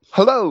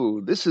Hello,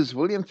 this is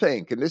William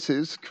Fink, and this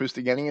is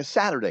Christianity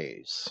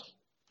Saturdays.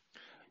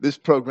 This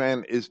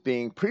program is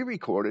being pre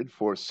recorded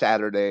for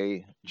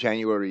Saturday,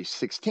 January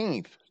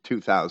 16th,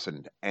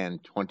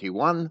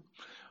 2021.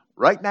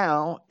 Right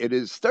now, it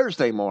is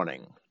Thursday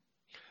morning,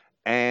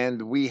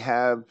 and we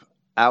have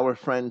our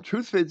friend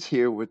TruthVid's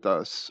here with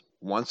us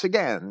once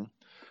again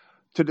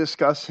to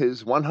discuss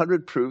his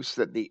 100 proofs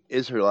that the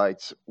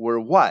Israelites were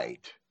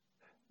white.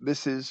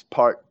 This is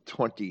part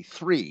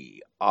 23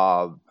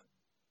 of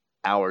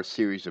our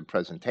series of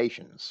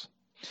presentations.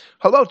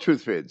 Hello,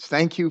 TruthVids.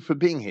 Thank you for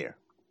being here.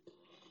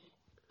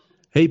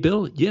 Hey,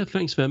 Bill. Yeah,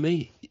 thanks for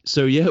me.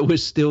 So, yeah, we're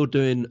still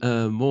doing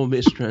more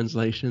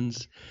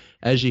mistranslations.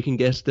 As you can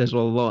guess, there's a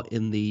lot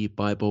in the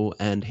Bible,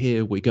 and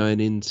here we're going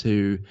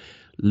into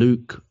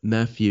Luke,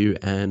 Matthew,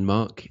 and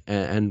Mark,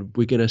 and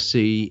we're going to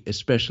see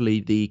especially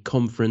the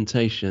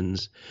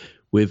confrontations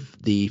with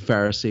the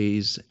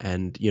Pharisees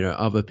and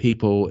other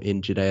people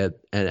in Judea,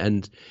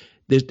 and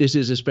this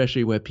is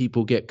especially where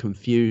people get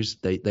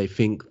confused. They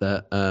think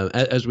that,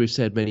 as we've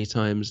said many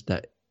times,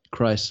 that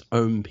Christ's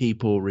own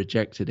people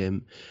rejected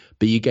him,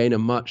 but you gain a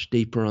much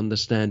deeper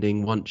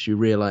understanding once you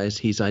realize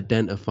he's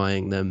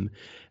identifying them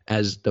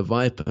as the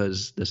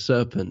vipers, the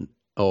serpent,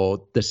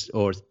 or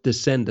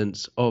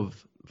descendants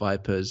of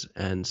vipers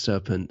and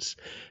serpents.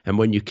 And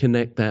when you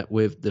connect that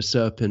with the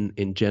serpent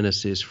in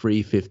Genesis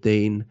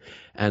 3:15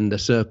 and the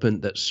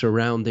serpent that's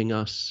surrounding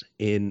us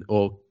in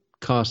or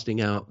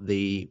casting out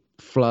the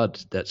flood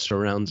that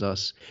surrounds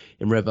us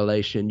in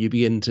Revelation, you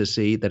begin to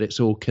see that it's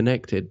all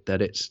connected, that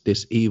it's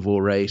this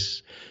evil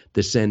race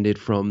descended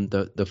from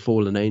the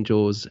fallen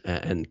angels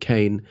and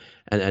Cain,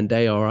 and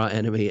they are our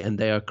enemy, and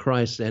they are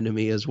Christ's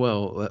enemy as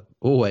well,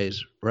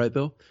 always, right,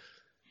 Bill?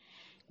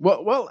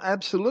 Well,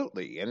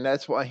 absolutely. And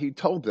that's why he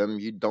told them,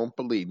 you don't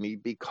believe me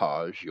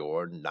because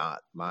you're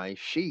not my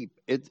sheep.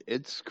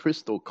 It's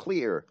crystal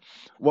clear.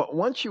 Well,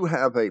 once you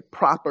have a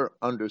proper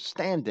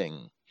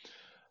understanding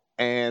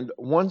and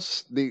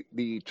once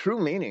the true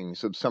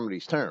meanings of some of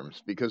these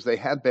terms, because they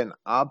have been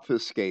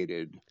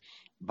obfuscated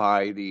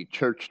by the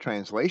church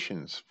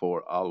translations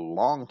for a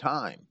long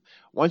time,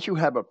 once you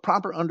have a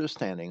proper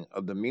understanding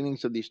of the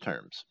meanings of these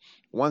terms,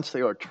 once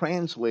they are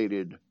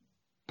translated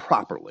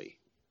properly,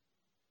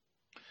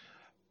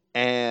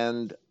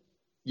 and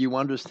you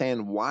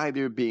understand why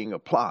they're being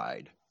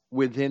applied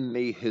within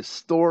the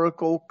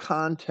historical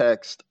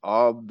context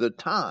of the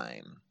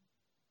time,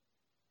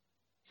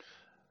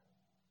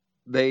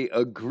 they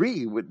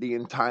agree with the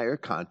entire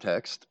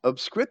context of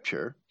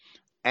Scripture,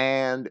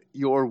 and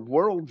your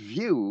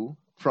worldview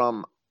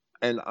from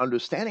an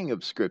understanding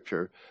of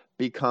Scripture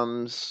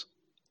becomes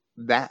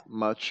that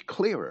much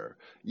clearer.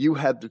 You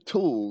have the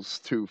tools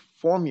to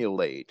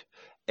formulate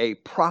a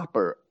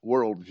proper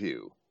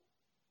worldview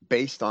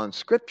based on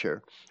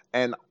Scripture,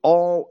 and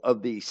all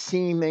of the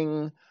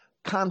seeming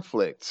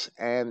conflicts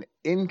and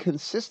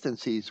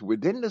inconsistencies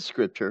within the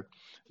Scripture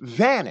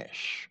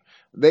vanish.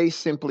 They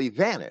simply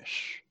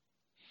vanish.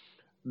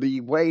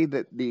 The way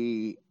that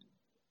the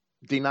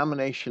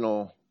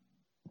denominational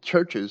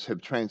churches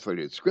have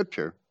translated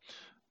Scripture,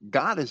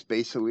 God is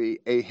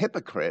basically a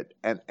hypocrite,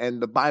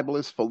 and the Bible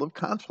is full of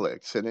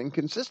conflicts and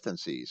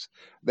inconsistencies.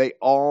 They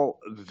all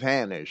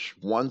vanish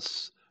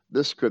once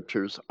the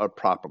Scriptures are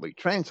properly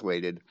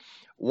translated,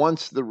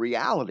 once the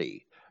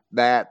reality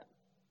that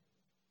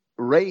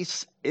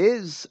race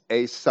is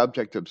a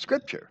subject of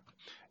Scripture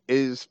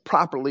is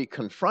properly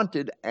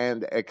confronted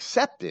and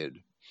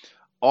accepted,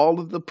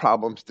 all of the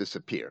problems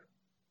disappear.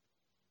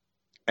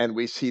 And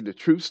we see the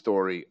true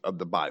story of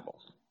the Bible.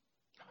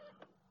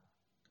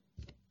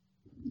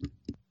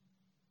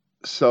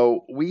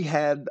 So we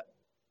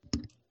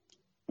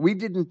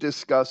didn't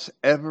discuss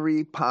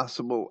every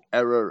possible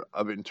error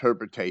of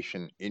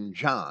interpretation in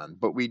John,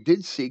 but we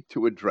did seek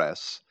to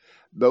address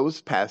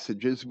those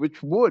passages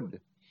which would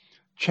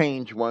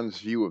change one's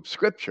view of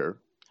Scripture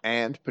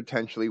and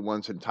potentially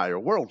one's entire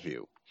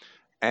worldview.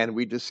 And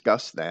we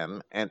discussed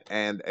them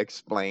and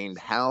explained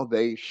how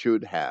they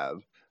should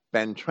have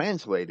been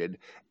translated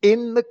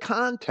in the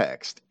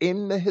context,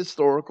 in the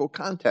historical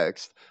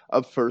context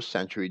of first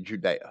century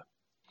Judea.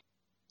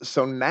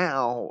 So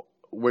now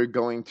we're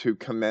going to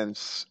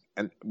commence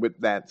with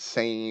that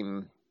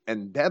same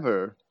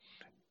endeavor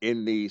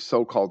in the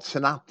so-called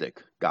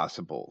synoptic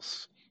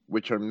gospels,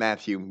 which are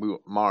Matthew,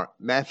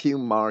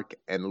 Mark,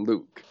 and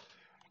Luke,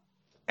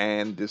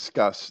 and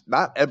discuss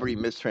not every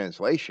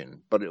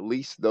mistranslation, but at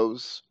least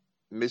those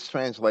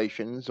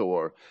mistranslations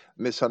or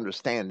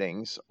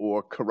misunderstandings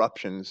or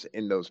corruptions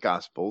in those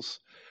gospels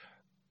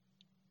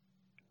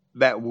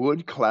that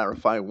would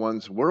clarify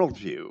one's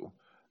worldview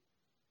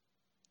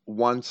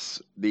once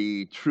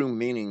the true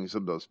meanings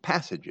of those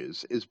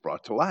passages is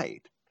brought to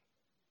light.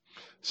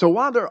 So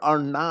while there are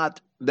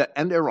not, there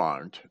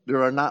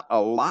are not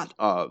a lot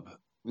of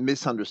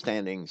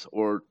misunderstandings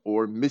or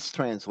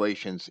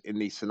mistranslations in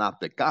the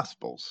synoptic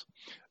gospels,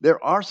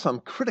 there are some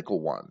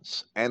critical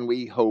ones, and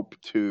we hope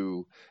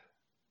to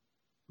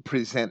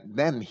present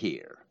them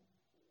here.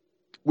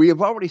 We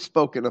have already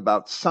spoken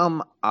about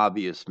some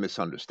obvious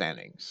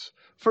misunderstandings.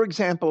 For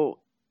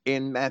example,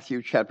 in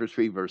Matthew chapter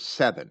 3, verse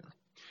 7,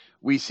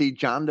 we see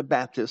John the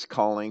Baptist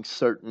calling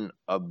certain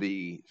of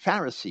the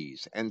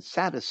Pharisees and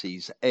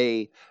Sadducees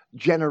a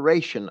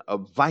generation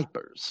of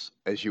vipers,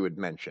 as you had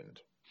mentioned.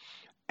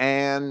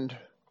 And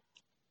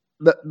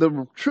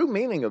the true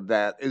meaning of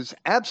that is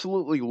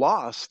absolutely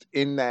lost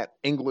in that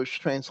English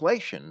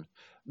translation,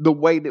 the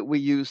way that we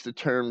use the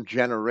term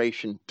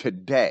generation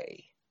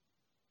today.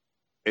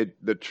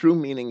 The true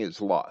meaning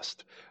is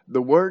lost.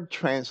 The word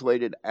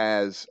translated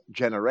as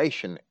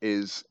generation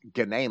is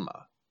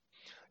genema.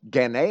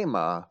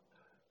 Genema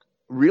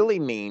really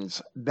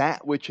means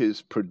that which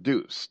is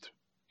produced.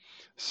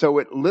 So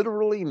it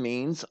literally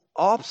means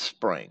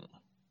offspring.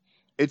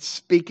 It's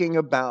speaking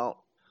about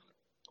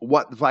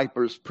what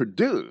vipers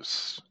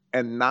produce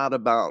and not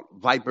about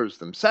vipers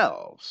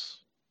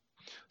themselves.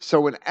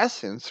 So, in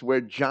essence,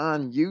 where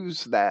John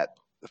used that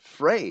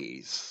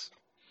phrase,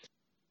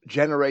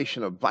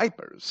 generation of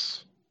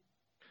vipers,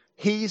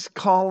 he's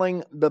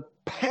calling the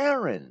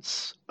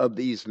parents of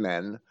these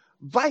men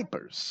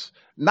vipers,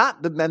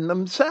 not the men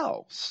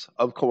themselves.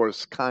 Of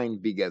course,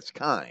 kind begets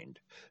kind.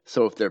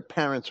 So if their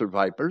parents are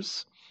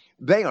vipers,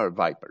 they are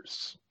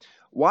vipers.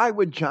 Why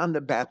would John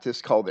the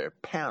Baptist call their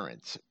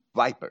parents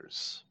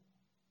vipers?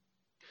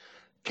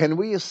 Can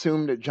we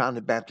assume that John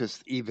the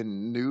Baptist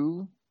even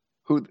knew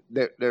who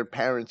their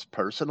parents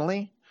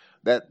personally?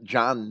 That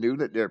John knew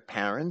that their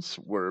parents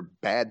were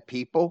bad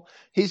people?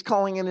 He's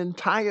calling an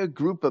entire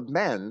group of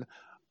men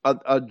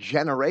a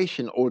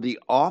generation or the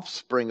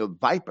offspring of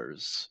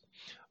vipers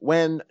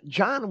when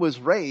John was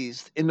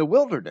raised in the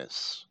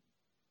wilderness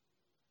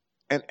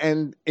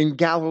and in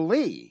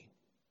Galilee.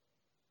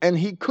 And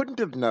he couldn't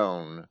have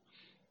known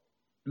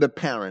the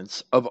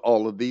parents of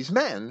all of these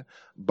men,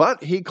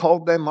 but he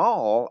called them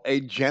all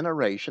a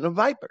generation of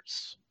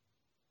vipers,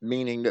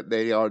 meaning that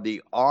they are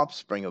the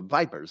offspring of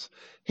vipers.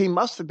 He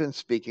must have been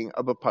speaking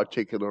of a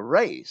particular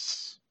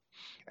race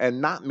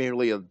and not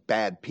merely of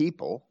bad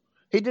people.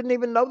 He didn't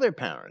even know their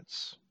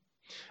parents.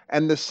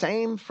 And the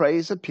same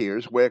phrase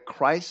appears where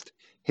Christ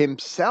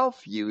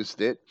himself used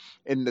it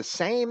in the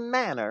same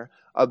manner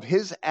of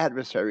his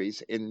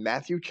adversaries in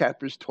Matthew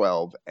chapters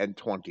 12 and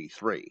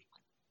 23.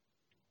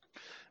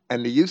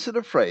 And the use of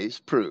the phrase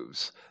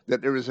proves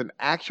that there is an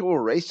actual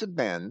race of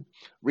men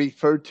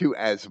referred to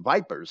as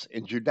vipers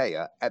in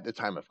Judea at the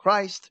time of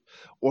Christ,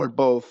 or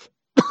both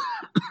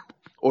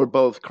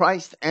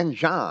Christ and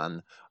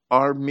John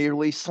are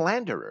merely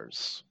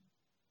slanderers.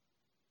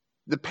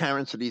 The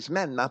parents of these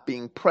men not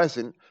being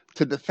present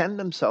to defend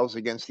themselves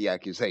against the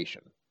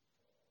accusation.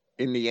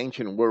 In the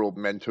ancient world,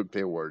 men took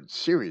their words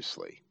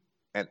seriously.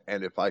 And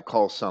if I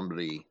call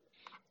somebody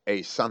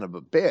a son of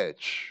a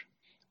bitch,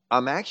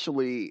 I'm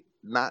actually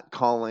not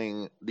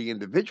calling the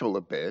individual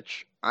a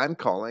bitch. I'm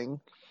calling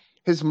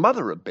his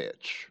mother a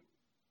bitch.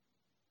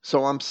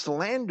 So I'm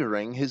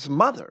slandering his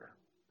mother.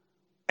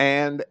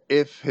 And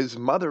if his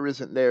mother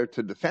isn't there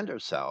to defend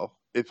herself,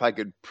 if I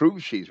could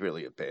prove she's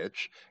really a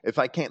bitch, if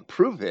I can't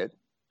prove it,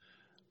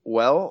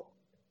 well,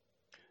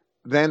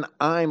 then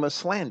I'm a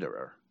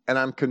slanderer. And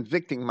I'm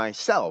convicting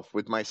myself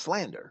with my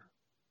slander.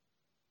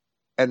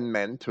 And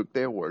men took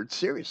their words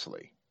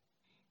seriously.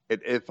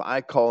 If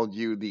I called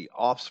you the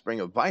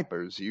offspring of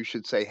vipers, you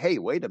should say, hey,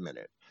 wait a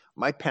minute.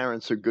 My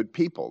parents are good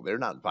people. They're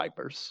not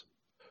vipers.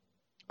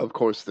 Of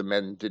course, the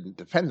men didn't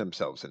defend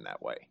themselves in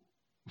that way.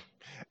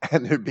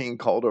 And they're being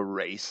called a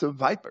race of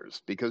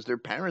vipers because their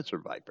parents are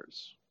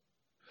vipers.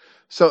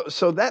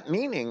 So that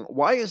meaning,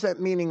 why is that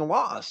meaning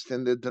lost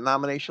in the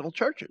denominational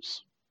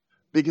churches?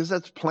 Because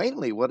that's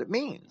plainly what it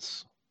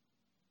means.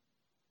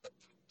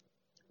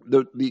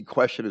 The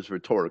question is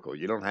rhetorical.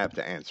 You don't have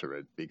to answer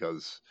it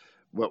because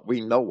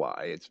we know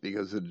why. It's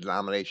because the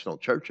denominational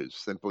churches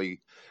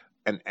simply,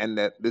 and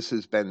that this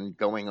has been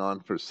going on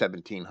for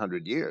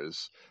 1700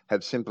 years,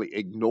 have simply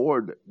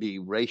ignored the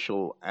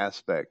racial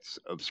aspects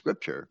of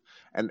Scripture,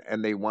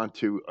 and they want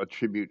to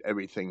attribute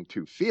everything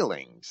to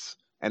feelings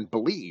and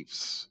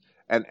beliefs.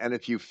 And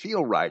if you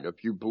feel right,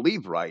 if you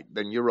believe right,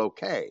 then you're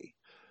okay.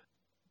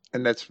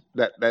 And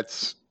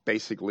that's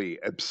basically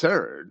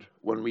absurd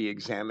when we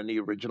examine the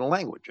original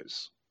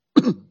languages.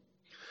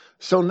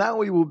 So now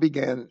we will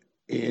begin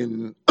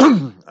in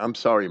I'm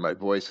sorry, my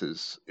voice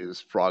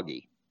is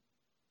froggy.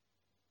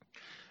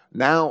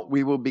 Now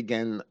we will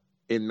begin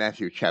in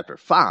Matthew chapter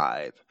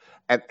 5.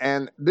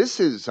 And this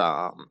is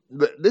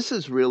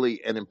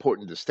really an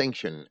important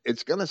distinction.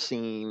 It's going to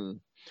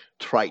seem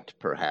trite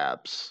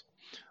perhaps,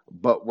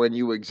 but when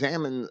you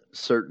examine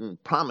certain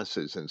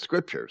promises in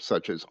Scripture,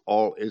 such as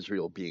all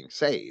Israel being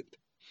saved,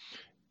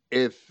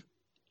 if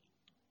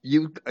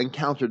you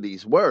encounter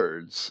these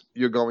words,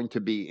 you're going to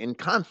be in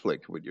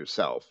conflict with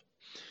yourself,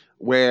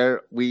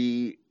 where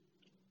we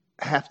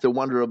have to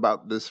wonder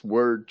about this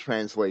word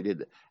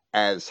translated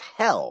as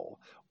hell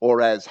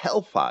or as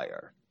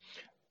hellfire.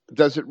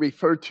 Does it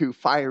refer to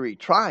fiery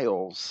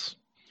trials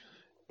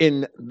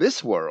in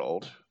this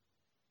world,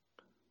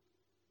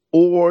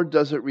 or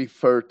does it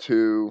refer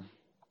to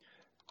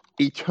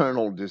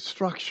eternal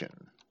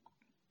destruction?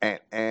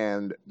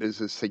 And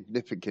there's a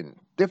significant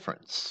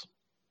difference.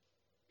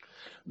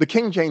 The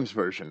King James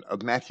Version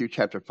of Matthew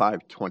chapter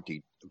 5,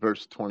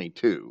 verse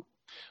 22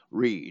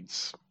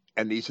 reads,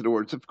 and these are the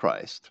words of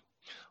Christ,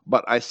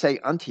 "But I say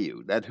unto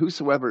you that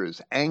whosoever is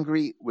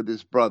angry with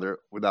his brother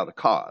without a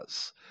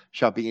cause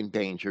shall be in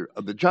danger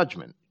of the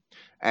judgment.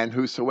 And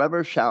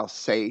whosoever shall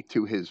say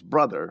to his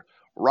brother,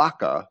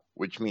 Raka,"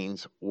 which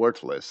means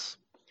worthless,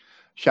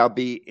 "shall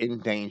be in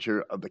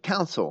danger of the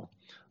council.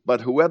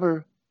 But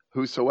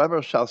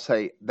whosoever shall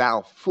say,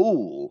 Thou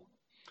fool,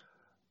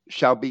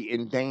 shall be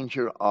in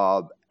danger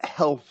of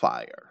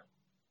hellfire."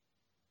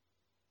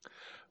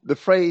 The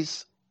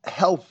phrase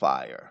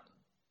hellfire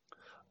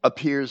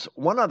appears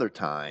one other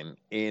time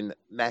in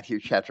Matthew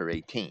chapter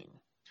 18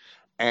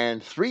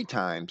 and 3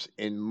 times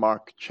in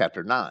Mark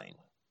chapter 9.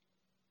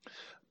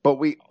 But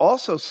we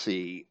also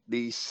see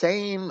the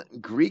same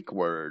Greek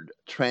word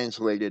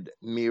translated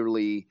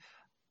merely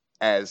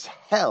as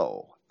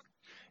hell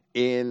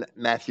in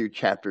Matthew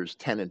chapters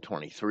 10 and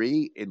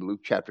 23, in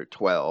Luke chapter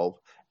 12,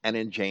 and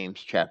in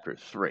James chapter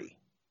 3.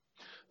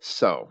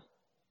 So,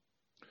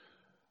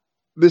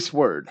 this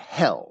word,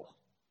 hell,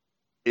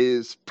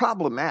 is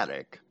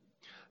problematic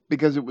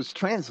because it was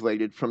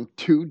translated from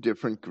 2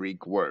 different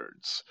Greek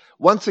words.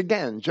 Once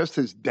again, just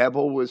as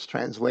devil was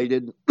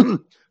translated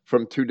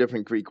from 2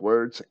 different Greek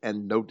words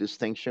and no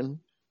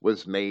distinction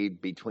was made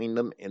between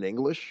them in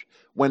English,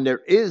 when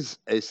there is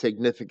a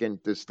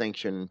significant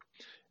distinction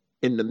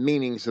in the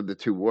meanings of the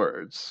 2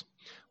 words,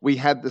 we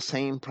have the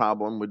same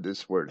problem with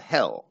this word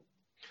hell.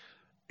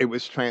 It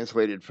was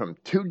translated from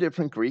 2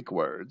 different Greek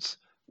words,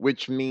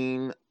 which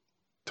mean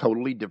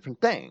totally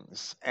different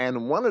things.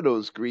 And one of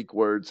those Greek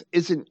words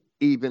isn't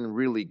even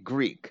really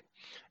Greek,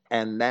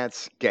 and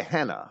that's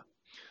Gehenna.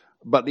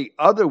 But the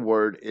other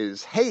word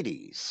is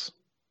Hades,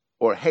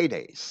 or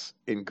Hades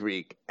in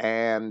Greek,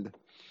 and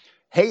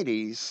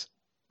Hades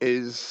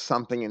is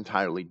something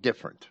entirely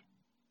different.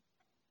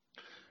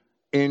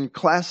 In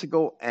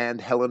classical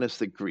and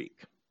Hellenistic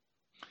Greek,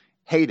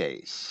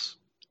 Hades,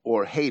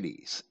 or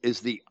Hades,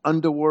 is the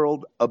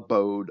underworld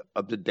abode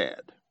of the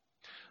dead,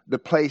 the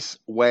place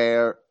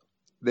where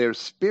their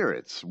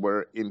spirits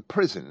were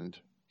imprisoned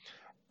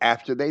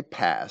after they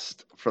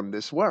passed from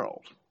this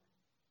world.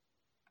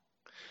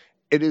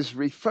 It is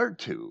referred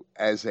to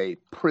as a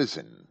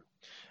prison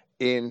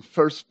in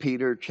 1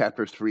 Peter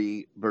chapter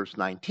 3, verse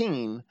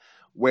 19,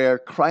 where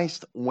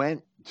Christ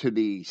went to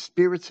the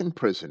spirits in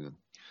prison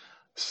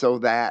so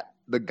that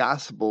the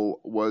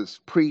gospel was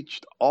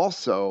preached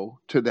also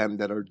to them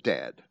that are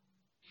dead.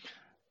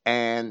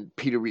 And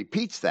Peter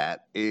repeats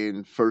that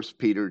in 1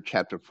 Peter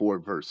chapter 4,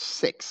 verse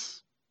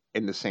 6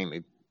 in the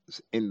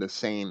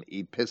same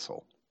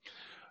epistle.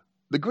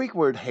 The Greek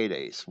word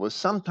Hades was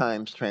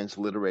sometimes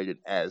transliterated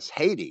as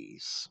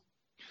Hades,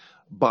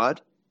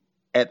 but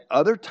at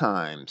other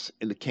times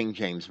in the King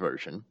James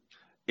Version,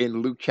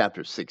 in Luke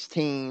chapter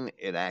 16,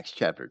 in Acts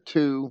chapter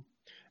 2,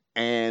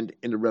 and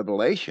in the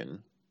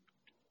Revelation,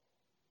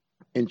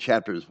 in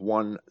chapters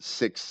 1,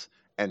 6,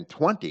 and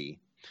 20,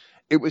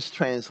 it was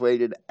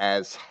translated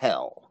as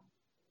hell.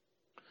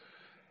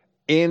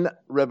 In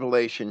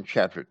Revelation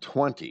chapter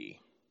 20,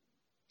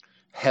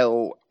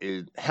 hell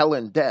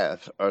and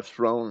death are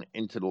thrown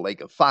into the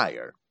lake of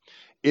fire.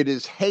 It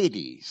is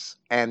Hades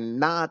and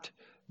not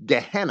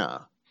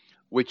Gehenna,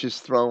 which is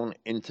thrown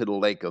into the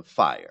lake of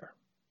fire.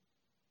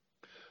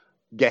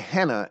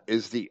 Gehenna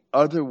is the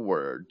other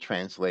word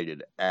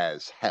translated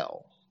as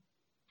hell.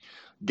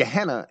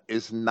 Gehenna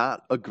is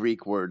not a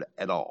Greek word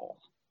at all,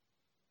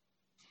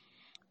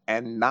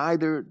 and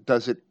neither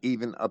does it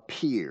even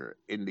appear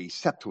in the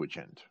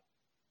Septuagint.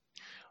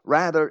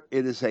 Rather,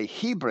 it is a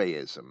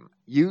Hebraism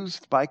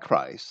used by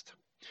Christ,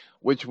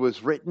 which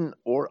was written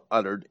or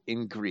uttered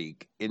in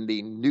Greek in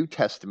the New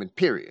Testament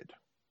period.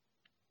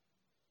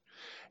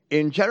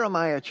 In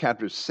Jeremiah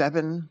chapters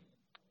 7,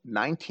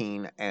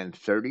 19, and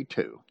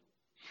 32,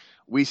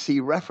 we see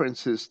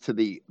references to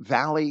the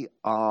Valley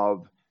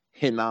of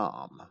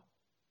Hinnom,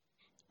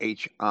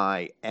 Hinnom.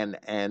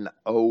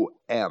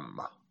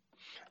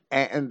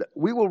 And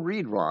we will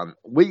read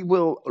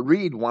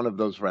one of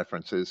those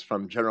references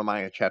from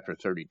Jeremiah chapter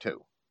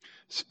 32,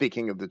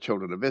 speaking of the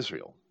children of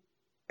Israel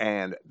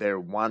and their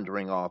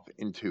wandering off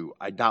into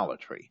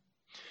idolatry.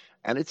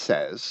 And it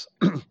says,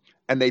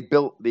 "And they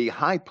built the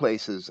high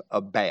places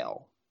of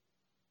Baal,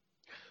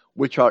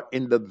 which are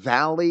in the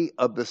valley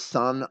of the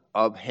son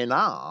of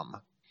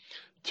Hinnom,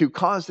 to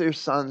cause their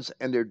sons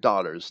and their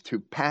daughters to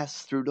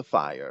pass through the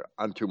fire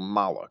unto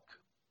Moloch,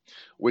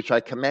 which I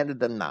commanded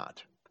them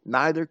not.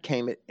 Neither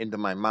came it into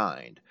my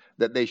mind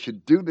that they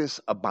should do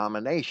this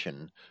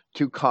abomination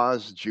to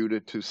cause Judah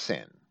to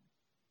sin."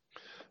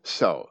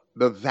 So,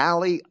 the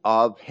Valley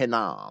of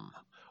Hinnom,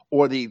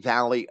 or the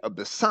Valley of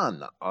the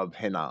Son of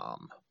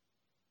Hinnom,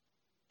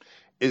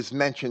 is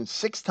mentioned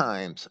 6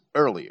 times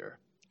earlier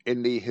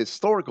in the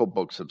historical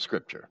books of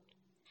Scripture,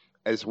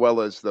 as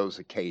well as those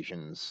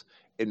occasions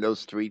in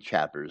those 3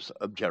 chapters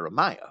of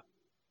Jeremiah.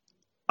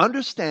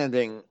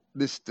 Understanding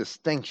this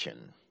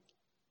distinction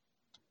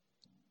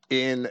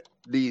in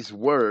these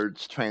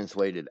words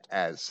translated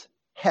as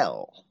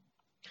hell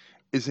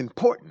is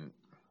important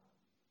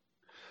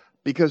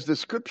because the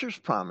scriptures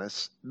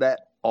promise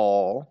that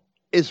all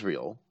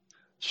Israel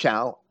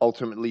shall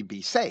ultimately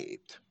be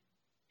saved.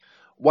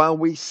 While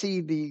we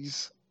see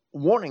these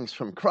warnings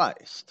from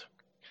Christ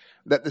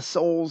that the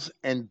souls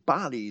and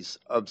bodies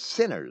of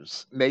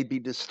sinners may be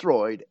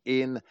destroyed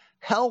in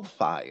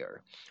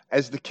hellfire,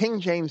 as the King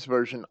James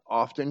Version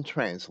often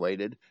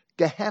translated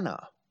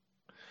Gehenna.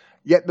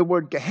 Yet the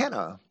word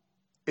Gehenna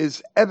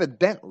is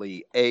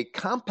evidently a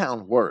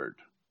compound word,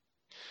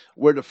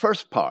 where the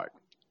first part,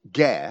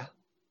 ge,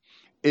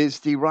 is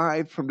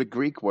derived from the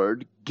Greek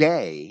word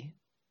gay,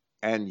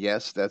 and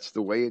yes, that's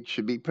the way it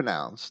should be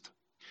pronounced,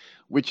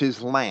 which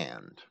is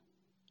land.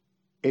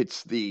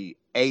 It's the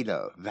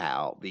eta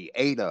vowel. The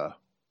eta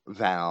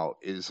vowel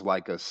is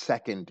like a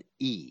second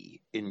E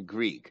in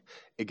Greek.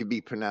 It could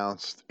be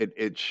pronounced,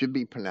 it should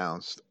be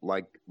pronounced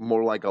like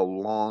more like a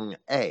long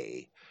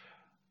A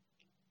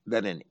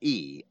than an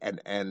E.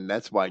 And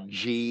that's why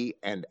G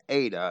and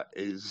eta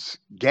is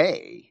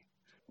gay.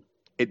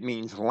 It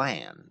means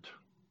land.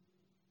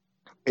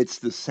 It's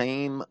the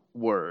same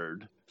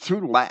word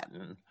through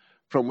Latin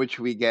from which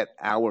we get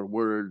our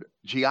word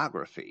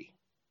geography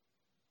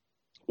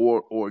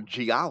or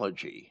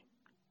geology,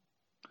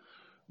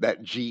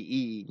 that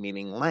GE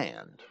meaning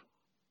land.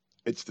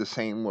 It's the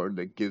same word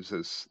that gives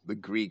us the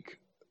Greek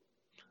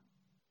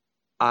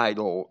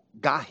idol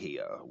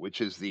Gaia, which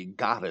is the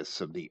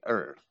goddess of the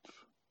earth.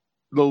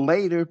 The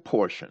later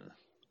portion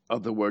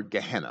of the word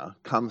Gehenna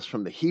comes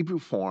from the Hebrew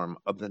form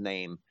of the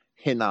name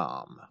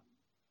Hinnom.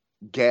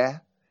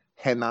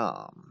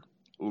 Gehennom,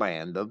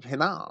 land of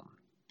Hinnom.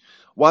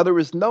 While there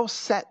is no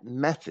set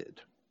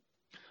method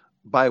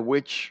by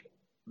which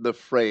the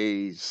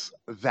phrase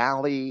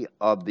Valley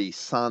of the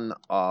Son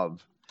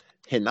of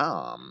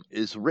Hinnom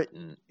is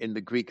written in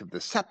the Greek of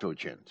the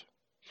Septuagint,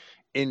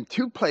 in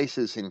two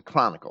places in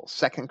Chronicles,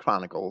 2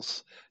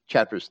 Chronicles,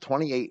 chapters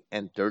 28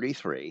 and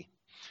 33,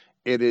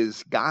 it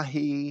is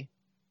Gahi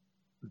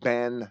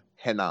ben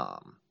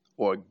Hinnom,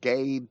 or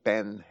Gay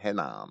ben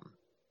Hinnom,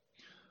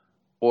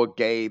 or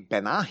Gay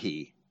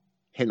benahi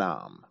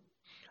Hinnom,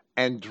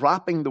 and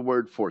dropping the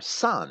word for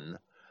son,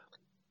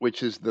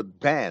 which is the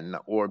ben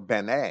or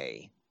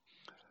bene,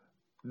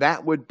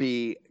 that would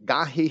be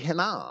Gahi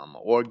Hinnom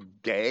or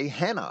Gay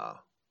Henna,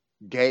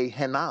 Gay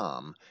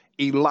Hinnom,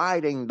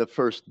 eliding the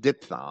first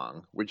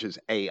diphthong, which is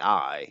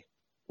AI,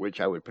 which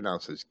I would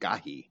pronounce as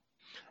Gahi,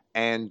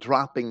 and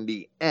dropping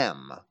the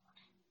M,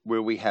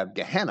 where we have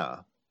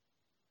Gehenna,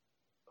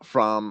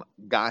 from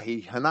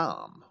Gahi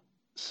Hinnom.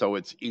 So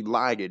it's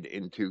elided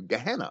into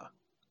Gehenna.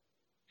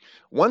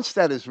 Once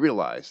that is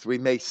realized, we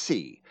may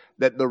see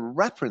that the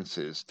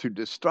references to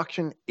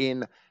destruction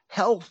in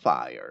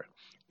hellfire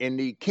in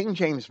the King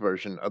James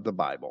Version of the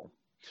Bible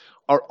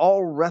are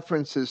all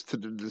references to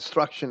the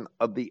destruction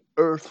of the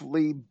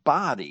earthly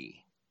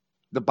body,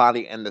 the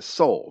body and the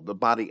soul, the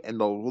body and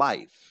the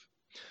life,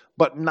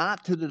 but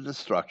not to the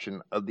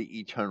destruction of the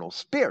eternal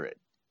spirit.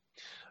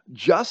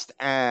 Just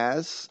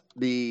as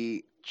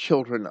the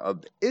children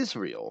of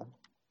Israel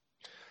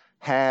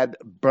had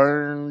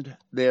burned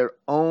their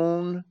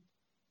own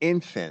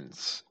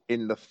infants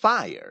in the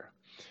fire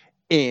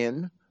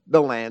in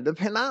the land of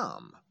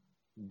Hinnom,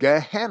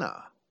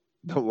 Gehenna,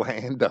 the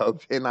land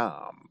of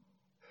Hinnom.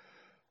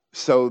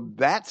 So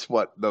that's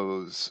what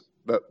those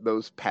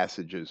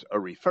passages are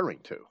referring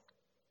to.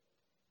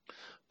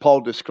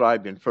 Paul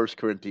described in 1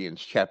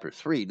 Corinthians chapter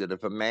 3 that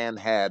if a man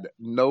had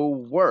no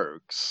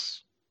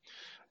works,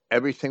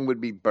 everything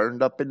would be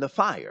burned up in the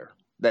fire,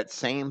 that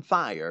same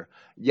fire,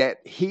 yet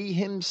he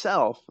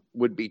himself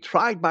would be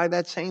tried by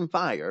that same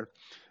fire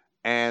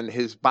and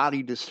his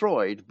body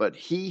destroyed, but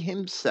he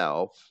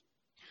himself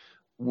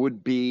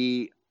would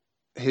be,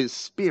 his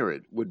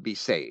spirit would be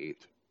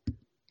saved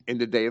in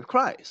the day of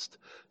Christ.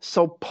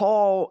 So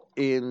Paul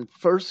in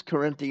 1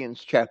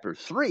 Corinthians chapter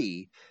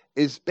 3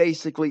 is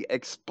basically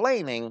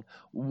explaining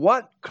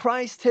what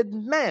Christ had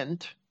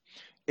meant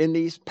in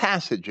these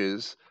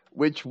passages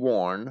which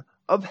warn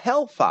of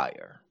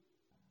hellfire.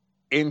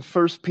 In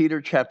 1 Peter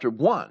chapter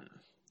 1,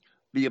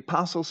 the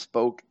apostle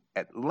spoke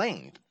at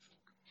length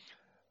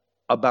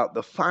about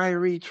the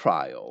fiery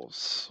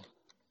trials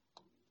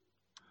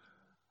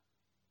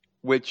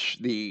which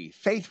the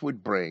faith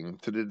would bring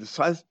to the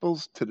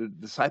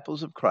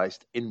disciples of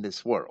Christ in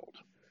this world.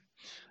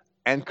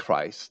 And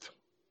Christ,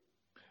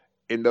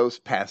 in those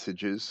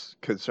passages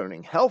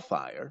concerning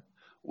hellfire,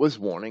 was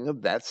warning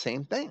of that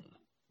same thing.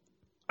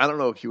 I don't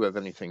know if you have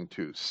anything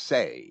to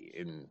say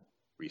in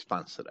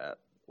response to that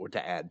or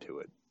to add to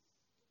it.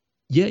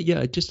 Yeah,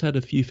 I just had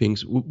a few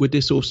things. Would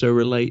this also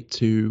relate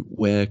to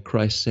where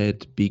Christ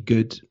said, be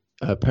good,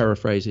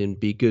 paraphrasing,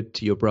 be good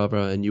to your brother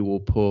and you will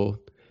pour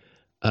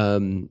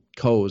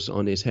coals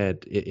on his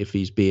head if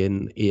he's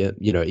being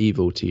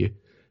evil to you?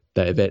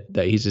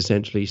 That he's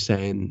essentially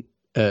saying,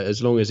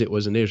 as long as it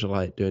was an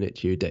Israelite doing it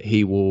to you,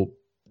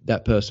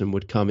 that person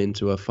would come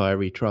into a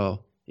fiery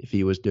trial if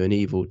he was doing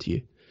evil to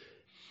you.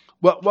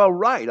 Well,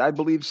 right. I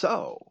believe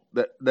so.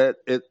 That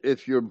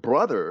if your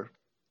brother,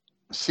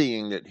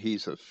 seeing that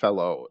he's a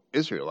fellow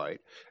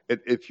Israelite,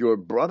 if your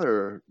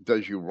brother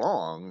does you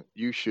wrong,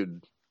 you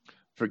should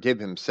forgive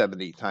him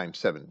 70 times,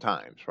 7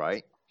 times,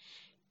 right?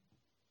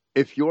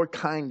 If you're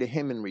kind to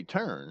him in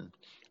return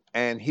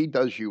and he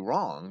does you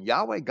wrong,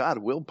 Yahweh God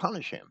will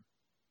punish him.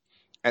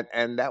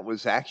 And that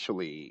was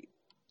actually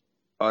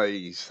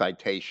a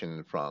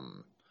citation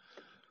from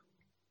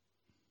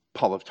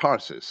Paul of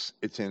Tarsus.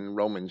 It's in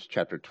Romans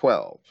chapter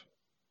 12.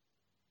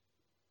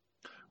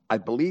 I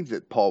believe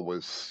that Paul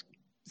was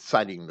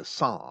citing the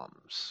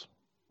Psalms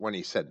when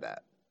he said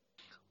that.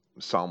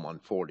 Psalm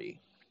 140.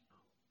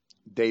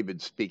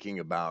 David speaking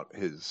about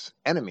his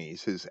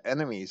enemies. His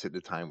enemies at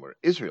the time were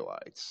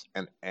Israelites.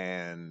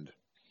 And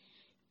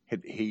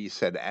he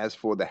said, as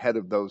for the head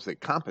of those that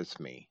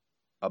compass me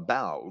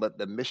about, let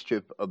the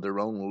mischief of their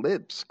own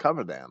lips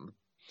cover them.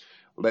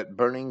 Let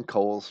burning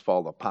coals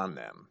fall upon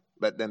them.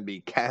 Let them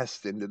be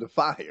cast into the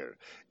fire,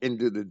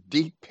 into the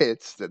deep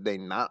pits, that they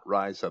not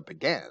rise up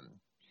again.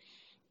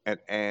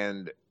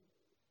 And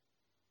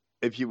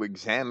if you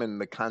examine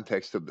the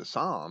context of the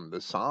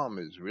psalm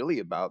is really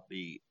about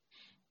the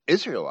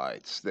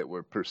Israelites that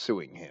were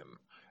pursuing him.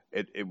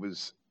 It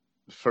was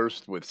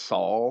first with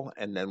Saul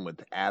and then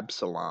with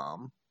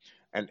Absalom.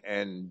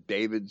 And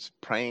David's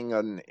praying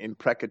an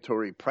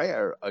imprecatory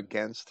prayer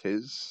against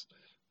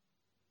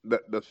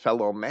the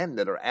fellow men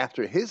that are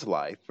after his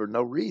life for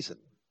no reason.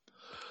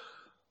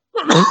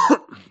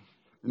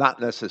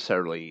 Not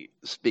necessarily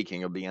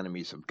speaking of the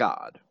enemies of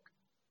God,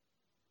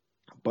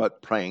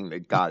 but praying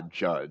that God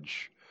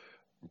judge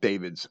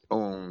David's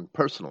own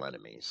personal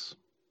enemies.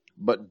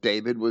 But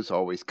David was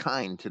always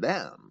kind to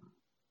them.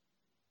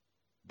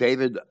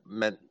 David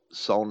meant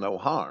Saul no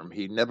harm.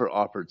 He never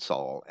offered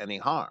Saul any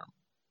harm.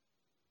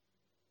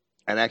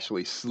 And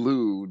actually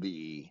slew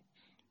the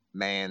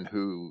man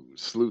who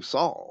slew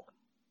Saul,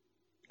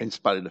 in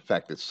spite of the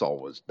fact that Saul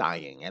was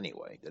dying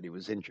anyway, that he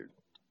was injured.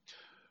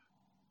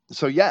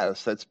 So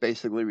yes, that's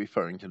basically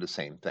referring to the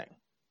same thing.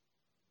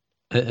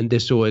 And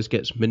this always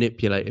gets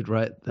manipulated,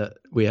 right? That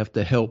we have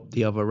to help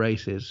the other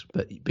races,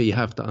 but you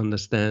have to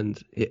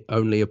understand it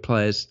only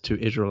applies to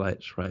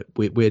Israelites, right?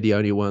 We're the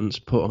only ones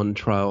put on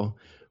trial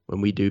when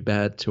we do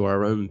bad to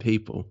our own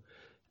people,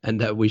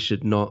 and that we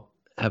should not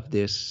have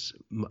this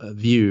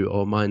view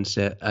or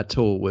mindset at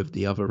all with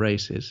the other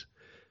races.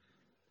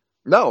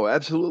 No,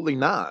 absolutely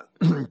not.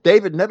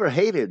 David never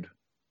hated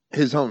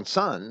his own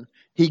son.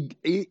 He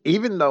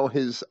even though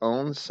his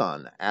own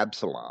son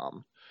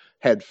Absalom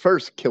had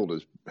first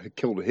killed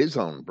his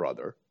own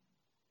brother.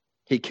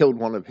 He killed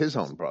one of his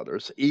own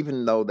brothers,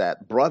 even though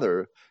that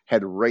brother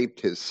had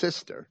raped his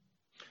sister.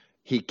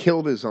 He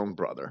killed his own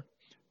brother,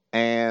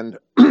 and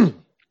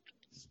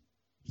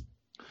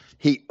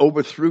he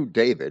overthrew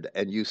David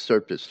and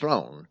usurped his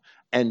throne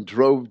and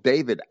drove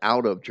David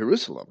out of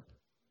Jerusalem.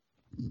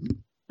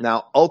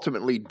 Now,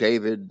 ultimately,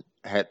 David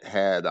had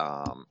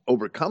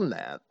overcome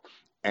that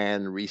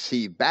and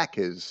received back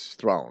his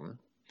throne,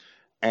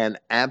 and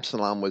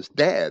Absalom was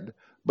dead,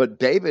 but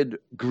David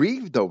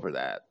grieved over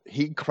that.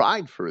 He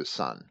cried for his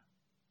son.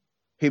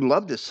 He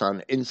loved his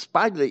son. In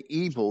spite of the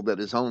evil that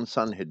his own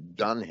son had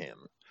done him,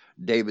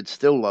 David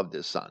still loved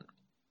his son.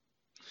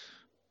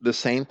 The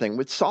same thing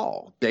with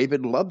Saul.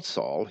 David loved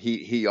Saul.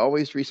 He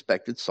always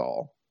respected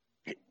Saul.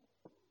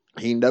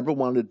 He never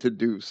wanted to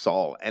do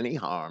Saul any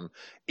harm,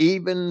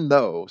 even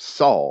though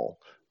Saul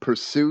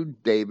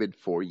pursued David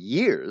for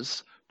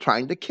years,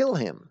 trying to kill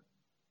him.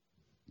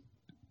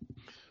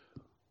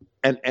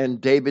 And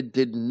David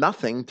did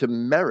nothing to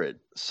merit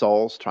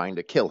Saul's trying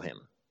to kill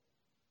him.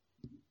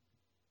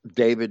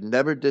 David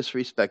never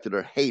disrespected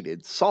or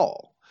hated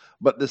Saul.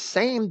 But the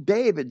same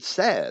David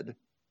said,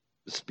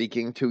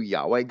 speaking to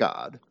Yahweh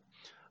God,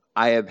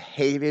 I have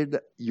hated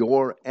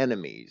your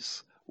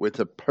enemies with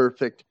a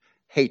perfect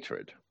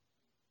hatred.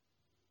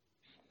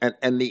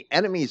 And the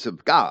enemies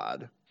of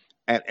God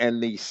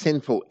and the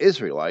sinful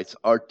Israelites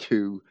are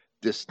two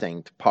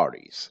distinct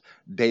parties.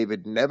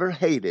 David never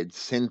hated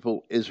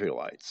sinful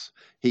Israelites.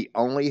 He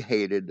only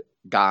hated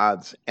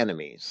God's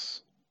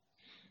enemies,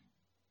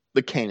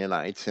 the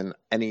Canaanites and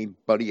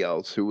anybody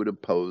else who would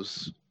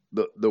oppose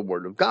the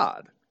word of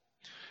God.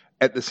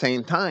 At the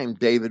same time,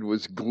 David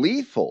was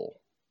gleeful.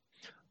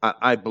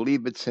 I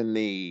believe it's in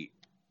the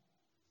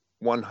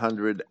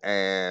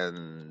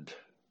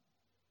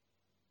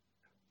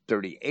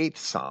 138th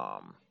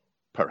Psalm,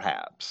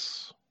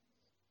 perhaps.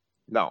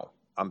 No,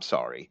 I'm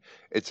sorry.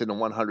 It's in the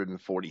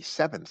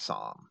 147th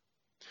Psalm,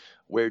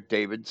 where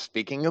David,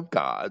 speaking of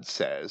God,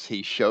 says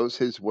he shows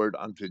his word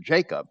unto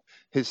Jacob,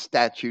 his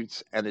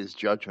statutes and his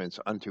judgments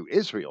unto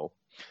Israel.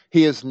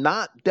 He has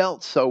not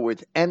dealt so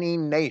with any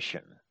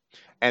nation,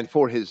 and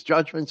for his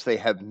judgments they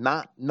have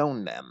not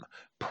known them.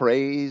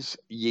 Praise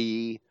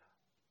ye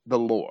the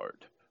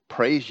Lord.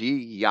 Praise ye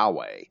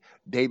Yahweh.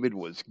 David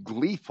was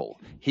gleeful.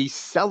 He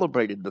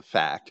celebrated the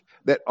fact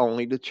that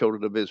only the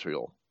children of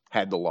Israel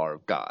had the law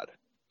of God.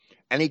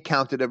 And he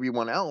counted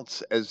everyone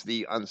else as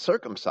the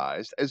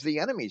uncircumcised as the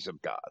enemies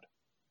of God.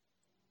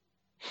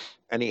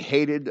 And he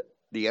hated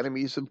the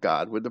enemies of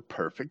God with a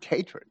perfect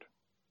hatred.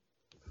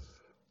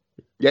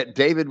 Yet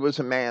David was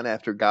a man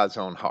after God's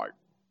own heart,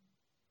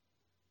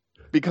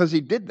 because he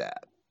did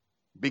that.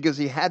 because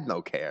he had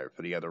no care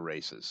for the other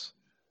races.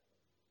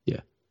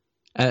 Yeah.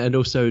 And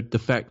also the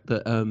fact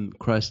that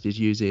Christ is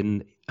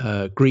using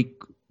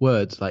Greek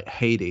words like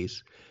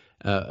Hades.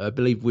 I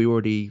believe we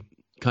already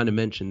kind of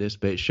mentioned this,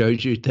 but it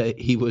shows you that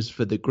he was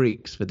for the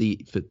Greeks, for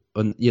the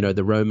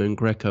Roman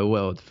Greco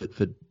world.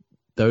 For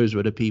those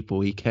were the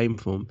people he came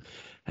from,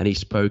 and he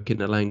spoke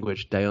in a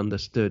language they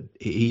understood.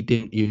 He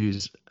didn't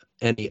use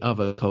any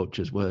other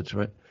culture's words,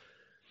 right?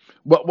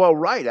 Well,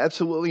 right,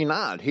 absolutely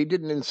not. He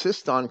didn't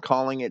insist on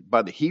calling it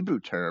by the Hebrew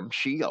term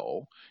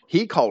Sheol.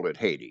 He called it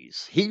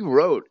Hades.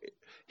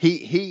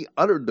 He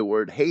uttered the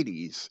word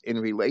Hades in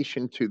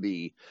relation to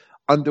the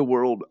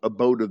underworld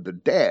abode of the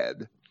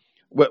dead,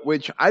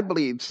 which I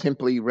believe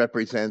simply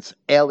represents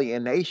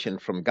alienation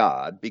from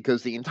God,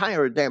 because the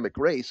entire Adamic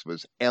race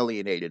was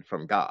alienated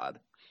from God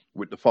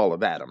with the fall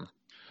of Adam.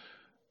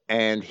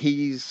 And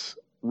he's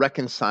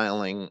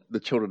reconciling the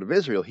children of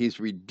Israel. He's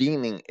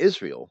redeeming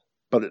Israel,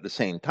 but at the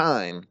same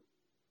time,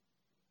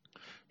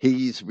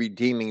 he's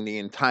redeeming the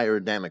entire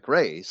Adamic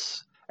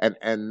race.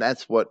 And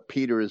that's what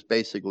Peter is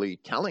basically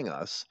telling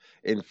us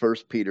in 1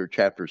 Peter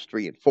chapters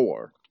 3 and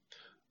 4,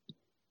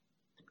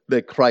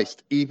 that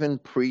Christ even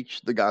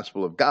preached the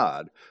gospel of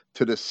God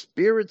to the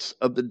spirits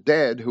of the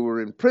dead who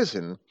were in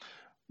prison,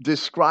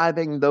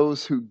 describing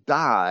those who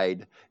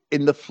died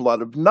in the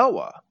flood of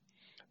Noah.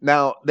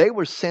 Now, they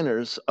were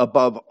sinners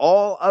above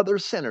all other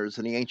sinners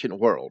in the ancient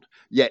world,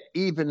 yet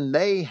even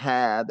they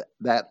had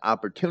that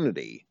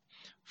opportunity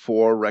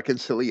for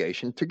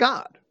reconciliation to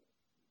God.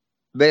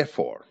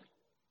 Therefore,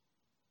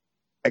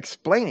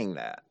 explaining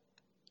that,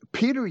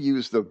 Peter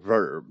used the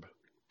verb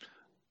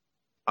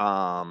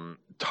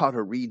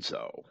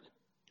tautarizo,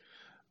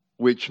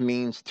 which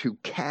means to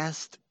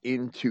cast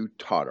into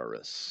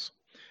Tartarus.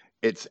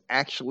 It's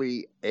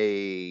actually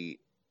a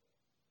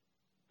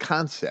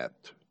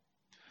concept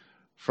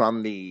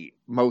from the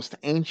most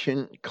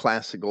ancient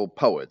classical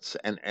poets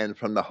and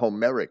from the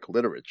Homeric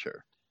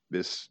literature,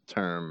 this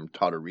term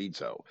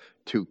tautarizo,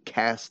 to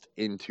cast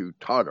into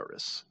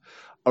Tartarus.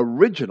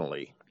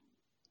 Originally,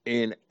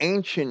 in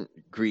ancient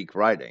Greek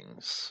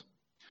writings,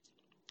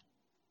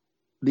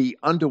 the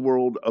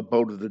underworld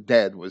abode of the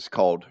dead was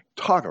called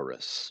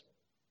Tartarus,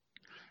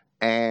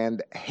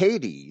 and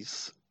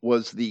Hades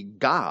was the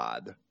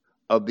god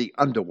of the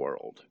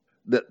underworld,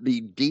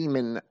 the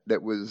demon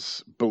that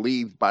was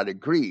believed by the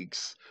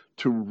Greeks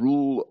to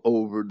rule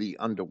over the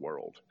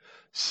underworld.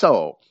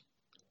 So,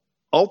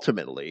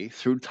 ultimately,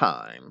 through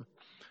time,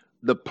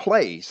 the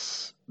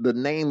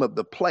name of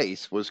the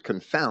place was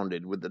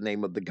confounded with the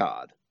name of the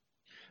god.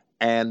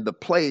 And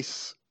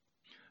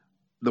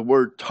the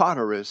word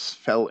Tartarus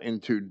fell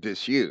into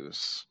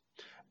disuse,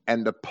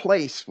 and the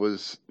place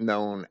was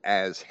known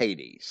as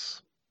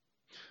Hades.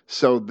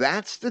 So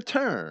that's the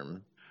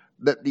term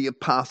that the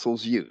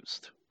apostles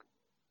used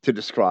to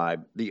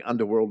describe the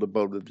underworld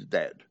abode of the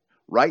dead,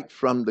 right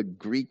from the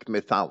Greek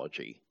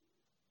mythology,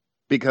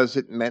 because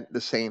it meant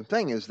the same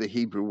thing as the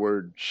Hebrew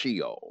word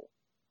Sheol,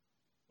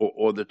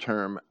 or the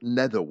term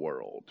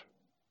netherworld.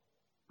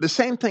 The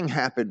same thing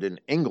happened in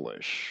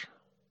English,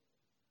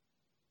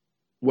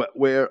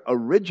 where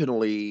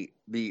originally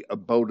the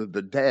abode of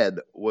the dead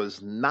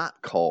was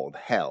not called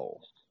hell.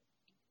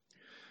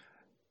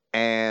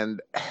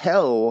 And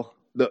hell,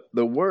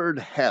 the word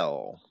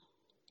hell,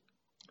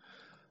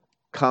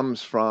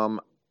 comes from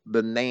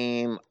the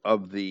name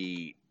of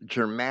the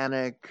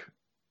Germanic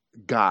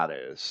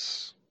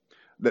goddess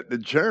that the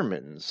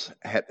Germans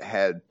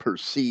had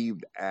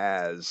perceived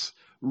as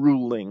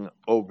ruling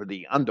over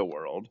the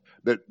underworld.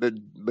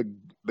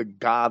 The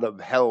god of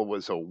hell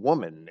was a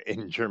woman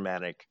in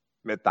Germanic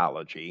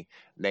mythology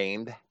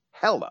named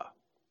Hela.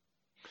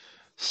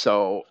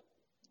 So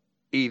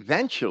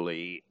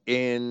eventually,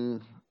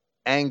 in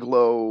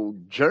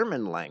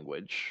Anglo-German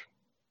language,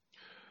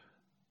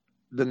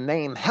 the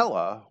name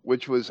Hela,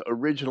 which was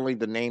originally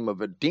the name of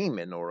a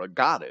demon or a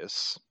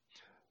goddess,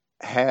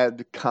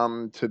 had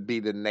come to be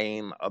the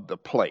name of the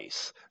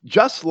place,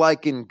 just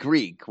like in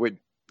Greek with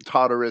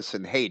Tartarus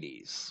and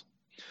Hades.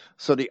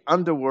 So the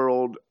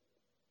underworld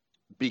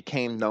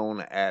became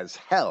known as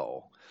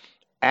hell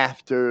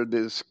after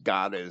this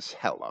goddess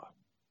Hela,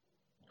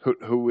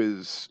 who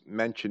is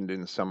mentioned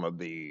in some of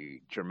the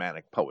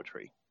Germanic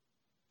poetry.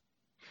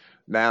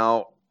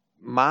 Now,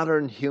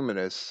 modern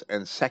humanists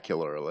and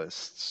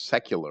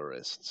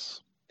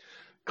secularists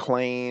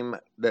claim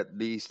that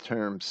these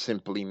terms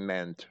simply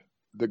meant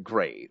the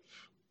grave.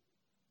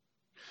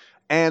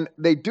 And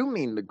they do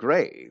mean the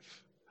grave,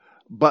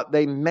 but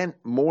they meant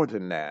more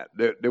than that.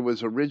 There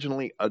was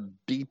originally a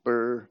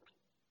deeper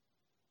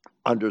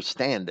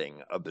understanding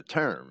of the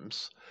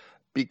terms,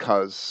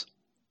 because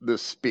the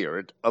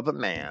spirit of a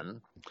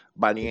man,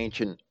 by the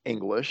ancient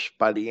English,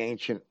 by the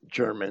ancient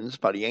Germans,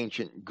 by the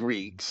ancient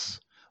Greeks,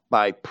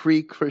 by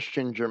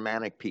pre-Christian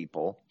Germanic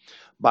people,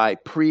 by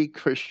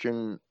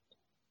pre-Christian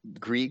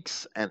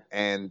Greeks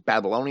and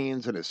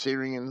Babylonians and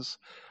Assyrians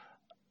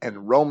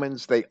and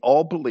Romans, they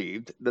all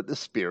believed that the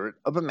spirit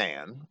of a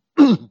man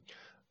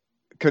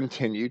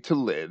continued to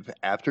live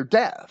after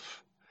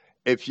death.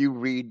 If you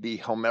read the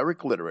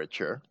Homeric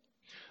literature,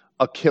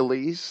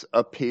 Achilles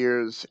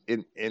appears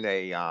in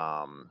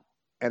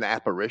an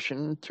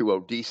apparition to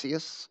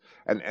Odysseus,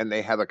 and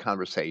they have a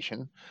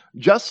conversation,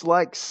 just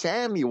like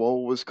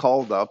Samuel was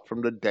called up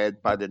from the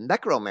dead by the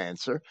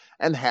necromancer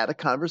and had a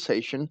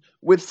conversation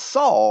with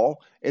Saul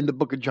in the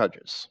book of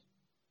Judges.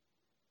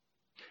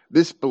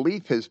 This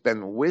belief has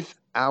been with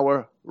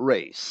our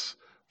race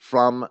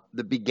from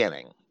the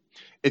beginning.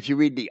 If you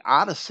read the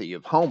Odyssey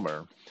of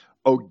Homer,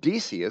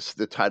 Odysseus,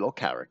 the title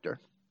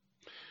character,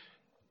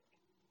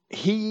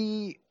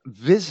 he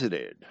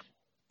visited,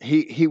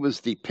 he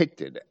was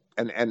depicted,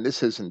 and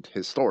this isn't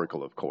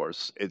historical, of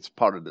course, it's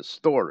part of the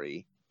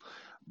story,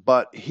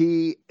 but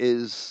he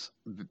is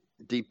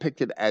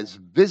depicted as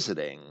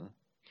visiting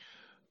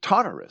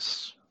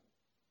Tartarus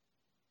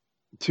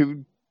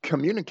to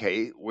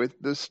communicate with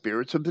the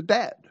spirits of the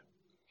dead.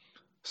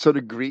 So the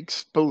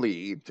Greeks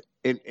believed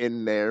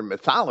in their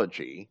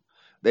mythology,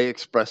 they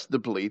expressed the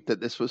belief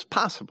that this was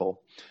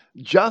possible,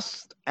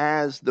 just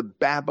as the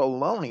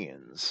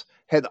Babylonians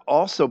had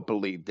also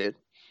believed it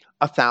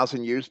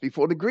 1,000 years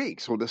before the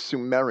Greeks, or the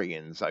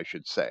Sumerians, I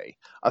should say,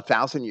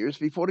 1,000 years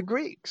before the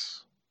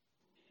Greeks.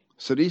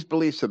 So these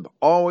beliefs have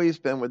always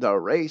been with our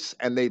race,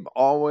 and they've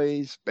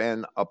always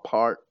been a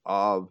part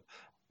of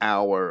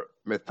our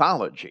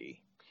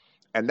mythology.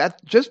 And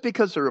that just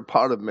because they're a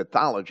part of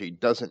mythology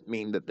doesn't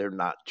mean that they're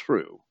not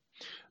true.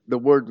 The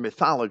word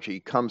mythology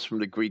comes from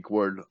the Greek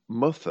word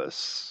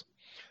mythos,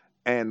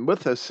 and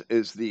mythos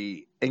is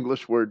the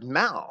English word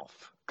mouth,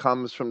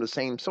 comes from the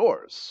same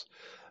source.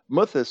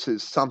 Mythos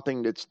is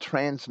something that's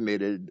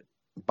transmitted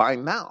by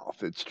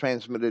mouth. It's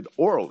transmitted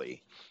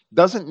orally.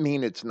 Doesn't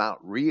mean it's not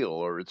real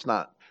or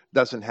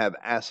doesn't have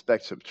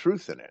aspects of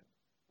truth in it.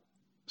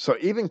 So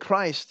even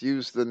Christ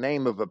used the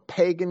name of a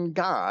pagan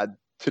god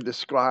to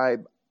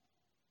describe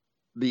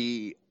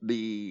the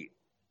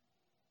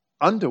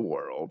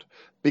underworld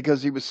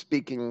because he was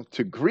speaking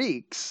to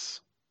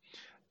Greeks,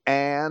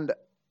 and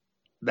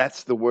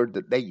that's the word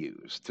that they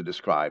use to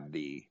describe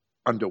the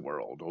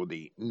underworld or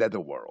the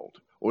netherworld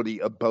or the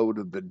abode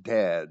of the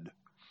dead,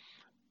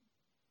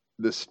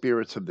 the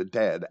spirits of the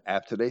dead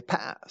after they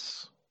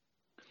pass.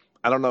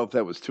 I don't know if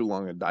that was too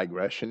long a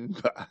digression,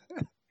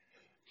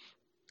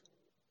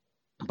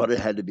 but it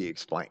had to be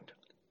explained.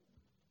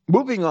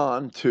 Moving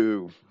on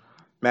to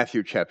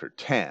Matthew chapter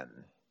 10,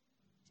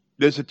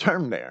 there's a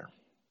term there,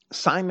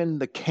 Simon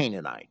the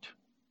Canaanite,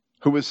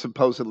 who was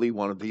supposedly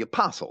one of the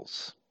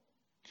apostles.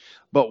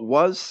 But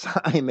was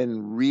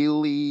Simon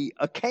really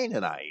a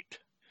Canaanite?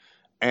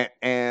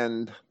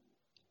 And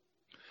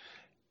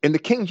in the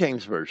King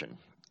James Version,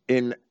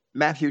 in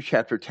Matthew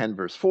chapter 10,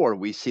 verse 4,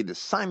 we see the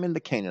Simon the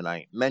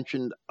Canaanite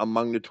mentioned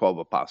among the 12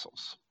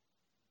 apostles.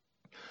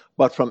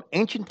 But from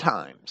ancient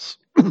times,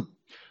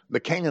 the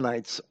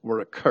Canaanites were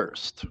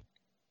accursed.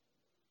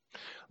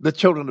 The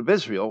children of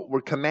Israel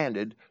were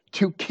commanded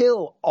to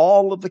kill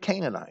all of the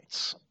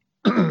Canaanites.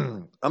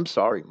 I'm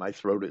sorry, my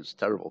throat is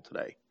terrible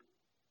today.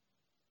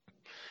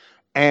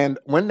 And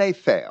when they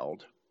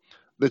failed,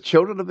 the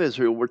children of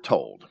Israel were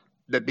told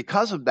that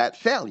because of that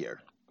failure,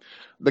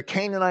 the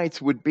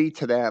Canaanites would be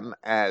to them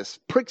as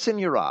pricks in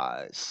your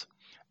eyes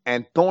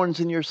and thorns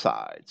in your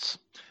sides,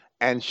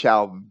 and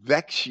shall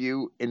vex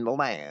you in the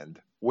land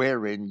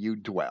wherein you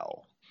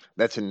dwell.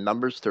 That's in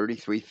Numbers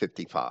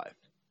 33:55.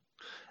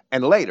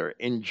 And later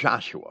in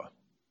Joshua,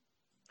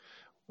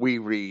 we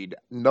read,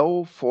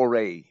 know for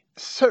a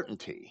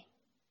certainty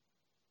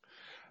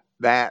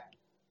that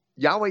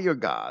Yahweh your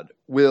God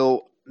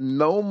will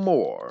no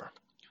more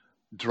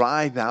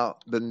drive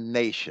out the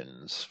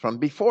nations from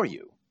before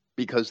you,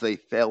 because they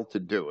failed to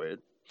do it.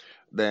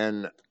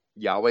 Then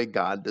Yahweh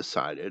God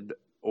decided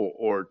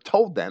or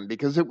told them,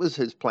 because it was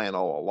his plan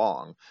all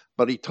along,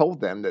 but he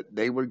told them that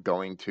they were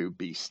going to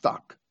be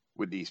stuck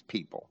with these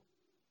people.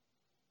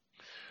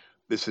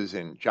 This is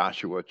in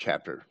Joshua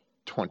chapter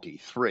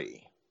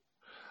 23.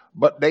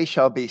 But they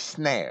shall be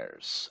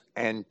snares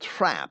and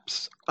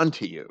traps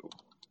unto you,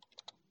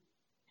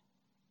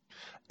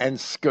 and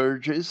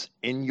scourges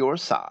in your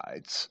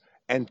sides,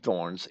 and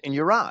thorns in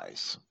your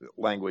eyes.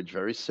 Language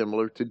very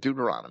similar to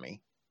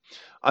Deuteronomy.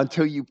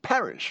 Until you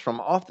perish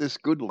from off this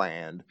good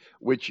land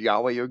which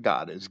Yahweh your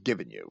God has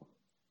given you.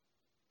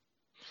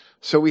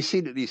 So we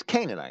see that these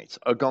Canaanites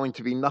are going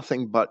to be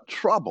nothing but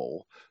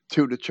trouble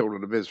to the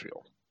children of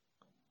Israel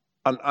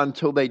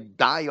until they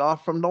die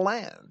off from the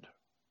land,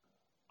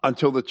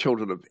 until the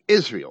children of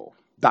Israel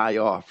die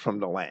off from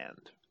the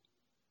land.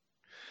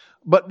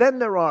 But then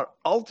there are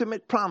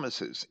ultimate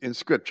promises in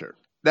Scripture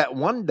that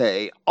one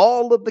day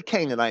all of the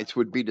Canaanites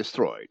would be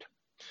destroyed.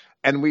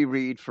 And we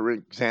read, for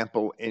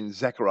example, in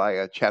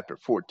Zechariah chapter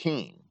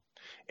 14,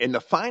 in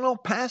the final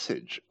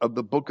passage of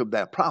the book of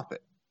that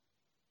prophet,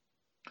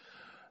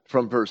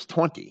 from verse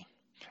 20,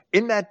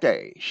 in that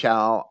day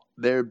shall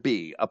there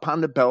be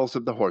upon the bells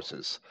of the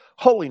horses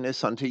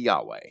holiness unto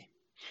Yahweh,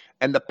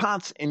 and the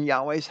pots in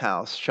Yahweh's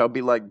house shall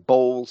be like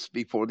bowls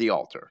before the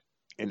altar.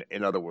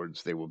 In other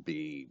words, they will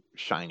be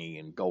shiny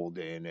and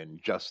golden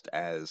and just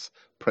as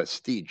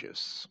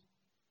prestigious.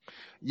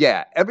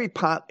 Yeah, every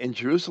pot in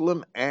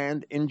Jerusalem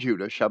and in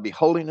Judah shall be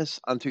holiness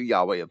unto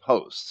Yahweh of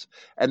hosts.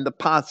 And the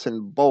pots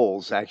and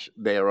bowls,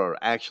 there are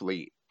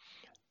actually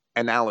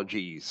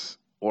analogies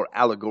or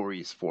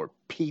allegories for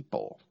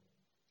people.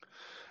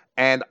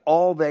 And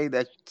all they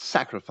that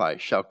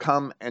sacrifice shall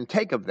come and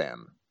take of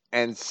them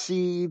and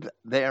seethe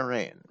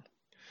therein.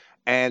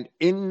 And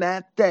in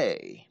that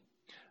day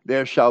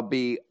there shall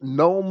be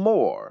no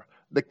more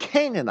the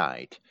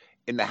Canaanite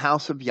in the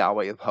house of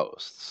Yahweh of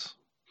hosts.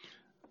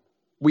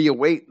 We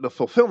await the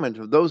fulfillment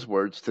of those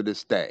words to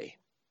this day,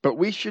 but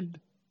we should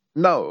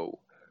know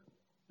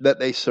that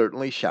they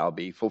certainly shall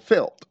be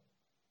fulfilled.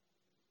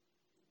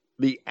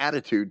 The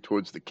attitude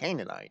towards the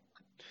Canaanite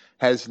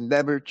has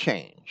never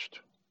changed.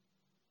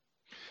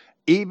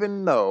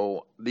 Even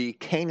though the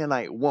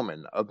Canaanite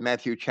woman of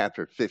Matthew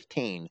chapter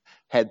 15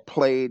 had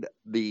played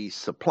the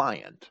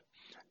suppliant,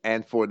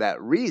 and for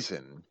that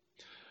reason,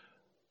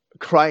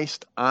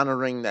 Christ,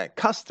 honoring that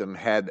custom,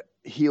 had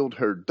healed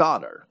her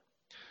daughter,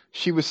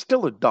 she was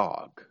still a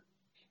dog,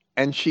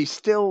 and she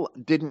still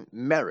didn't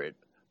merit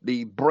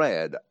the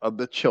bread of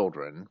the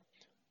children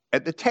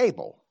at the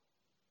table.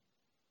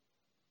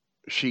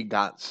 She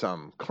got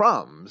some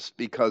crumbs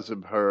because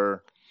of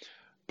her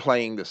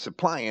playing the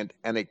suppliant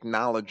and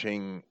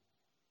acknowledging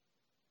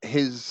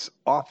his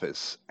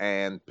office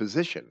and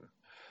position.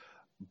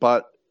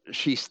 But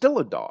she's still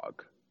a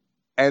dog.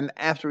 And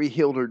after he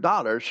healed her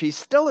daughter, she's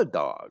still a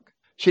dog.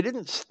 She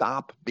didn't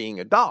stop being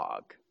a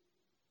dog,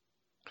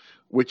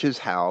 which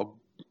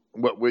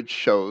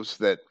shows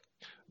that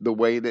the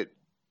way that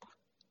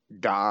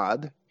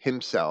God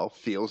himself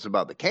feels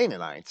about the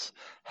Canaanites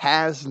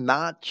has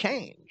not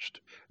changed.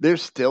 They're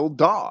still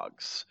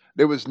dogs.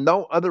 There was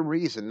no other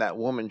reason that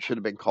woman should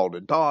have been called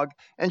a dog,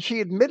 and she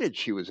admitted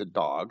she was a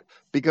dog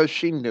because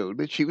she knew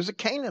that she was a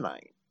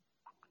Canaanite.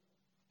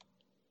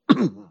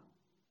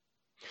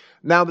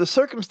 Now, the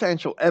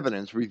circumstantial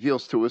evidence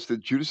reveals to us that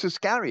Judas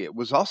Iscariot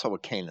was also a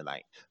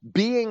Canaanite.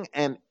 Being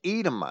an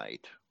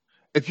Edomite,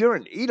 if you're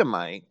an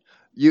Edomite,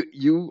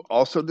 you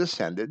also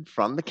descended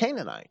from the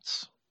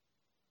Canaanites.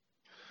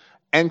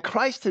 And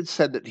Christ had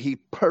said that he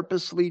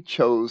purposely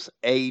chose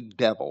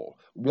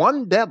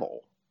one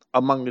devil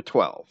among the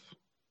 12.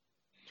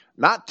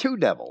 Not two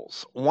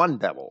devils, one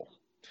devil.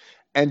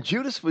 And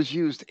Judas was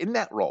used in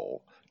that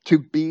role to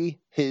be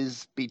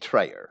his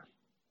betrayer.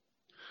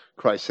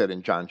 Christ said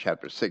in John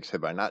chapter 6,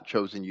 have I not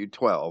chosen you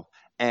 12,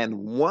 and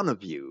one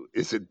of you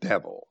is a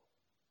devil?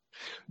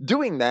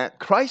 Doing that,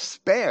 Christ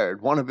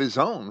spared one of his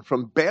own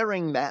from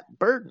bearing that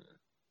burden,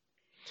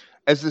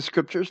 as the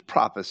scriptures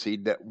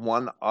prophesied that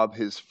one of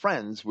his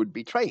friends would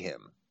betray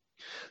him.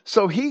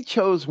 So he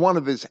chose one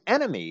of his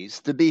enemies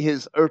to be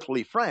his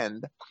earthly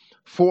friend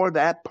for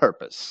that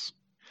purpose.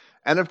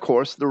 And of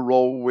course, the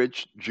role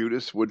which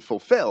Judas would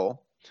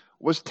fulfill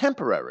was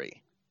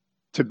temporary,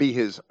 to be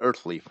his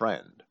earthly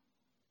friend.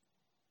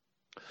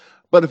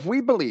 But if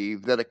we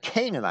believe that a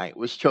Canaanite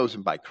was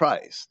chosen by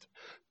Christ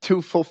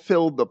to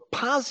fulfill the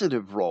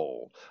positive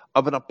role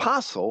of an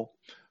apostle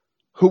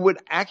who would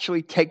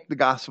actually take the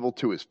gospel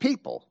to his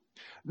people,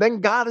 then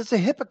God is a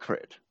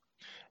hypocrite.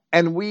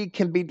 And we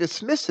can be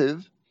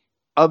dismissive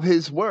of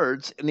his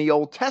words in the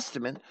Old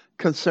Testament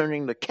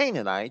concerning the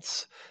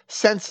Canaanites,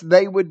 since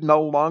they would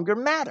no longer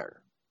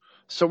matter.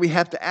 So we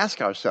have to ask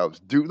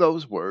ourselves, do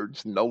those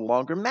words no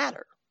longer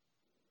matter?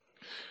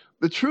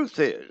 The truth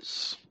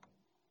is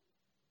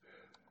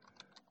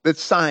that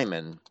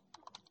Simon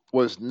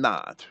was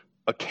not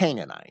a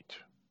Canaanite,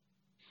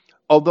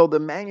 although the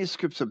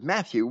manuscripts of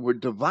Matthew were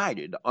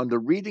divided on the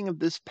reading of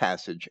this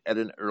passage at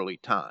an early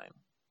time.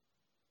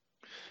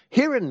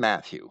 Here in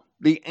Matthew,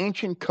 the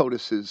ancient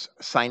codices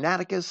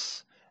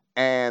Sinaiticus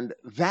and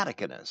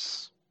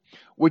Vaticanus,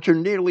 which are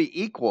nearly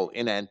equal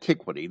in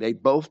antiquity, they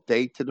both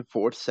date to the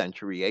 4th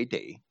century AD.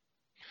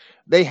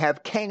 They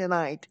have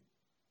Canaanite.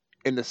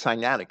 In the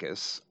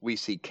Sinaiticus, we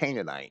see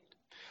Canaanite,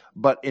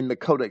 but in the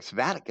Codex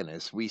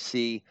Vaticanus, we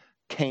see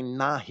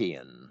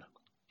Canaahian.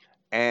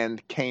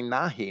 And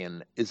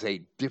Canaahian is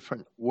a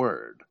different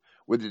word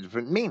with a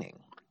different meaning.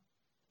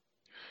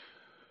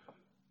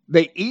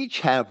 They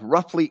each have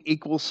roughly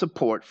equal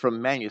support from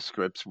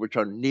manuscripts which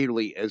are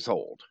nearly as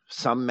old.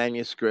 Some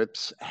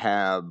manuscripts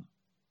have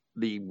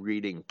the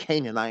reading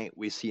Canaanite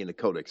we see in the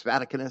Codex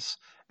Vaticanus,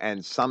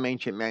 and some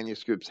ancient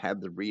manuscripts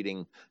have the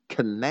reading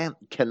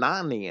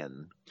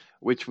Canaanean,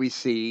 which we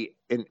see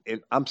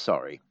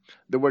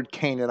the word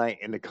Canaanite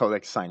in the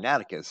Codex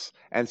Sinaiticus,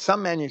 and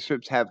some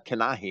manuscripts have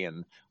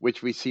Canaahian,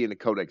 which we see in the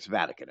Codex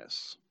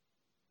Vaticanus.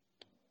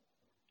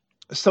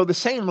 So the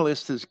same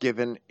list is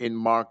given in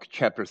Mark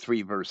chapter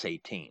 3, verse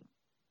 18.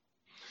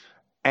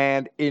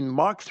 And in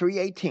Mark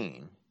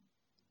 3:18,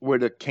 where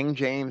the King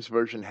James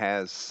Version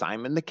has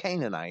Simon the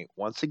Canaanite,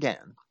 once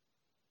again,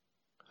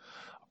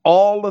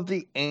 all of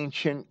the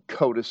ancient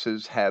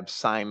codices have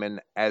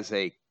Simon as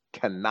a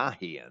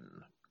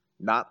Canaahian,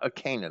 not a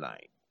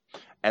Canaanite.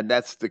 And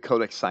that's the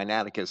Codex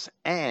Sinaiticus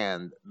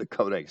and the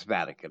Codex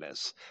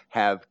Vaticanus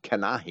have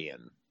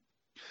Canaahian.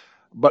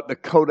 But the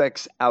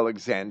Codex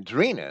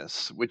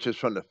Alexandrinus, which is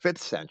from the 5th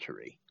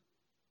century,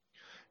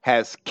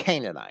 has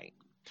Canaanite.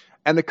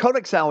 And the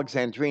Codex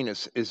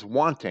Alexandrinus is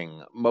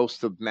wanting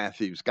most of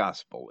Matthew's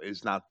gospel.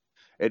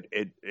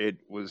 It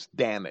was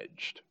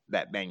damaged,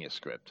 that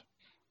manuscript.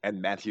 And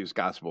Matthew's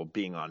gospel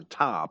being on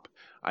top,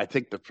 I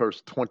think the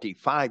first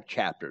 25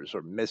 chapters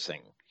are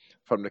missing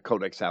from the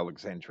Codex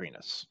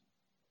Alexandrinus,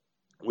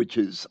 which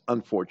is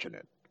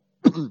unfortunate.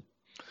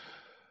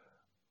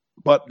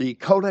 But the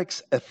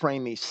Codex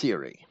Ephraemi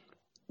Syri,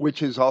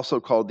 which is also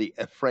called the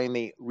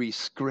Ephraemi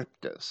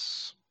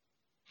Rescriptus,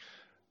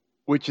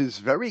 which is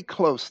very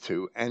close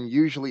to and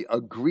usually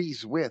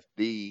agrees with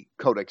the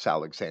Codex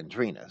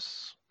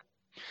Alexandrinus.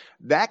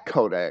 That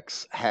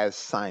codex has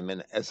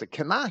Simon as a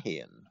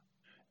Canaahian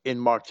in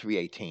Mark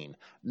 3:18,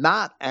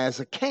 not as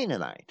a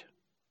Canaanite.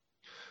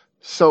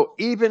 So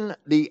even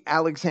the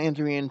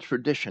Alexandrian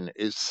tradition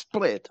is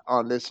split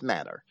on this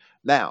matter.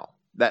 Now,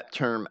 that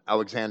term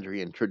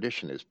Alexandrian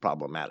tradition is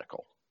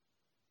problematical.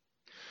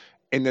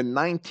 In the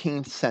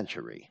 19th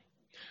century,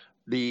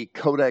 the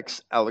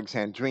Codex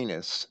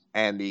Alexandrinus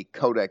and the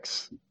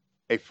Codex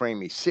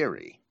Ephraemi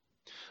Syri,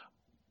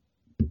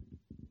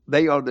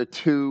 they are the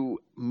two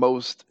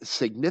most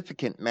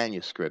significant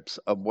manuscripts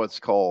of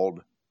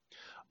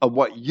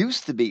what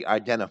used to be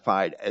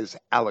identified as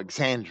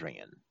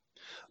Alexandrian.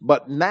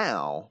 But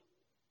now,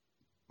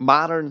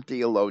 modern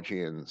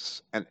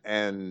theologians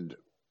and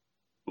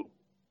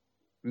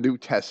New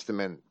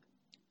Testament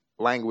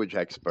language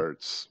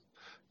experts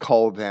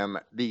call them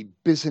the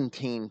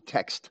Byzantine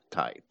text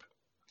type.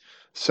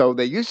 So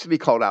they used to be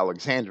called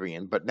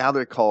Alexandrian, but now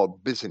they're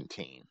called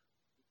Byzantine.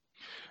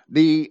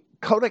 The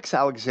Codex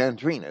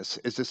Alexandrinus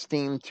is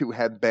esteemed to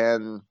have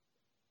been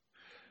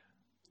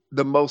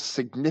the most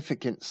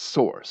significant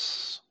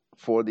source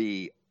for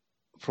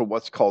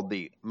what's called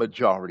the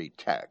majority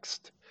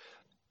text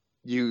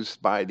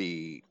used by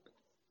the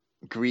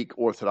Greek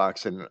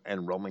Orthodox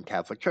and Roman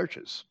Catholic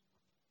churches.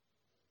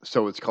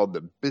 So it's called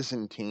the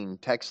Byzantine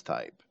text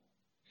type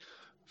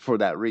for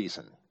that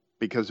reason,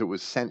 because it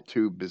was sent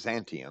to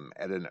Byzantium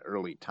at an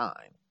early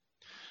time.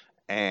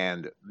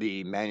 And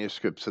the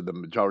manuscripts of the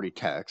majority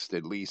text,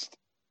 at least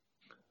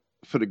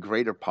for the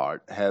greater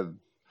part, have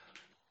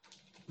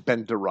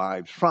been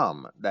derived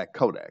from that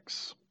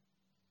codex.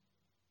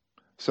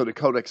 So the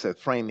Codex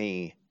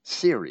Ephraemi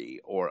Syri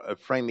or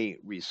Ephraemi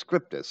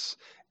Rescriptus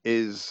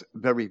is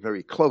very,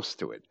 very close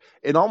to it.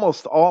 In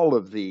almost all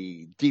of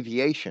the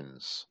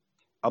deviations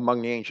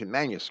among the ancient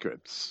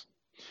manuscripts,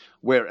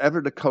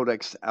 wherever the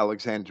Codex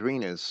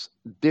Alexandrinus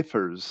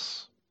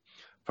differs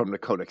from the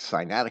Codex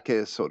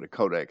Sinaiticus or the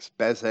Codex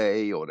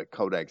Bezae or the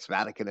Codex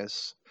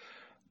Vaticanus,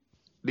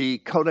 the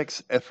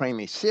Codex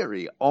Ephraemi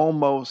Syri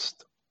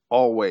almost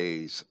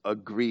always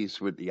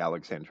agrees with the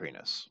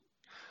Alexandrinus.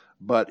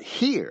 But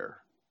here,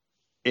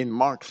 in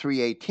Mark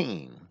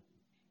 3:18,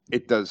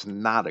 it does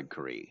not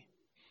agree.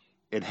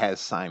 It has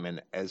Simon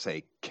as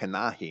a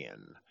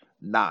Canaahian,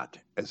 not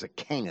as a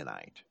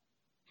Canaanite.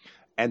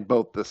 And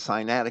both the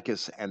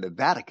Sinaiticus and the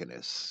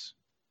Vaticanus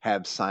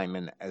have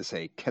Simon as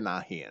a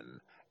Canaahian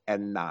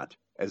and not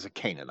as a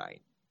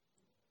Canaanite.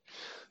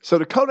 So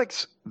the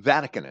Codex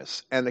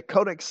Vaticanus and the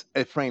Codex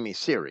Ephraemi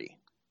Syri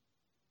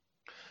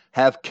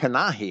have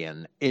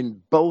Canaahian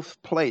in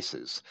both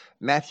places,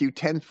 Matthew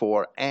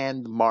 10:4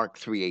 and Mark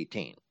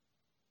 3:18.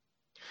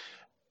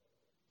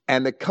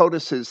 And the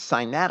codices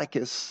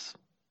Sinaiticus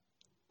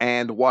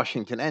and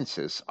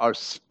Washingtonensis are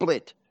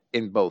split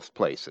in both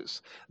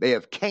places. They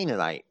have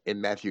Canaanite in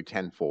Matthew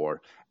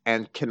 10:4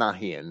 and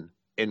Canaahian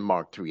in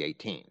Mark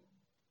 3:18.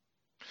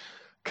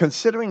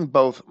 Considering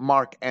both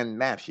Mark and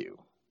Matthew,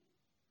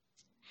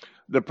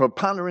 the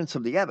preponderance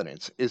of the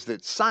evidence is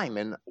that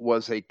Simon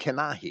was a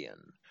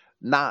Canaahian,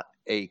 not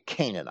a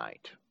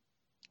Canaanite.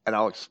 And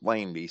I'll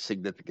explain the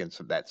significance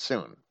of that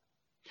soon.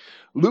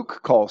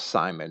 Luke calls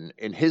Simon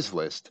in his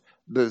list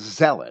the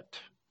Zealot,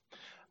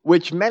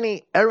 which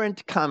many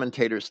errant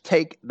commentators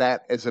take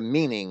that as a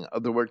meaning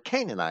of the word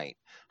Canaanite.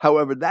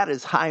 However, that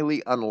is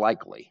highly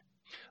unlikely.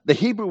 The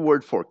Hebrew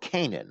word for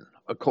Canaan,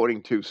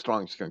 according to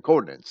Strong's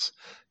Concordance,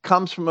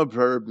 comes from a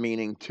verb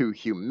meaning to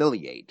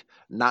humiliate,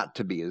 not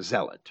to be a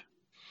zealot.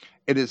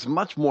 It is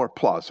much more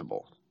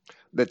plausible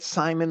that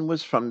Simon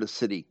was from the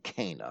city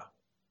Cana,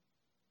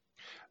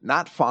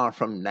 not far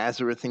from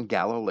Nazareth in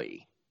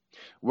Galilee,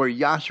 where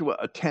Joshua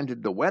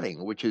attended the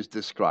wedding, which is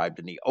described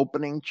in the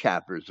opening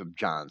chapters of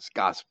John's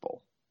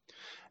Gospel.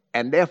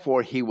 And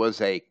therefore he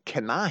was a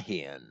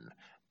Canaahian,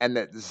 and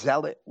that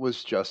zealot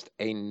was just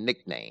a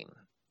nickname.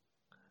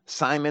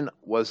 Simon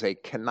was a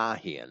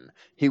Canaahian.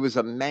 He was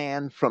a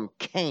man from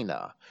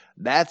Cana.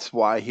 That's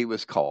why he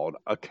was called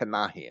a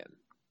Canaahian.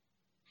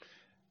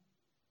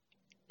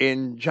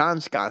 In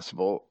John's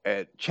Gospel,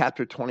 at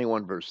chapter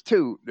 21, verse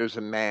 2, there's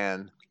a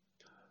man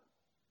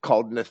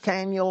called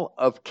Nathanael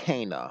of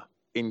Cana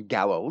in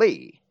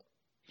Galilee,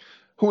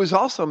 who is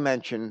also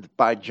mentioned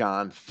by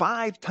John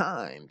 5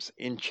 times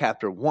in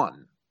chapter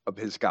 1 of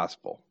his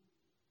Gospel.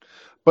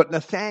 But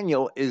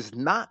Nathanael is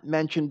not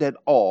mentioned at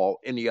all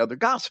in the other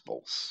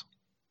Gospels.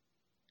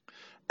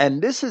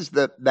 And this is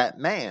that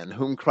man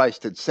whom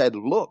Christ had said,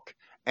 "Look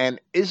an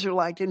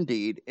Israelite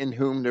indeed, in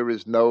whom there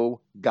is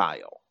no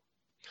guile.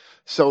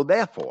 So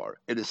therefore,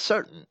 it is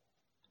certain,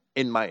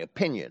 in my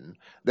opinion,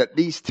 that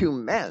these two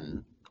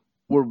men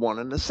were one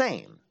and the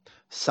same.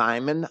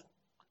 Simon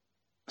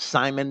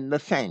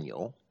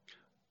Nathaniel,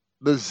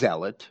 the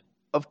zealot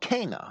of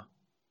Cana.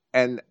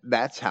 And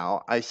that's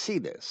how I see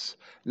this.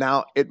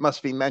 Now, it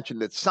must be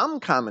mentioned that some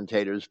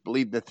commentators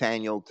believe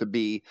Nathaniel to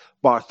be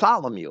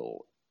Bartholomew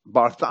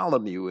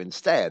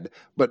instead,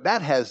 but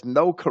that has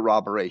no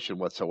corroboration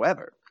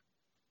whatsoever.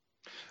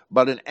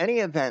 But in any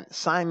event,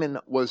 Simon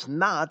was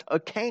not a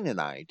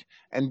Canaanite,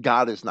 and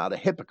God is not a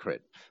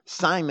hypocrite.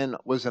 Simon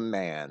was a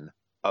man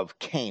of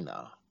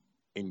Cana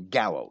in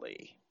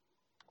Galilee.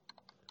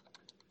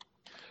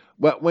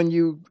 But when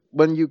you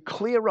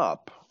clear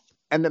up,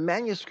 and the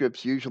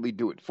manuscripts usually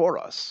do it for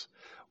us,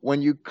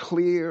 when you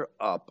clear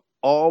up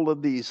all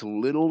of these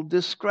little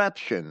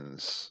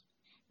discrepancies,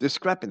 you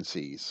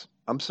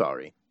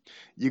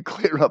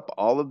clear up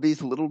all of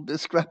these little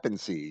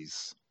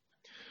discrepancies,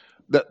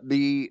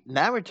 the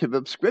narrative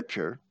of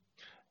Scripture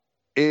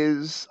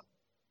is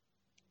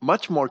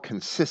much more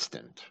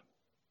consistent,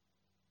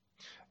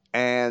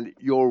 and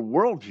your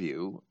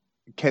worldview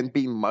can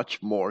be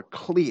much more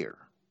clear.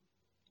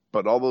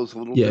 But all those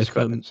little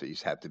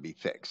discrepancies have to be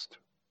fixed.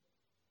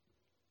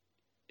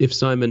 If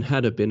Simon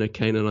had been a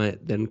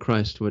Canaanite, then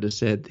Christ would have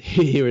said,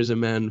 "Here is a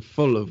man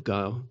full of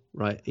guile."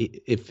 Right?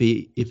 If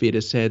he'd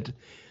have said,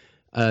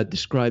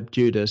 "Describe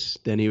Judas,"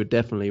 then he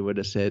would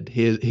have said,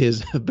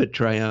 "Here's a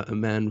betrayer, a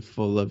man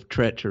full of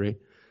treachery."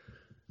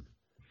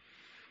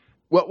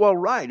 Well,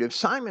 right. If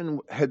Simon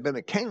had been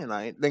a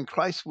Canaanite, then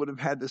Christ would have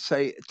had to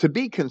say, to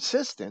be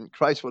consistent,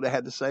 Christ would have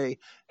had to say,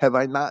 "Have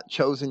I not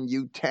chosen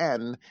you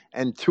 10,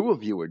 and 2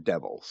 of you are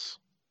devils?"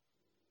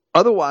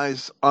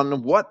 Otherwise,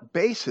 on what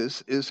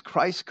basis is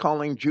Christ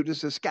calling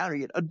Judas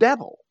Iscariot a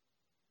devil?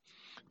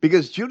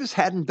 Because Judas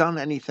hadn't done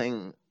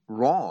anything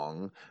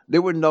wrong.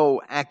 There were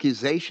no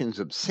accusations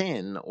of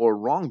sin or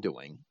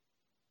wrongdoing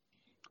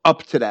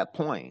up to that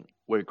point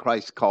where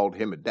Christ called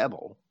him a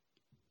devil.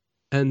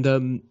 And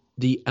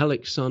the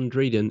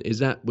Alexandrian,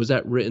 was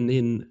that written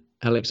in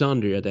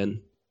Alexandria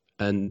then?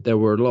 And there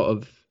were a lot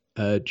of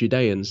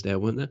Judeans there,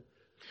 weren't there?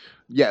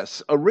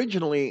 Yes.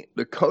 Originally,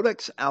 the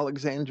Codex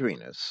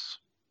Alexandrinus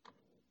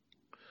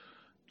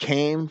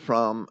came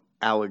from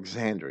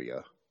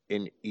Alexandria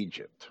in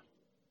Egypt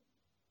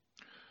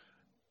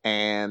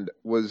and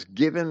was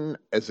given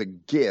as a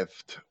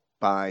gift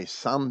by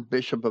some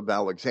bishop of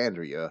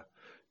Alexandria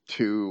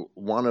to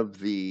one of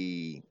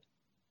the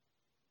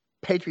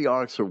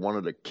patriarchs or one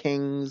of the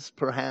kings,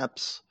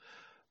 perhaps,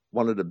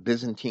 one of the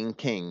Byzantine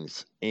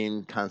kings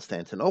in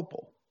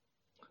Constantinople.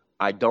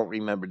 I don't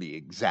remember the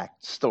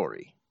exact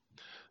story.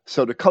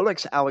 So the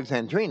Codex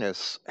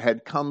Alexandrinus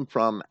had come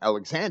from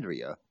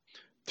Alexandria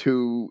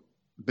to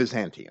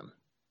Byzantium.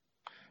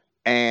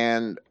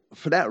 And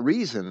for that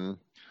reason,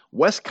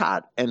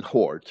 Westcott and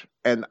Hort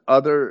and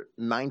other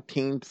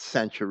 19th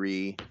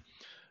century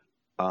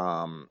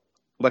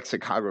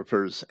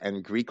lexicographers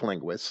and Greek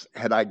linguists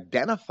had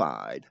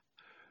identified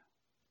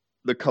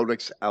the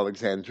Codex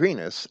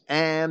Alexandrinus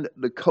and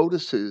the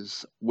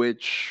codices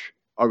which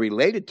are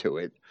related to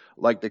it,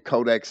 like the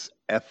Codex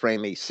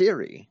Ephraemi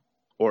Syri,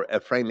 or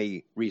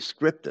Ephraemi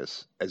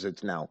Rescriptus, as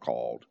it's now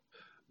called,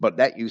 but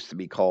that used to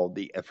be called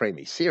the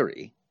Ephraemi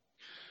Syri,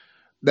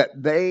 that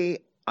they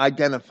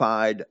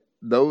identified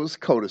those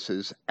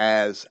codices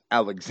as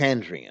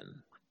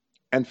Alexandrian.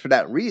 And for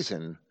that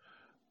reason,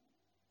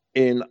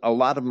 in a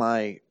lot of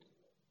my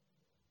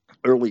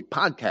early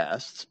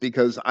podcasts,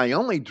 because I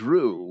only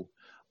drew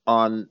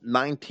on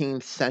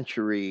 19th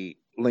century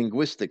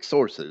linguistic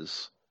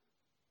sources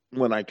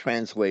when I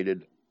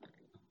translated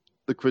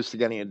the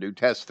Christogenea New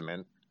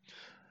Testament,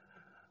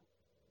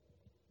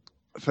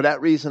 for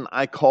that reason,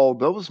 I call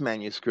those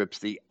manuscripts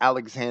the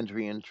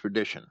Alexandrian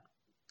tradition.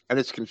 And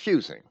it's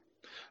confusing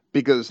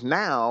because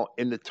now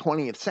in the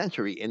 20th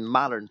century, in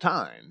modern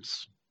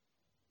times,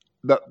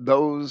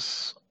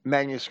 those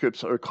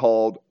manuscripts are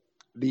called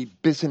the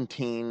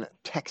Byzantine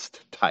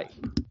text type.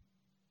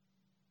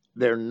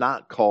 They're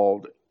not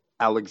called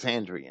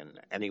Alexandrian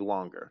any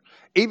longer,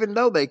 even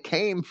though they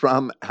came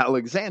from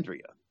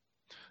Alexandria.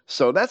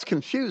 So that's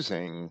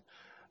confusing.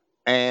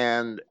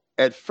 And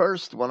at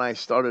first, when I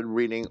started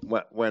reading,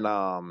 when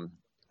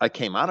I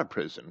came out of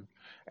prison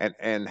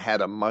and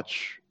had a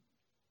much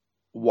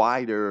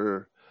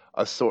wider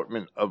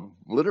assortment of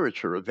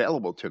literature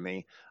available to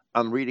me,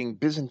 I'm reading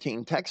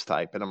Byzantine text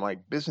type, and I'm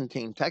like,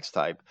 Byzantine text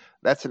type,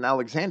 that's an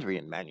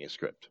Alexandrian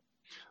manuscript.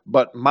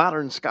 But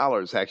modern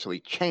scholars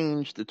actually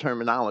changed the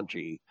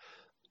terminology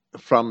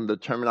from the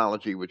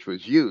terminology which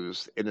was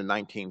used in the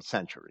 19th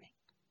century.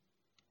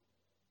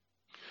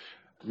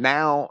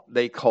 Now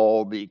they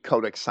call the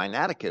Codex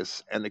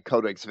Sinaiticus and the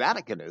Codex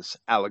Vaticanus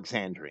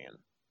Alexandrian.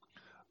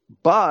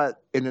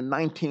 But in the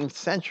 19th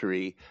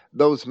century,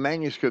 those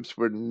manuscripts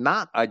were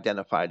not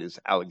identified as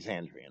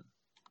Alexandrian.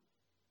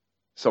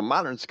 So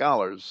modern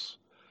scholars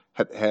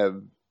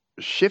have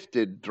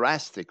shifted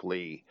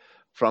drastically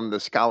from the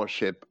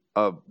scholarship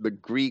of the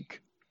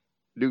Greek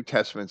New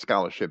Testament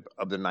scholarship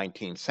of the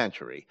 19th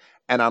century.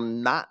 And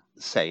I'm not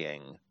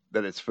saying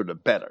that it's for the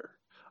better.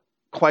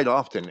 Quite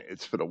often,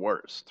 it's for the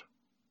worst.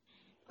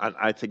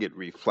 I think it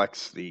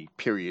reflects the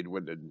period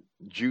when the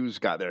Jews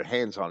got their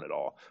hands on it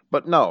all.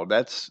 But no,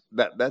 that's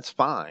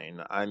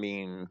fine. I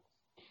mean,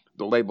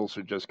 the labels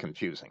are just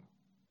confusing.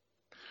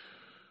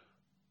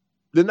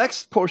 The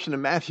next portion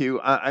of Matthew,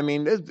 I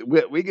mean,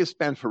 we could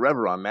spend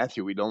forever on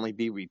Matthew. We'd only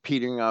be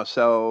repeating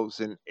ourselves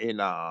in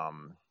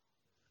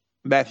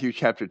Matthew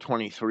chapter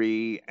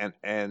 23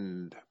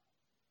 and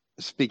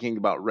speaking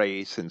about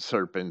race and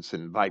serpents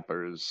and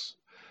vipers.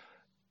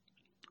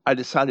 I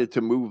decided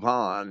to move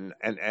on,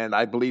 and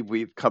I believe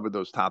we've covered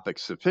those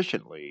topics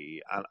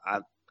sufficiently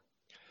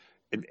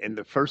in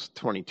the first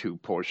 22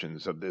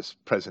 portions of this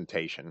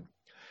presentation.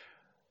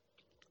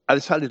 I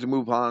decided to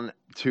move on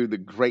to the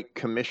Great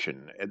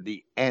Commission at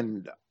the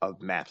end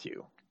of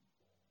Matthew.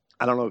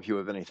 I don't know if you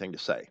have anything to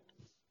say.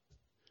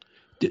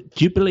 Do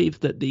you believe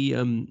that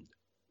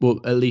well,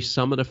 at least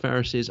some of the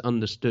Pharisees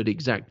understood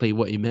exactly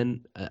what he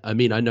meant? I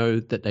mean, I know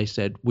that they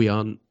said we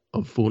aren't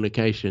of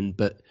fornication,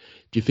 but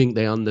do you think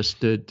they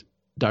understood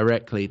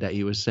directly that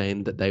he was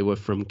saying that they were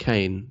from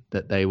Cain,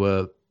 that they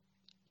were,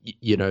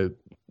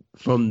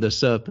 from the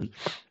serpent?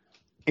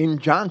 In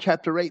John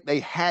chapter 8, they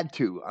had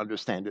to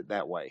understand it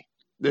that way.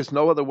 There's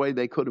no other way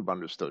they could have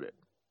understood it.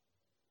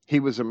 He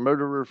was a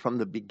murderer from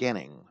the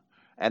beginning,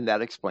 and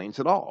that explains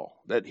it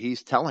all, that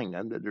he's telling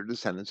them that they're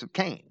descendants of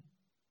Cain,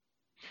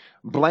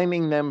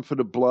 blaming them for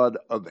the blood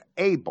of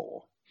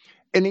Abel.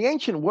 In the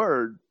ancient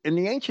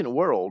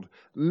world,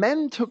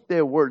 men took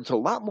their words a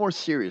lot more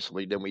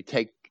seriously than we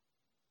take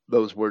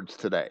those words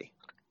today.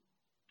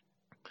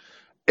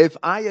 If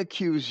I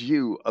accuse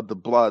you of the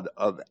blood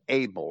of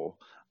Abel,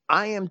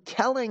 I am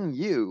telling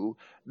you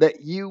that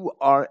you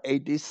are a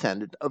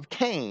descendant of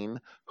Cain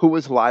who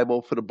was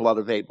liable for the blood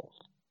of Abel.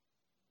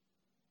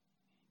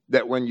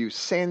 That when you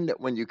sinned,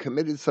 when you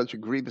committed such a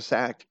grievous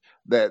act,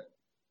 that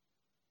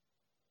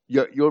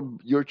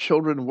your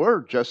children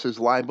were just as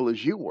liable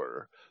as you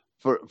were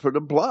for the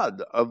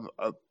blood of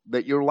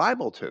that you're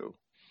liable to.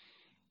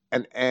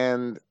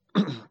 And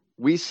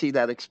we see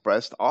that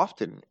expressed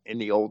often in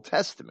the Old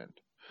Testament.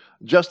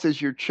 Just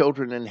as your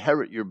children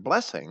inherit your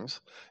blessings,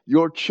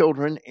 your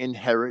children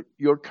inherit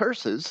your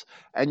curses,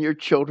 and your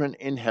children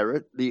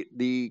inherit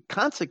the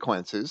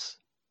consequences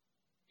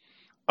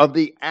of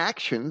the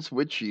actions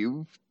which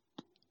you've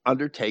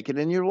undertaken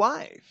in your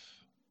life.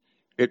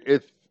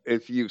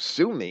 If you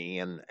sue me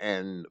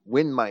and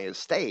win my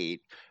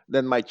estate,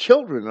 then my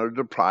children are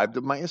deprived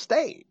of my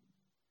estate.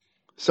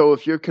 So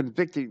if you're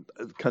convicted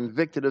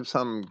of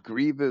some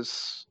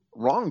grievous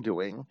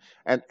wrongdoing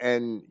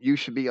and you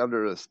should be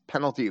under a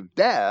penalty of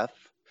death,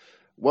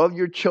 well,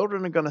 your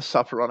children are going to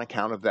suffer on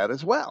account of that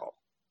as well.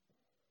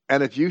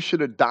 And if you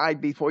should have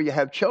died before you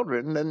have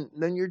children,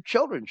 then your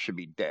children should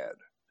be dead.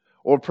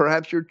 Or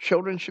perhaps your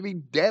children should be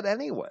dead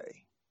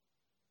anyway.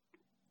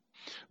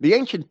 The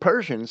ancient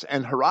Persians,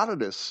 and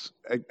Herodotus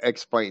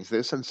explains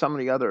this, and some of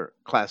the other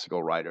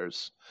classical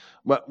writers,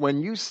 but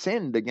when you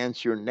sinned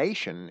against your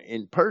nation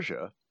in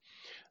Persia,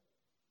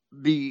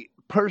 the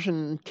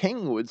Persian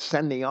king would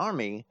send the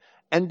army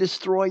and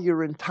destroy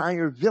your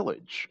entire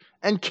village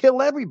and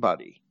kill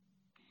everybody.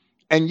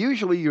 And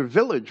usually your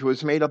village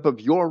was made up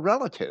of your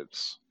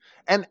relatives,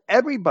 and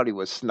everybody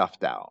was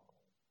snuffed out.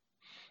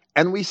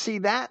 And we see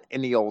that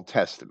in the Old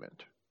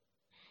Testament.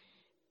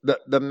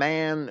 The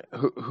man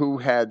who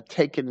had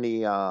taken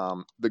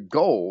the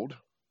gold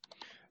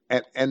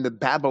and the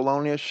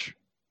Babylonish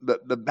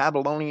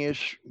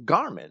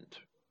garment,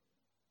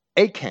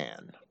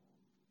 Achan,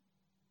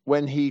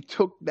 when he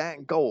took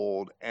that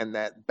gold and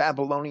that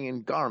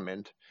Babylonian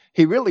garment,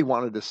 he really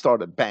wanted to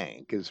start a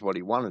bank, is what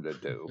he wanted to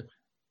do.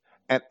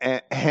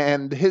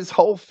 And his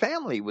whole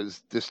family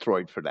was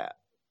destroyed for that.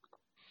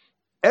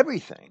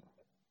 Everything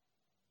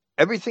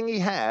he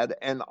had,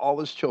 and all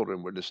his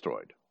children were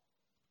destroyed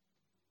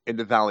in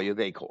the valley of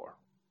Achor.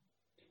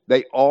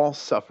 They all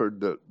suffered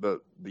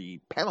the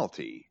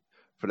penalty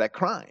for that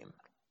crime.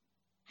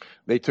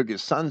 They took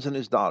his sons and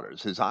his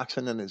daughters, his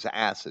oxen and his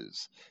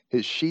asses,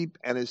 his sheep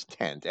and his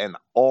tent, and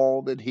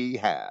all that he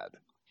had,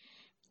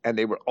 and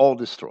they were all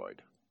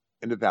destroyed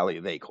in the valley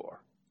of Achor.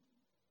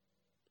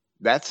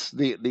 That's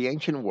the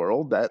ancient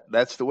world.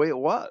 That's the way it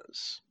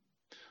was.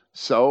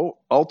 So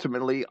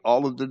ultimately,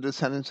 all of the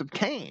descendants of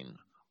Cain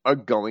are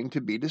going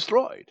to be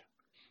destroyed.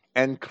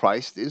 And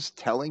Christ is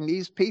telling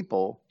these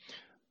people,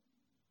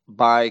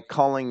 by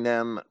calling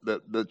them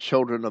the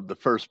children of the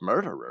first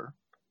murderer,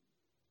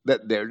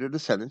 that they're the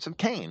descendants of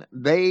Cain.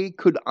 They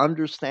could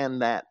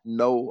understand that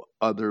no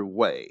other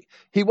way.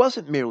 He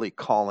wasn't merely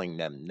calling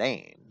them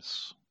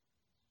names.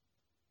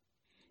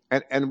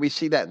 And we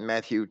see that in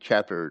Matthew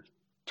chapter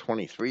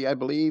 23, I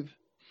believe,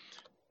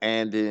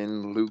 and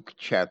in Luke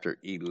chapter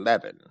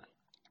 11.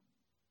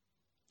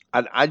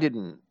 I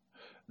didn't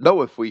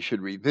know if we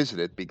should revisit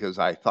it because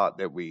I thought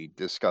that we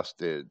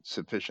discussed it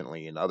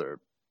sufficiently in other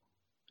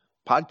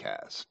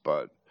podcasts.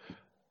 But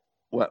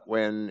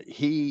when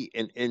he,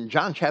 in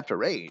John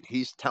chapter 8,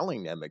 he's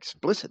telling them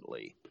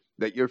explicitly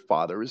that your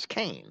father is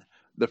Cain,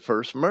 the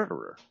first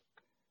murderer.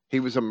 He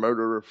was a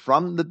murderer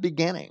from the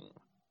beginning.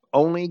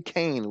 Only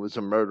Cain was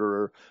a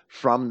murderer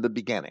from the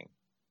beginning.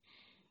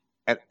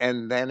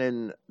 And then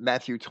in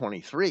Matthew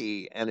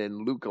 23 and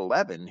in Luke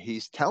 11,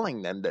 he's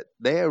telling them that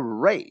their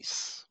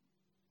race,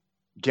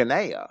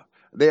 Genea,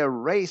 their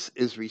race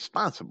is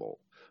responsible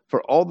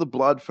for all the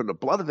blood from the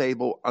blood of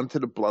Abel unto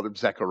the blood of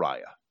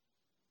Zechariah,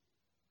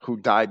 who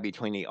died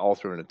between the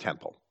altar and the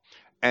temple.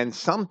 And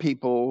some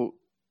people,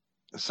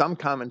 some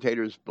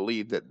commentators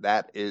believe that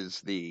that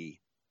is the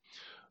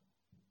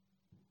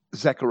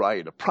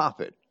Zechariah the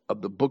prophet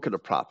of the book of the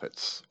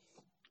prophets.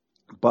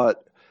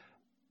 But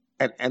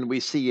and we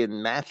see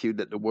in Matthew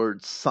that the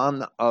words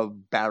son of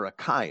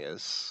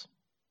Barachias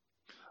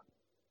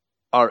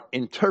are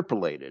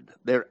interpolated.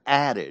 They're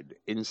added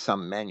in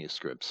some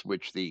manuscripts,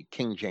 which the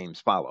King James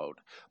followed.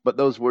 But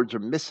those words are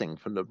missing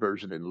from the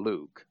version in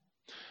Luke.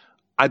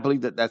 I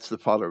believe that that's the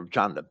father of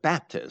John the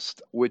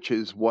Baptist, which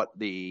is what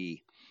an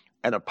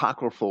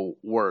apocryphal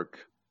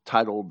work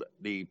titled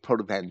the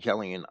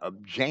Protevangelion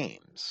of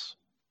James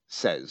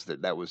says,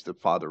 that was the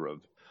father of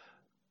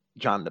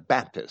John the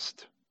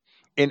Baptist.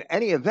 In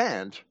any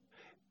event,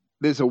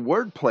 there's a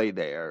wordplay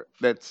there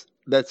that's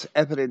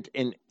evident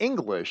in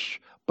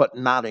English, but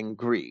not in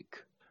Greek.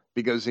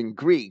 Because in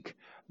Greek,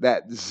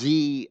 that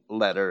Z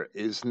letter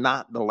is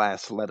not the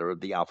last letter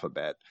of the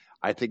alphabet.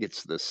 I think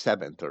it's the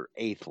 7th or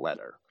 8th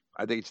letter.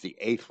 I think it's the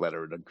 8th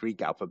letter of the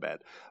Greek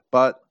alphabet.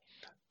 But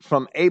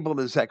from Abel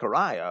to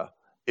Zechariah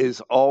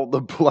is all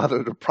the blood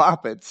of the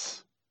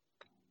prophets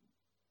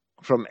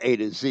from A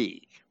to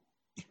Z.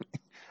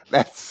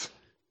 That's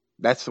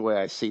the way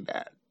I see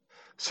that.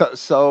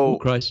 So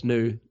Christ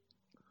knew.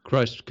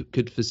 Christ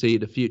could foresee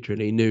the future,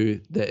 and he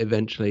knew that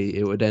eventually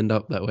it would end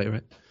up that way,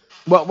 right?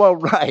 Well,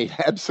 right,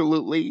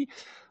 absolutely.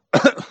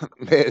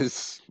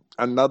 There's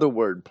another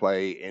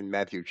wordplay in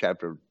Matthew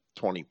chapter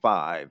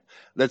 25.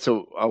 That's a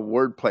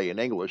wordplay in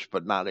English,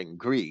 but not in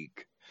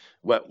Greek,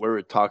 where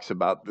it talks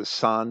about the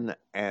sun,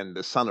 and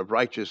the sun of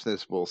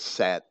righteousness will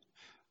set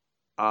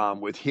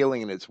with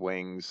healing in its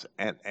wings,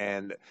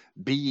 and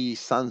be ye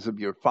sons of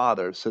your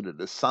father, so that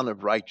the sun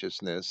of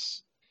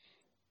righteousness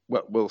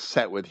will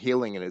set with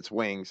healing in its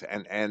wings.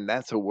 And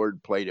that's a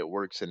wordplay that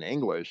works in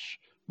English,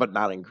 but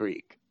not in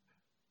Greek.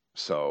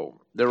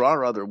 So there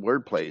are other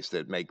wordplays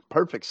that make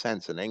perfect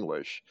sense in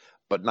English,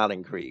 but not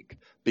in Greek,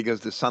 because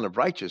the Son of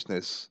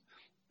Righteousness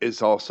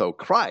is also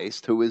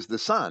Christ, who is the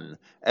Son,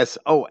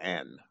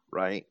 S-O-N,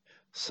 right?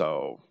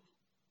 So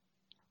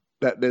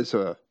that there's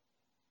a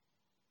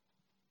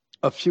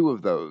few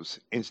of those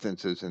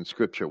instances in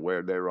Scripture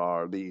where there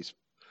are these,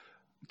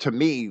 to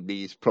me,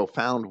 these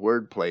profound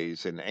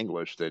wordplays in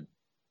English that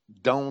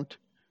don't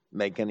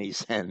make any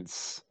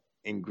sense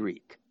in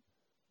Greek.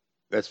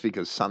 That's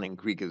because son in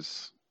Greek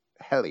is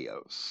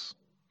helios,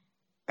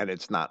 and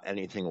it's not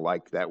anything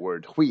like that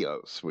word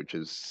huios, which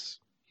is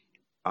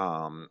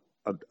a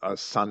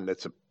son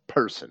that's a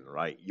person,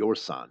 right? Your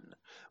son.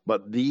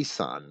 But the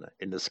sun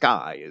in the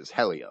sky is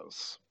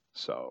helios.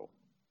 So,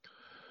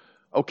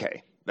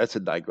 okay, that's a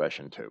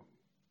digression too.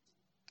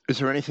 Is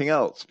there anything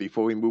else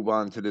before we move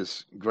on to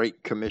this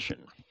great commission?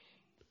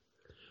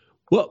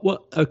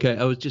 What? Okay,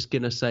 I was just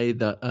going to say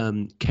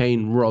that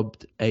Cain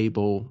robbed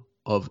Abel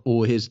of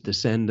all his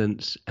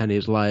descendants and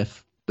his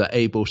life, but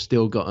Abel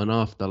still got an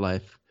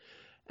afterlife,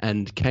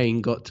 and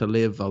Cain got to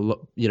live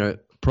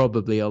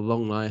probably a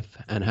long life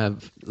and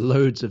have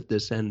loads of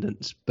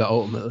descendants, but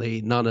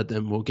ultimately none of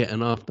them will get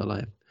an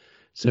afterlife.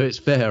 So it's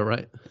fair,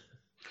 right?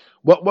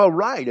 Well,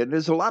 right, and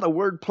there's a lot of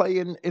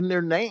wordplay in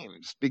their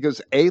names,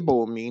 because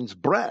Abel means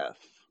breath.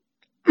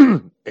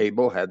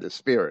 Abel had the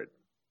spirit.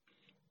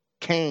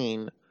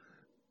 Cain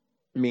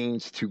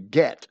means to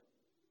get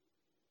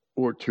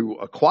or to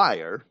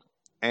acquire,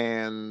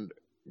 and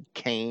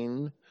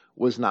Cain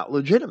was not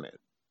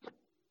legitimate.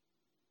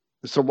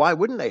 So why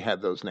wouldn't they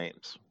have those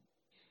names?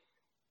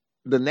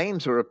 The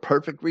names are a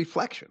perfect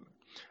reflection,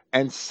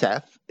 and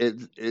Seth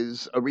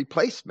is a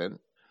replacement.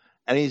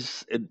 And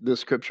the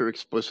scripture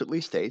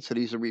explicitly states that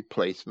he's a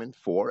replacement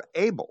for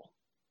Abel.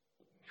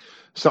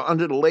 So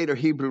under the later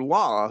Hebrew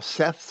law,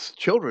 Seth's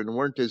children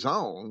weren't his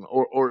own,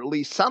 or at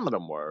least some of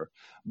them were,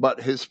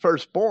 but his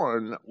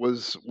firstborn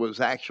was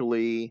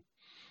actually,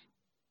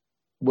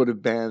 would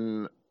have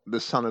been the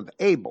son of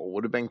Abel,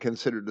 would have been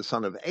considered the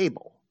son of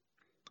Abel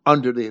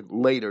under the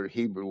later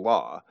Hebrew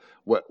law,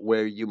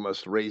 where you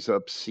must raise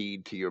up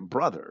seed to your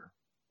brother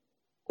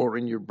or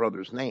in your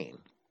brother's name.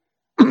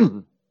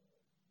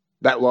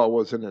 That law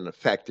wasn't in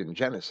effect in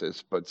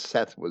Genesis, but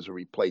Seth was a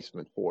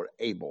replacement for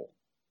Abel,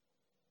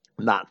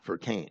 not for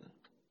Cain.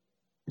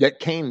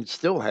 Yet Cain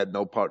still had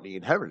no part in the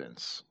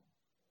inheritance.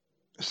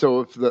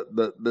 So if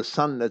the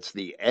son that's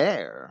the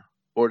heir,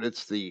 or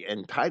that's the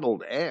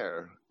entitled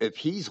heir, if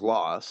he's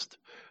lost,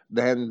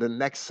 then the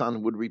next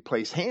son would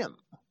replace him,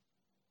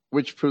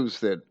 which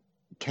proves that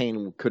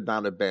Cain could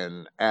not have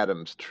been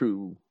Adam's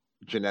true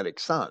genetic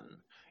son,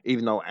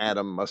 even though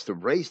Adam must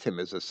have raised him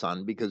as a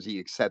son because he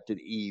accepted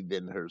Eve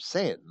in her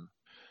sin.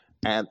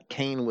 And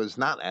Cain was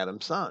not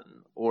Adam's son,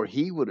 or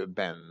he would have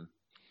been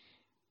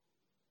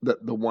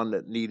the one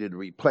that needed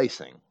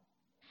replacing,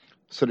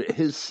 so that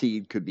his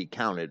seed could be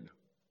counted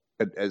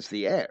as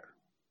the heir.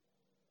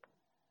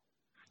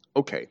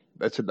 Okay,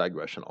 that's a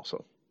digression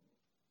also.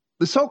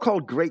 The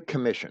so-called Great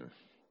Commission.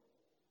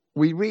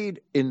 We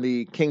read in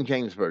the King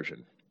James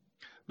Version,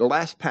 the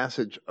last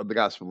passage of the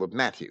Gospel of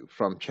Matthew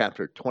from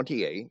chapter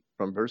 28,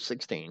 from verse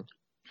 16.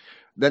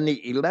 Then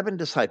the 11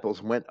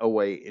 disciples went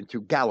away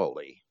into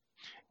Galilee,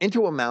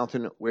 into a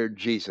mountain where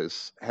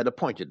Jesus had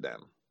appointed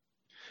them.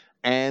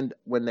 And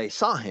when they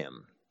saw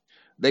him,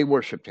 they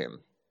worshipped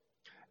him,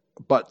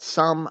 but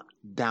some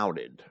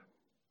doubted.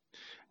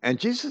 And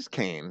Jesus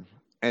came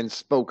and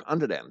spoke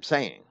unto them,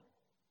 saying,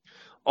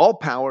 All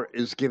power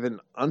is given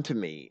unto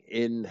me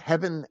in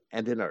heaven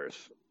and in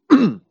earth.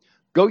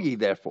 Go ye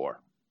therefore,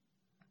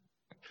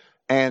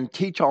 and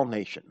teach all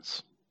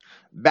nations,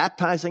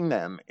 baptizing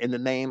them in the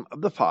name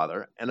of the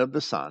Father, and of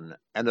the Son,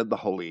 and of the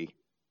Holy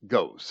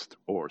Ghost,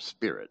 or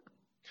Spirit,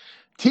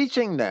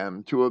 teaching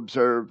them to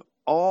observe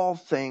all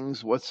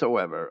things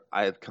whatsoever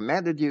I have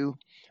commanded you,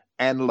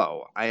 and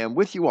lo, I am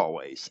with you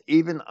always,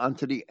 even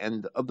unto the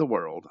end of the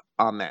world.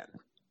 Amen.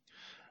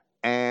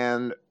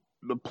 And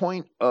the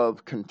point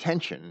of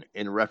contention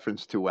in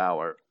reference to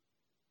our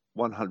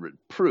 100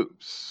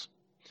 proofs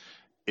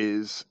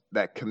is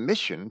that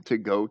commission to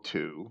go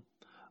to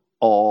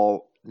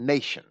all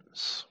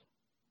nations.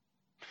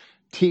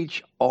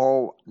 Teach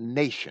all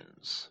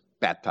nations,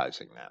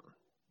 baptizing them.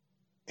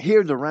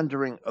 Here the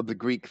rendering of the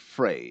Greek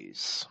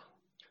phrase,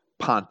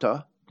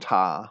 panta,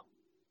 ta,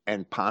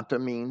 and panta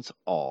means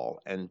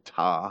all, and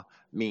ta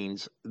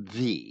means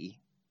the,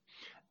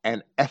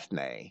 and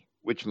ethne,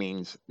 which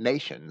means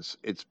nations,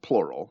 it's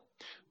plural.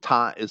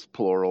 Ta is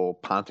plural,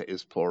 panta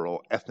is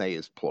plural, ethne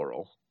is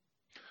plural.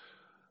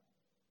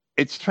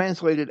 It's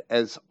translated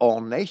as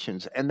all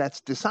nations, and that's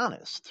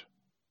dishonest,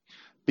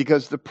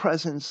 because the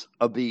presence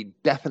of the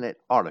definite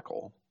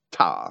article,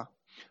 ta,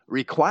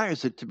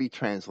 requires it to be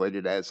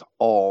translated as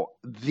all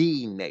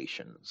the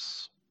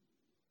nations.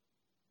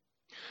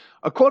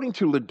 According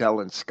to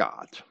Liddell and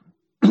Scott,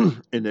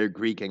 in their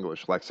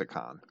Greek-English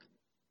lexicon,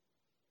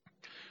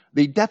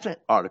 the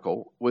definite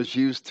article was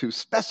used to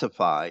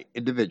specify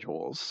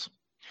individuals,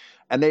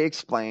 and they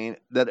explain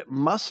that it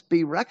must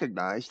be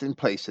recognized in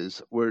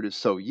places where it is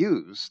so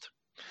used,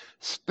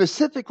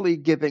 specifically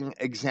giving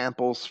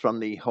examples from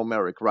the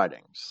Homeric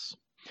writings,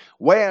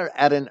 where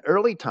at an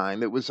early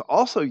time it was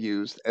also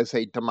used as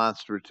a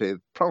demonstrative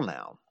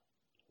pronoun.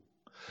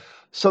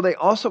 So they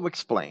also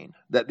explain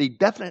that the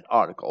definite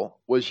article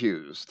was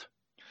used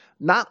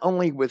not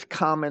only with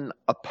common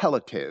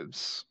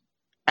appellatives,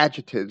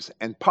 adjectives,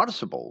 and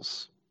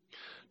participles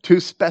to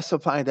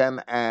specify them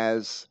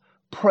as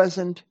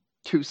present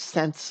to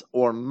sense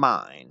or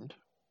mind,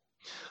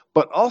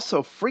 but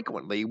also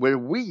frequently where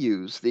we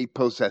use the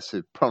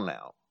possessive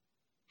pronoun.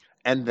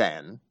 And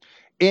then,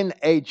 in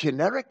a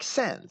generic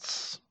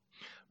sense,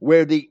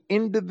 where the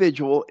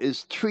individual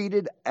is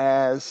treated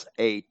as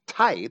a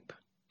type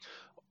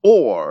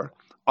or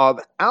of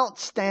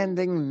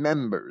outstanding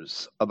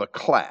members of a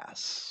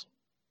class.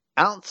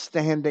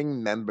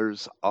 Outstanding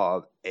members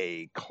of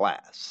a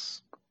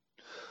class.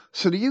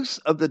 So the use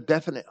of the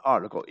definite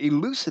article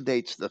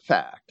elucidates the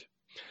fact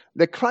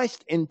that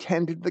Christ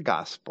intended the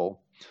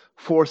gospel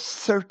for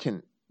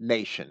certain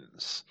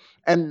nations,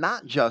 and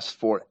not just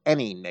for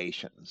any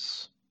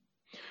nations.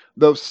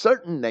 Those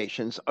certain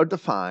nations are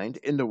defined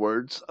in the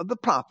words of the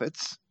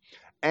prophets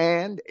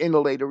and in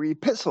the later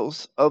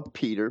epistles of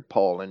Peter,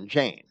 Paul, and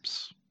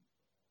James.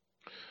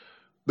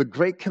 The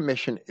Great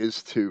Commission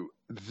is to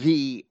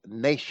the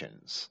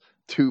nations,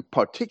 to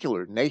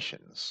particular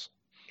nations.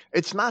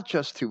 It's not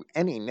just to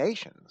any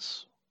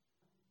nations.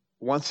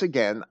 Once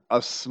again,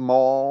 a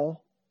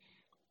small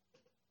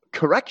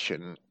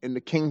correction in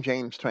the King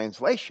James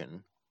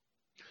translation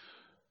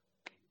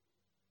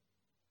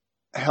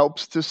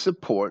helps to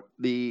support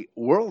the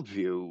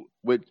worldview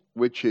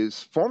which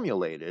is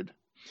formulated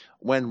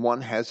when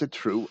one has a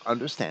true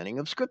understanding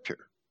of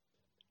Scripture.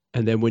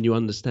 And then when you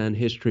understand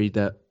history,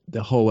 that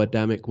the whole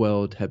Adamic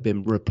world had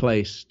been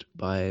replaced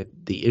by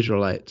the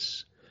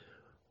Israelites,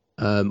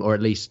 or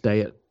at least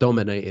they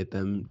dominated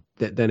them,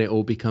 then it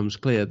all becomes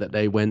clear that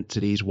they went to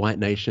these white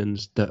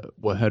nations that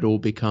had all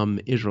become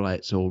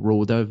Israelites or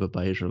ruled over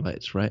by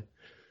Israelites, right?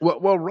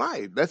 Well,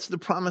 right. That's the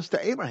promise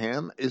to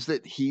Abraham, is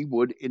that he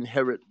would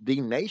inherit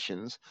the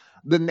nations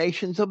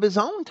of his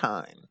own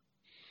time.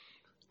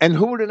 And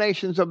who are the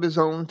nations of his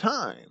own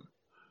time?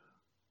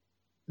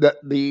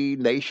 The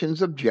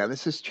nations of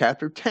Genesis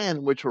chapter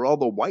 10, which are all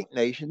the white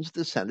nations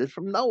descended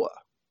from Noah,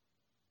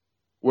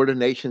 were the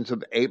nations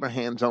of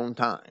Abraham's own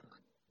time.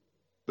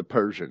 The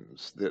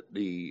Persians,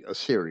 the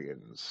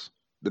Assyrians,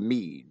 the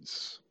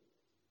Medes,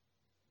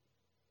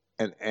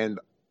 and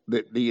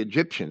the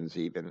Egyptians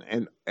even,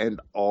 and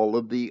all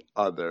of the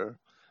other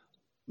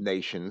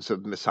nations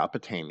of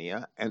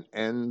Mesopotamia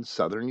and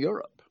southern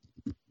Europe.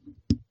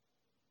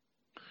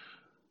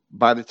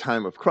 By the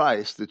time of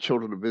Christ, the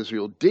children of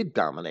Israel did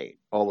dominate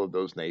all of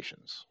those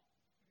nations.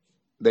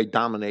 They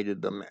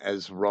dominated them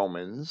as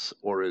Romans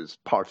or as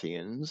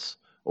Parthians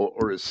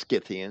or as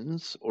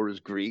Scythians, or as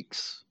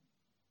Greeks,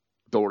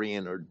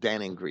 Dorian or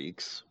Danaan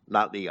Greeks,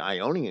 not the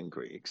Ionian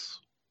Greeks.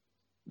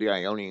 The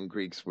Ionian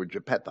Greeks were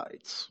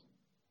Japhethites.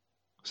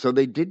 So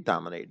they did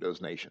dominate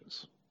those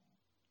nations.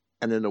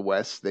 And in the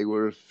West, they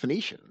were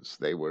Phoenicians.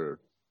 They were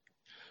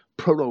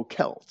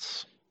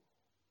Proto-Celts.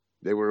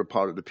 They were a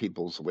part of the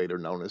peoples later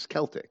known as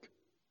Celtic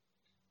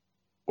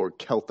or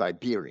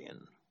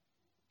Celt-Iberian.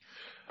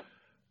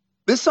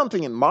 There's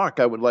something in Mark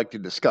I would like to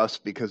discuss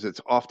because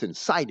it's often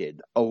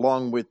cited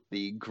along with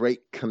the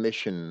Great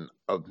Commission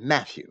of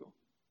Matthew.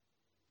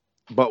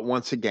 But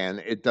once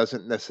again, it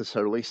doesn't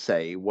necessarily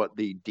say what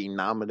the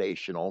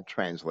denominational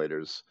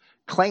translators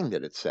claim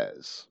that it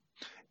says,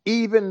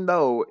 even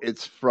though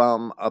it's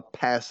from a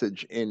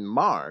passage in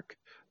Mark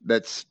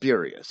that's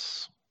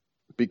spurious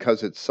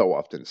because it's so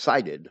often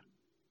cited.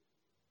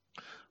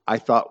 I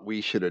thought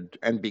we should,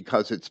 and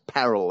because it's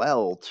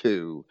parallel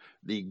to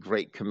the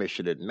Great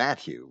Commission in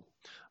Matthew,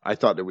 I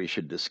thought that we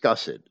should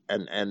discuss it.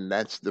 And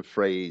that's the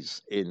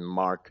phrase in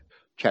Mark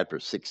chapter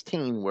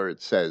 16 where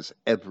it says,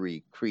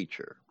 every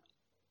creature.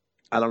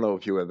 I don't know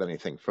if you have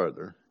anything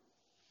further.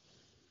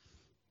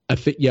 I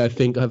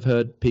think I've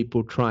heard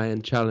people try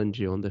and challenge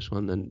you on this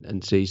one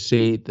and see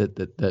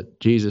that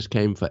Jesus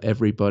came for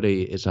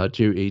everybody. It's our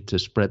duty to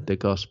spread the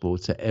gospel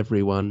to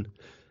everyone.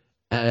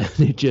 And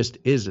it just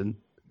isn't.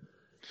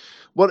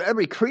 Well,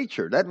 every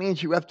creature, that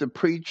means you have to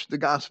preach the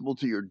gospel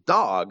to your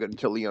dog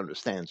until he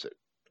understands it,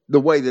 the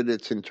way that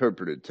it's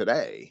interpreted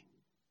today.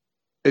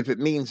 If it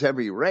means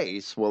every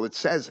race, well, it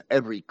says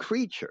every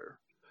creature.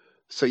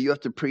 So you have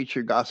to preach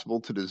your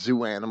gospel to the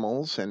zoo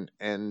animals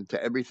and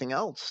to everything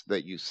else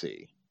that you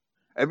see,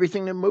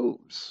 everything that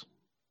moves.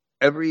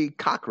 Every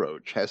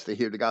cockroach has to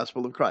hear the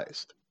gospel of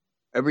Christ,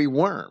 every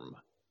worm.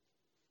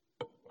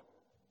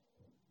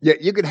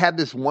 Yet you could have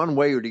this one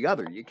way or the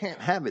other. You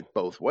can't have it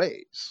both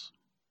ways.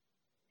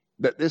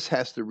 That this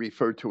has to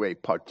refer to a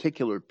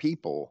particular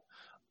people,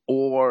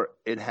 or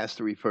it has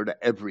to refer to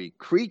every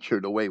creature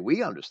the way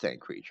we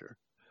understand creature.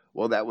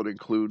 Well, that would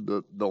include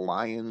the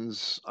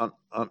lions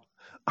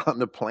on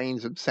the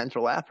plains of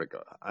Central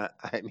Africa.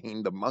 I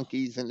mean, the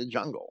monkeys in the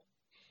jungle,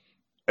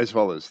 as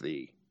well as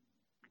the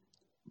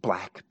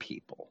black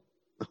people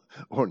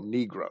or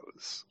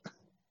Negroes.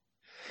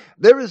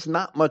 There is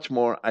not much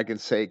more I can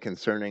say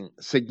concerning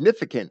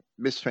significant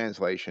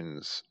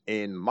mistranslations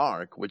in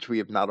Mark, which we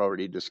have not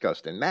already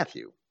discussed in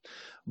Matthew.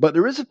 But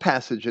there is a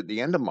passage at the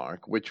end of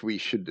Mark which we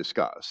should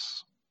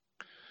discuss.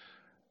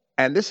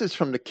 And this is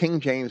from the King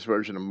James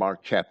Version of Mark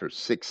chapter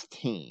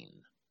 16.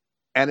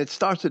 And it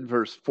starts at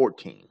verse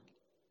 14.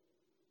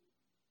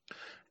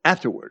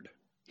 Afterward,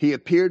 he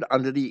appeared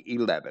unto the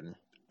 11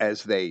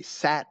 as they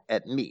sat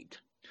at meat,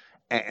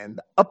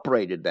 and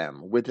upbraided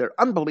them with their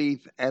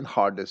unbelief and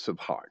hardness of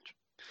heart,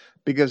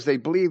 because they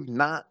believed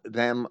not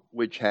them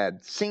which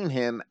had seen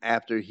him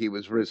after he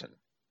was risen.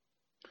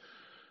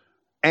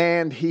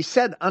 And he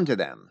said unto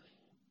them,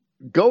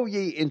 go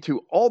ye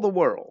into all the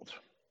world,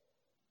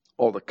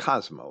 all the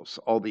cosmos,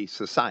 all the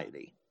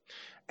society,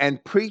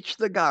 and preach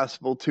the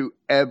gospel to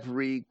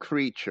every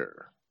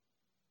creature.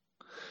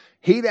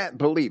 He that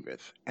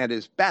believeth and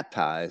is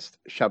baptized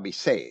shall be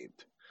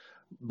saved,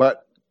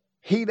 but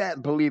he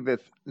that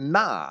believeth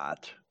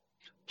not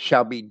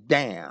shall be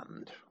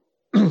damned.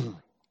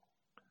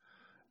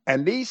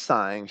 And these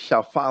signs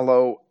shall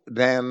follow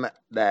them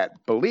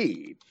that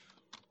believe.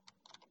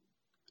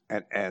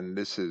 And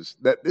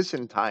this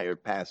entire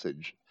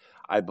passage,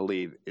 I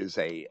believe, is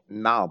a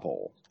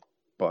novel,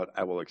 but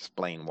I will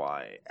explain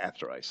why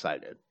after I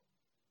cite it.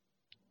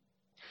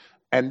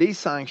 And these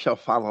signs shall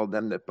follow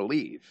them that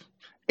believe.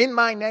 In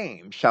my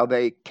name shall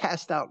they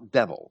cast out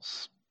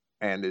devils.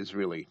 And there's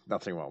really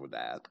nothing wrong with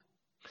that.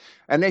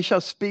 And they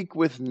shall speak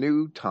with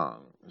new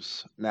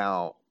tongues.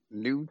 Now,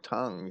 new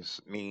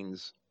tongues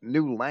means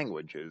new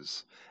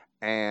languages.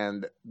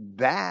 And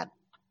that,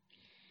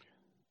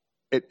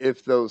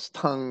 if those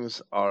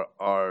tongues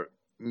are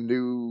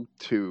new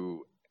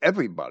to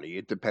everybody,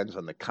 it depends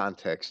on the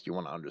context you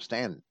want to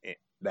understand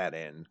that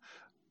in.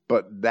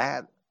 But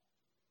that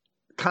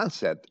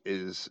concept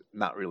is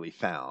not really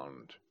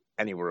found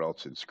anywhere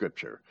else in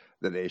Scripture,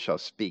 that they shall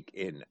speak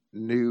in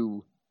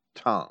new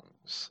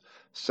tongues.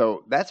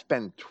 So that's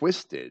been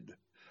twisted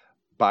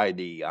by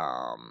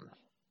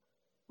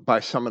by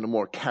some of the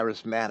more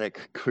charismatic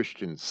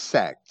Christian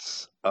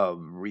sects of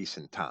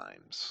recent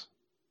times.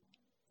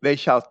 They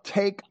shall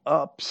take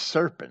up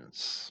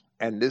serpents,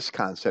 and this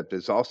concept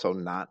is also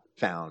not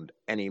found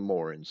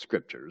anymore in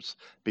Scriptures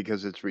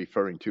because it's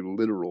referring to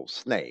literal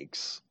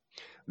snakes.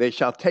 They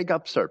shall take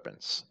up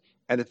serpents,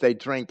 and if they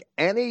drink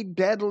any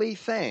deadly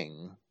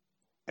thing,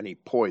 any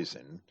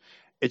poison,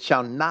 it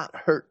shall not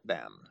hurt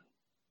them.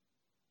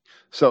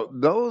 So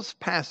those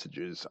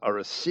passages are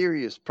a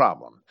serious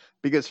problem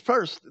because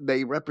first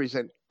they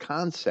represent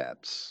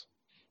concepts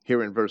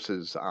here in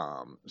verses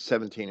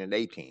 17 and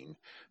 18,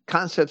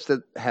 concepts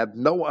that have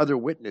no other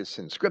witness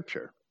in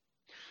Scripture.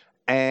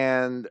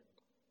 And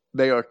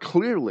they are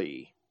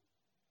clearly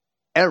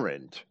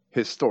errant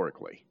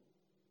historically.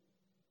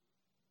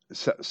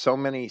 So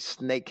many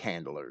snake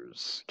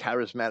handlers,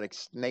 charismatic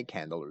snake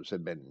handlers,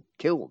 have been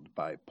killed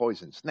by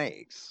poison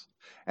snakes,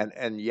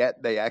 and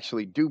yet they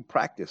actually do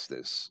practice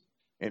this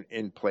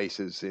in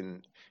places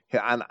in.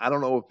 And I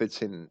don't know if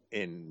it's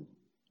in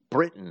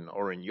Britain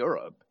or in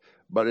Europe,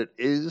 but it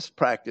is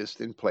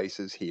practiced in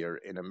places here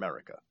in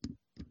America,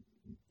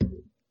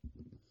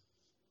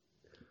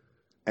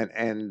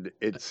 and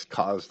it's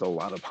caused a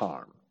lot of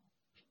harm.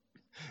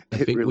 I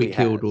It think we really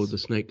killed all has. the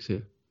snakes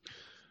here.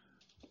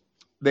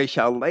 They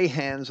shall lay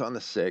hands on the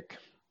sick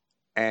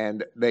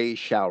and they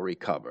shall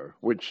recover,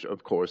 which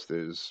of course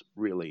there's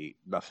really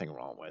nothing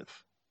wrong with.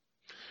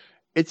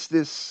 It's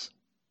this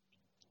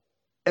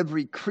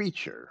every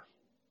creature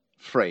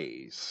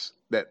phrase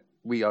that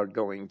we are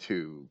going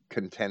to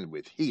contend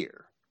with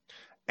here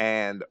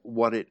and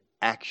what it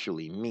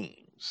actually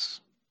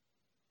means.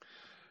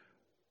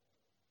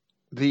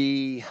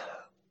 The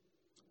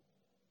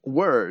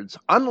words,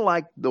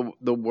 unlike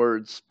the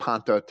words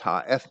panta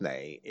ta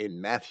ethne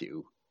in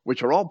Matthew,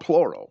 which are all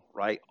plural,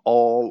 right?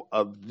 All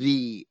of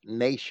the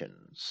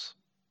nations.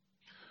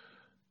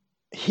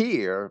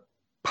 Here,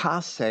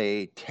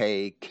 passe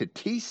te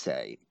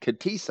katisai,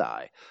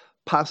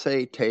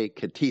 passe te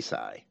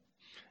katisai.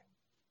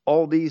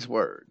 All these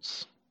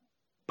words,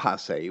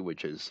 passe,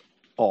 which is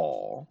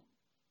all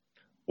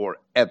or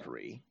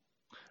every,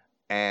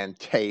 and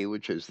te,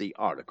 which is the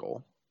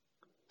article.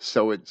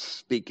 So it's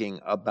speaking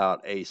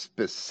about a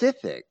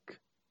specific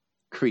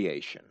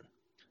creation,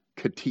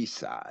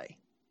 katisai.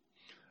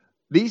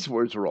 These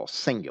words are all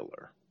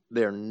singular.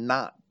 They're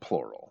not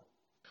plural.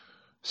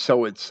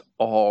 So it's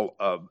all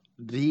of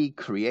the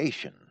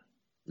creation,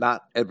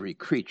 not every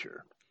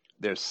creature.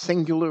 They're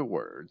singular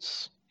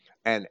words,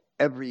 and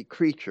every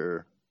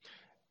creature,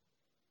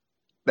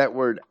 that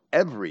word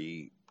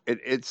every,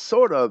 it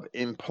sort of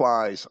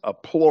implies a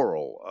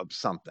plural of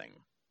something.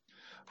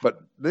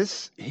 But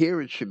this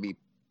here, it should be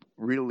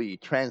really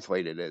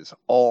translated as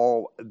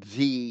all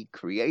the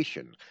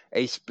creation,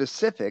 a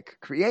specific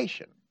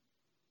creation.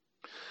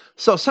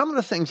 So some of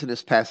the things in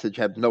this passage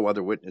have no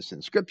other witness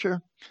in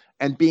Scripture,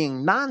 and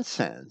being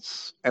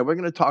nonsense, and we're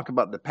going to talk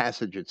about the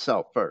passage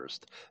itself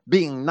first,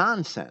 being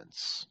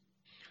nonsense,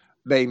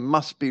 they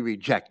must be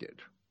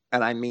rejected.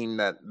 And I mean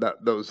that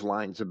those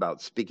lines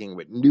about speaking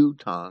with new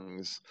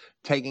tongues,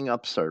 taking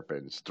up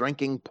serpents,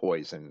 drinking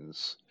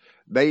poisons,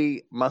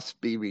 they must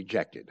be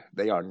rejected.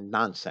 They are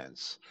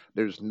nonsense.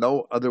 There's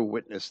no other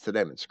witness to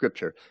them in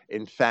Scripture.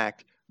 In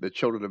fact, the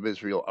children of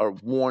Israel are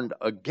warned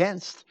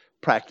against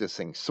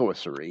practicing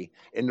sorcery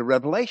in the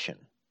Revelation.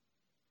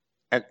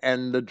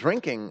 And the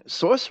drinking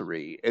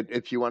sorcery,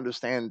 if you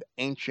understand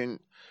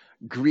ancient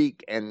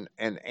Greek and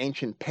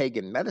ancient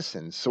pagan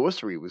medicine,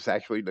 sorcery was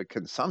actually the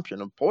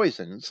consumption of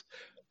poisons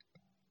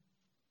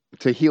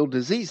to heal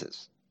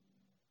diseases,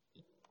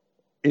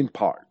 in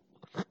part.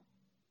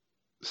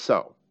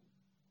 So,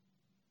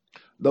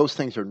 those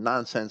things are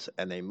nonsense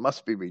and they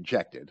must be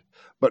rejected.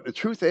 But the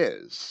truth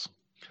is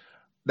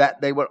that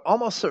they were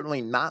almost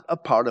certainly not a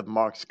part of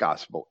Mark's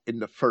gospel in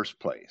the first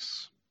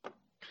place.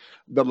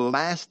 The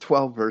last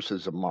 12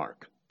 verses of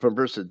Mark, from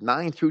verses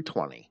 9 through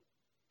 20,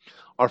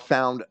 are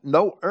found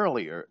no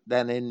earlier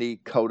than in the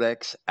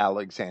Codex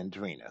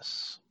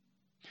Alexandrinus.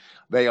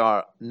 They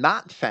are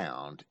not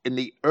found in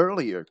the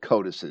earlier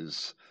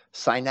codices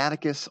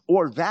Sinaiticus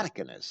or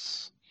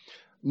Vaticanus,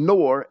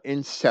 nor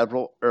in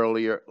several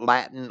earlier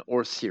Latin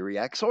or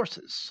Syriac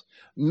sources,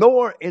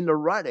 nor in the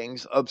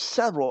writings of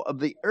several of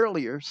the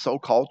earlier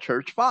so-called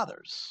church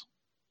fathers.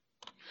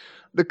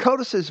 The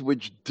codices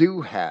which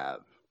do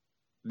have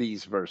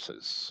these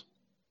verses,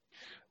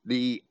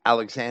 the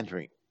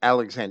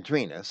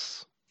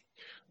Alexandrinus,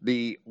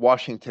 the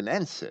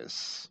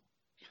Washingtonensis,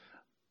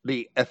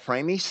 the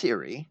Ephraemi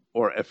Syri,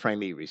 or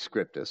Ephraemi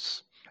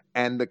Rescriptus,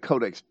 and the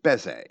Codex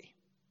Bezae,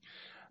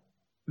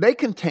 they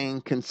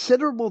contain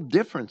considerable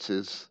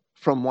differences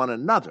from one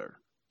another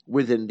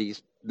within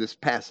this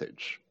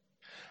passage.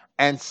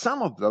 And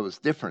some of those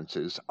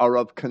differences are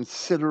of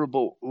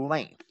considerable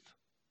length.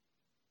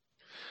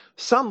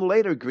 Some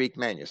later Greek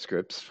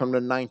manuscripts from the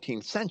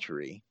 19th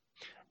century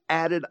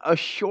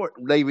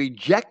they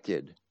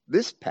rejected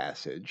this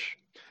passage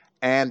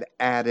and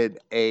added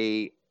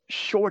a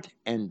short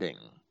ending,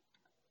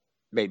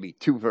 maybe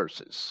 2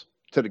 verses,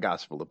 to the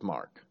Gospel of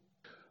Mark.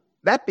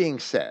 That being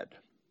said,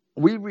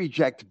 we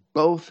reject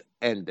both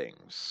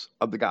endings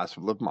of the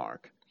Gospel of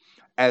Mark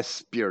as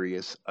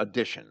spurious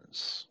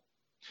additions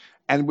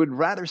and would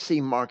rather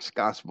see Mark's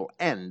Gospel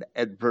end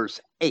at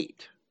verse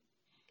 8,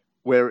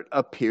 where it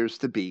appears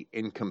to be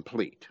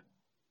incomplete.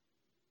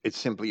 It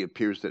simply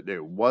appears that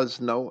there was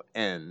no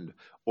end,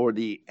 or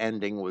the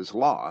ending was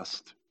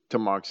lost to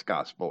Mark's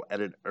Gospel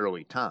at an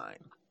early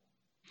time.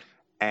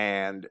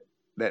 And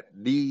that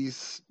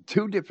these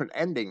 2 different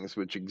endings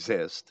which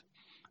exist,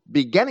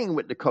 beginning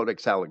with the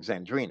Codex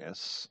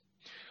Alexandrinus,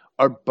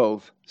 are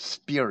both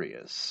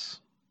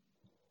spurious.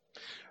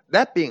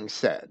 That being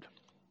said,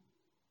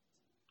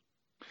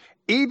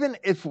 even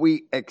if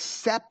we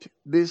accept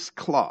this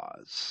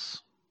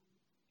clause,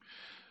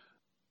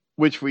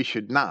 which we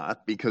should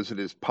not because it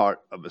is part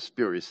of a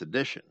spurious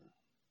edition,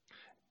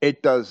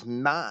 it does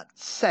not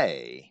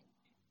say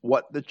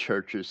what the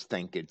churches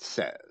think it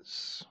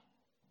says.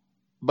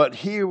 But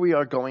here we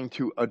are going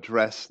to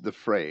address the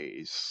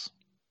phrase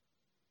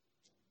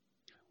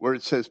where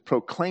it says,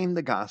 proclaim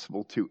the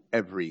gospel to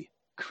every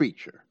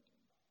creature.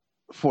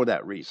 For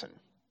that reason,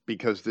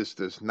 because this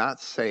does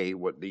not say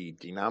what the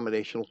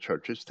denominational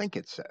churches think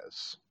it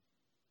says.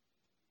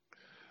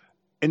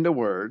 In the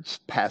words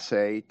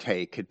passe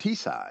te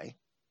katisai,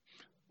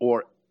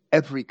 or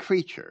every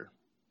creature,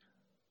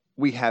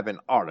 we have an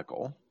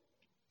article,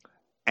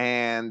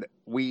 and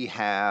we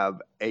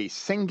have a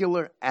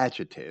singular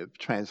adjective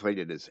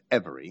translated as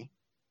every,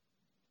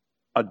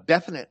 a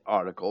definite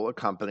article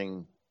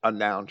accompanying a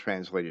noun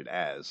translated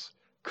as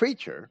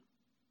creature,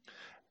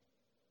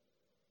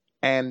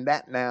 and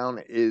that noun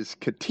is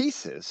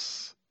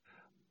katesis,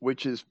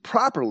 which is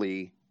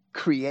properly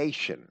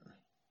creation.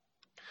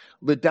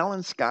 Liddell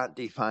and Scott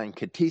define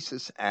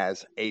katesis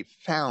as a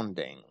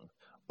founding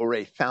or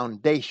a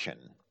foundation,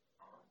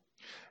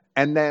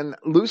 and then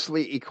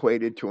loosely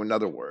equated to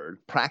another word,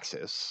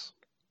 praxis,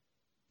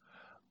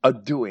 a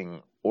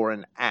doing or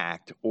an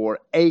act or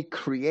a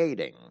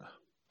creating.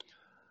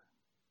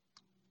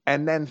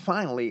 And then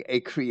finally,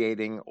 a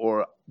creating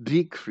or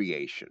the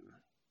creation.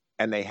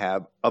 And they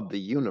have of the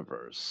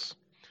universe.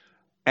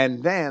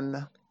 And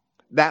then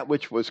that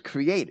which was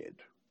created,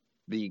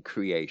 the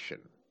creation.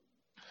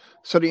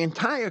 So the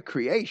entire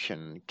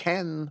creation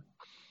can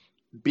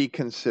be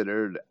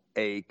considered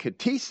a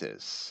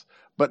katesis,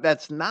 but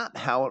that's not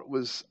how it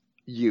was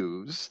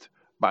used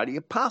by the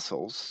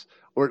apostles,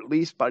 or at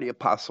least by the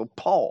apostle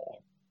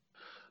Paul.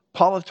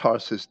 Paul of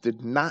Tarsus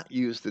did not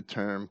use the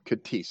term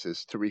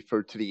katesis to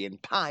refer to the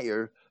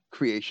entire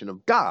creation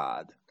of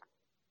God,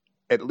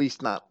 at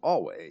least not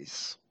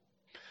always.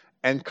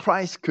 And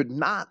Christ could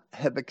not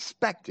have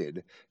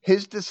expected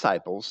his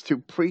disciples to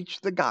preach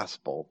the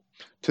gospel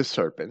to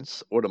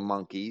serpents or to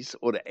monkeys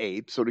or to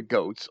apes or to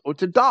goats or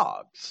to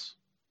dogs.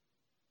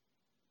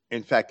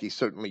 In fact, he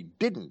certainly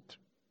didn't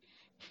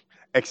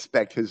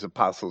expect his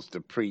apostles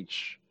to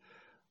preach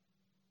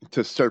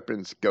to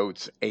serpents,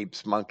 goats,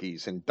 apes,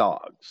 monkeys, and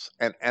dogs.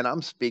 And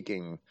I'm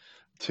speaking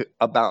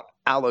about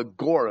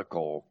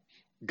allegorical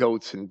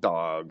goats and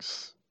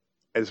dogs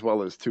as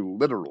well as to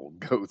literal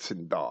goats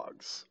and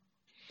dogs.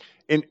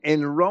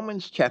 In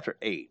Romans chapter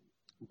 8,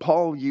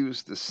 Paul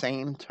used the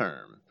same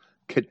term,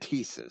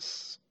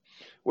 katesis,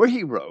 where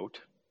he wrote,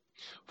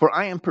 "For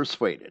I am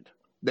persuaded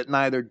that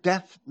neither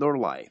death nor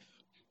life,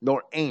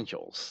 nor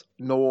angels,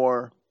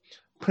 nor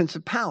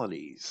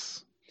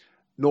principalities,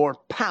 nor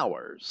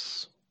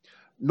powers,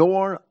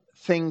 nor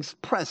things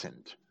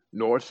present,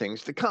 nor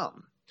things to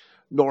come,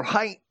 nor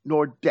height,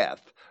 nor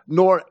depth,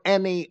 nor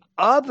any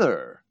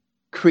other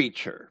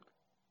creature,"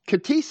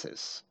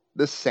 katesis,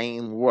 the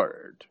same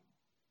word,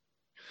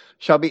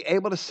 "shall be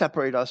able to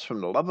separate us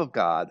from the love of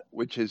God,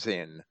 which is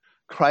in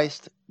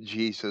Christ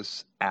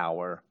Jesus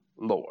our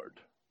Lord."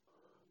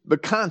 The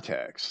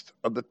context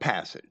of the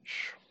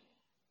passage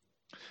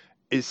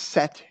is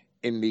set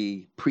in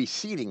the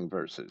preceding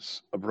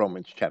verses of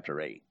Romans chapter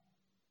 8,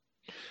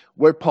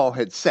 where Paul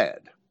had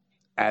said,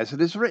 "As it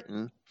is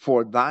written,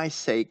 for thy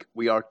sake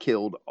we are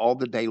killed all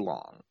the day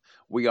long.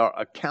 We are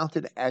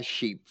accounted as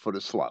sheep for the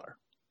slaughter."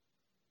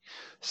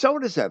 So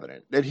it is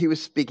evident that he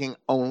was speaking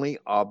only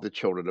of the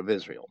children of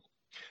Israel,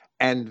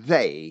 and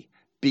they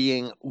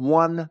being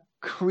one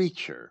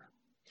creature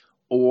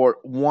or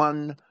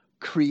one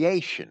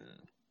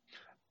creation,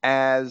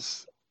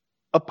 as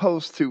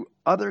opposed to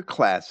other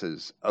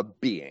classes of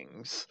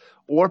beings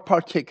or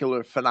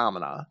particular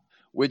phenomena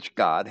which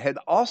God had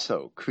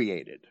also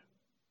created.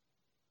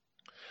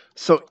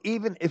 So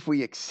even if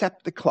we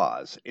accept the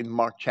clause in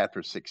Mark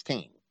chapter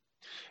 16,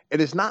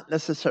 it is not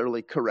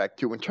necessarily correct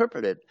to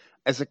interpret it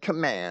as a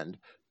command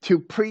to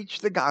preach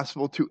the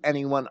gospel to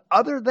anyone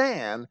other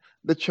than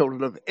the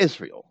children of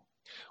Israel,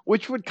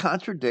 which would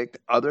contradict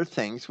other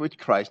things which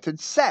Christ had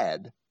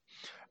said,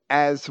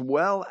 as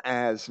well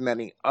as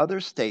many other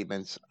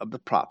statements of the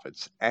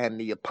prophets and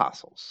the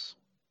apostles,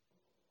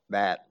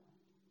 that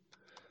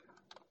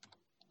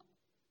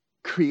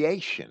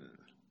creation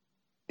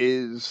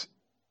is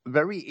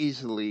very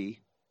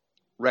easily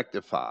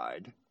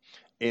rectified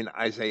in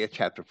Isaiah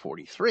chapter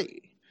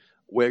 43,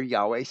 where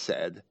Yahweh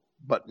said,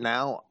 "But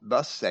now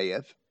thus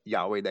saith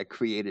Yahweh that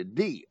created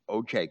thee,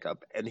 O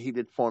Jacob, and he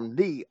that formed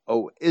thee,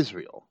 O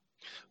Israel.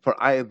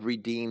 For I have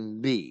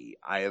redeemed thee,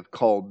 I have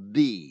called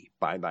thee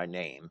by thy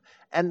name."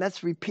 And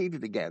that's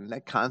repeated again.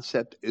 That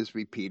concept is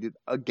repeated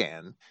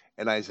again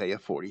in Isaiah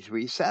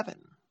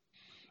 43:7.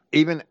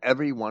 "Even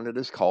every one that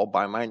is called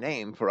by my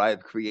name, for I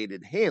have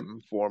created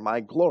him for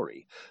my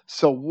glory."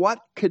 So what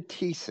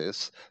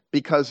katesis,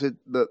 because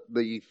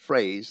the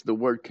phrase, the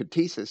word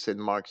katesis in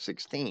Mark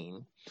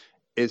 16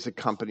 is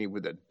accompanied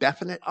with a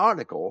definite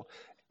article,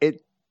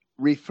 it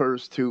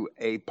refers to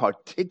a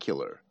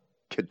particular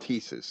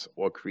katesis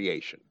or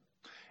creation.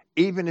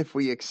 Even if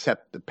we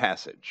accept the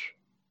passage,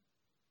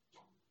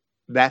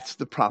 that's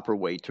the proper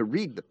way to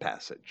read the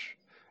passage.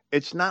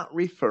 It's not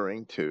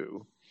referring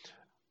to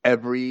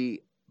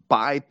every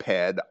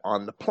biped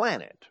on the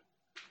planet.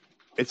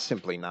 It's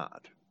simply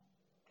not.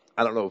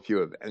 I don't know if you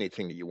have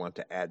anything that you want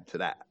to add to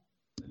that.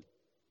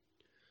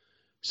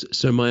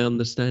 So my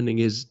understanding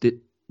is that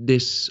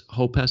this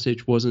whole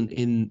passage wasn't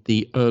in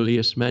the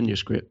earliest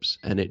manuscripts,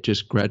 and it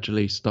just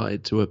gradually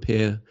started to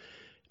appear,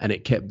 and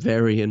it kept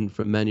varying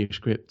from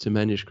manuscript to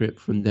manuscript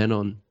from then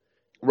on.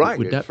 Right.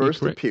 Would It that be first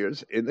correct?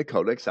 appears in the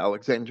Codex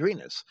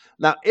Alexandrinus.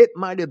 Now, it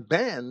might have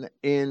been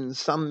in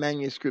some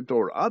manuscript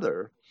or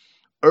other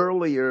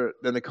earlier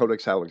than the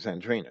Codex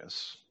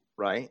Alexandrinus,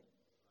 right?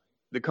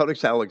 The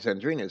Codex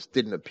Alexandrinus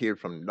didn't appear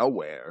from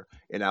nowhere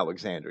in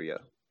Alexandria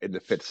in the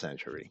 5th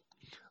century.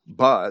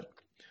 But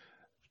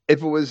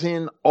if it was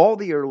in all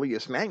the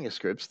earliest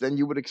manuscripts, then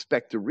you would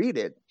expect to read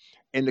it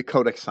in the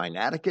Codex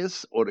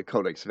Sinaiticus or the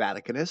Codex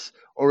Vaticanus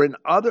or in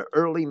other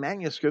early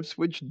manuscripts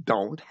which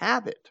don't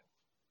have it.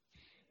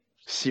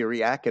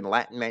 Syriac and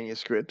Latin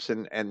manuscripts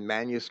and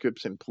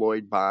manuscripts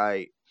employed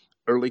by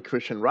early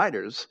Christian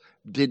writers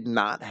did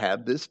not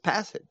have this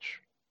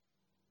passage.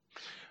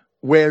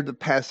 Where the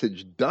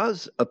passage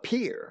does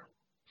appear,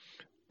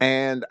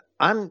 and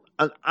I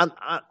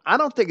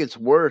don't think it's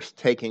worth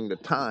taking the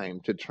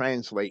time to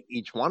translate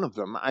each one of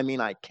them. I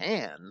mean, I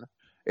can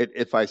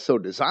if I so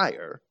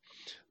desire,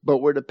 but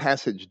where the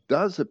passage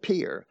does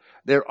appear,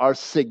 there are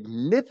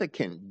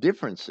significant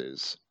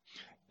differences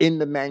in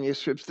the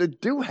manuscripts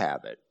that do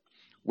have it,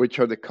 which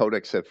are the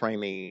Codex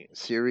Ephraemi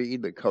Syri,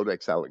 the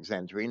Codex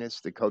Alexandrinus,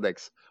 the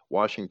Codex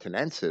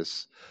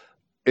Washingtonensis.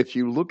 If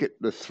you look at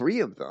the three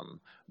of them,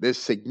 there's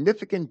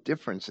significant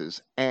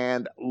differences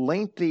and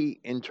lengthy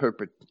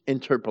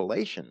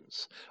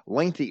interpolations,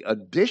 lengthy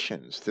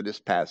additions to this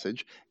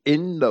passage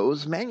in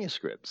those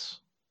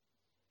manuscripts.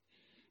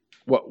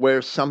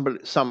 Where some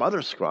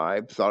other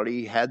scribe thought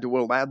he had to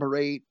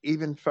elaborate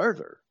even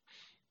further.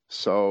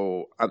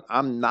 So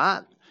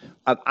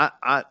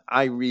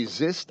I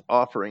resist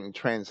offering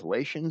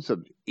translations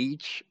of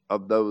each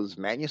of those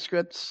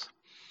manuscripts.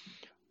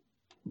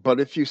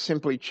 But if you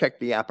simply check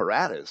the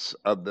apparatus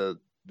of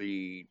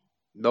the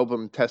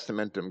Novum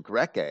Testamentum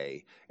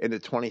Graece in the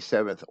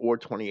 27th or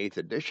 28th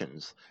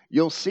editions,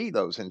 you'll see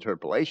those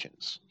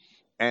interpolations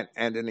and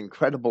an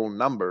incredible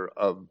number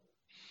of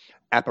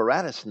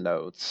apparatus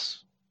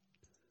notes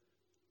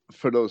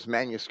for those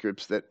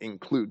manuscripts that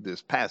include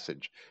this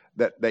passage,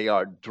 that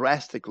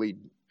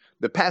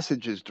the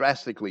passage is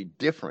drastically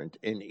different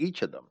in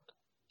each of them.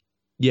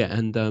 Yeah,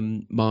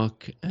 and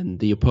Mark and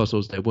the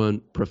apostles, they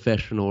weren't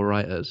professional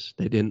writers.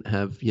 They didn't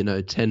have,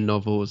 10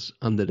 novels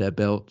under their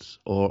belts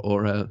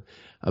or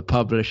a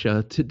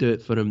publisher to do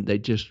it for them. They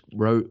just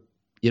wrote,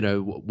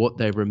 what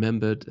they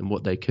remembered and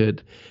what they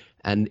could.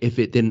 And if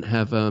it didn't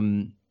have,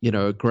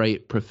 a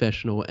great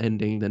professional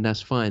ending, then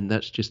that's fine.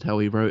 That's just how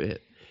he wrote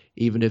it,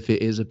 even if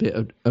it is a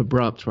bit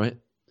abrupt, right?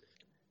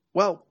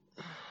 Well,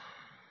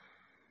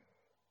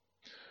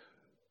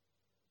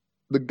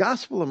 the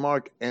Gospel of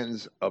Mark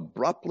ends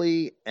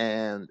abruptly,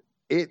 and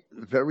it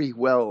very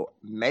well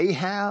may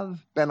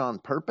have been on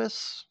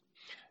purpose.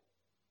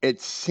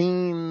 It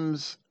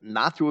seems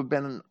not to have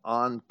been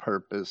on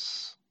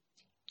purpose.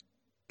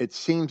 It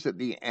seems that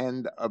the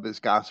end of his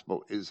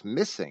gospel is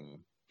missing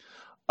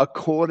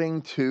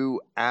according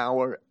to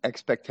our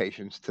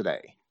expectations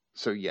today.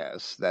 So,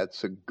 yes,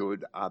 that's a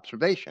good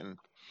observation.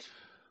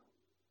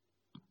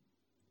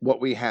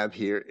 What we have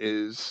here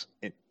is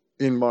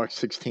in Mark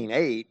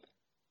 16:8,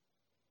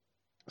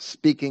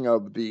 speaking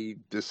of the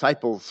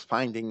disciples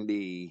finding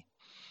the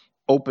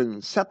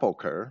open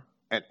sepulcher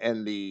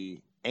and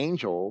the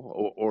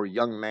angel or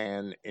young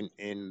man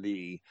in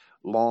the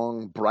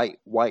long, bright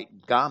white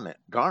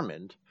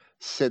garment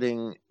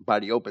sitting by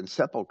the open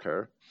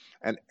sepulcher,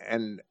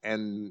 and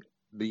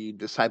the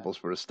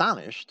disciples were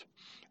astonished.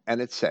 And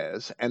it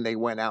says, and they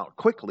went out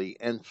quickly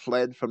and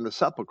fled from the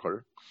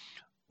sepulcher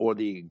or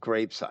the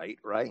gravesite,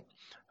 right?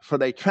 For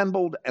they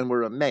trembled and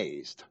were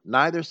amazed.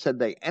 Neither said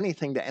they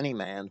anything to any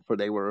man, for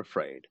they were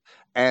afraid.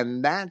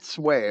 And that's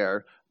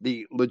where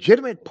the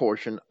legitimate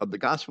portion of the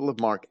Gospel of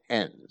Mark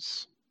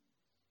ends.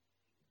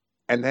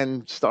 And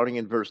then starting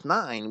in verse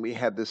 9, we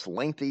have this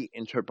lengthy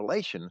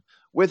interpolation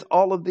with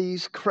all of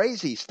these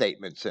crazy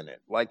statements in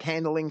it, like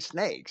handling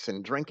snakes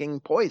and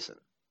drinking poison,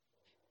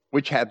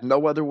 which have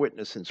no other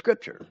witness in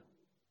Scripture.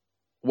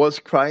 Was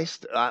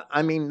Christ,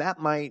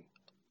 that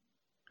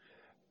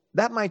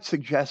might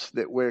suggest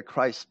that where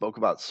Christ spoke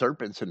about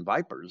serpents and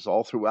vipers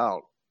all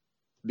throughout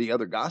the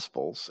other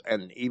Gospels,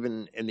 and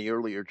even in the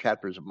earlier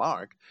chapters of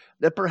Mark,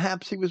 that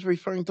perhaps he was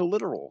referring to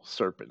literal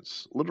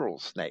serpents, literal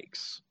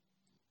snakes.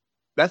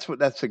 That's what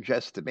that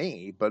suggests to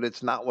me, but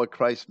it's not what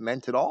Christ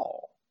meant at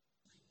all.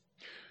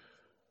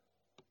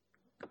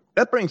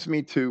 That brings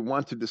me to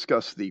want to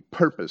discuss the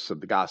purpose of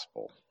the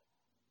Gospel.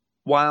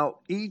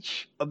 While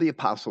each of the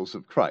apostles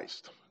of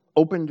Christ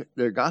opened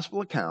their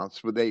Gospel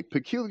accounts with a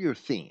peculiar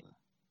theme,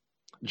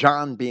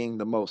 John being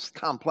the most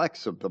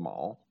complex of them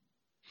all,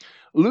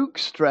 Luke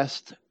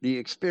stressed the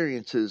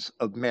experiences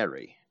of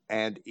Mary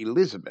and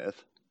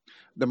Elizabeth,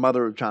 the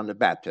mother of John the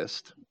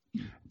Baptist,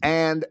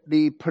 and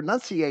the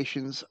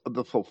pronunciations of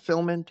the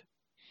fulfillment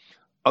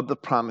of the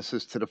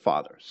promises to the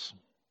fathers.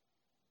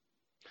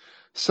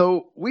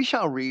 So we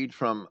shall read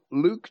from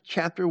Luke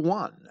chapter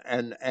 1.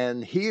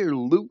 And here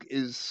Luke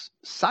is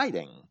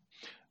citing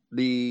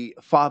the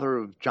father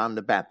of John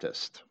the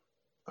Baptist,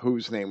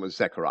 whose name was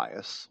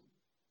Zacharias.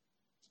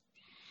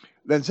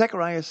 Then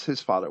Zacharias,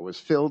 his father, was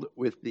filled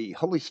with the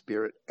Holy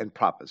Spirit and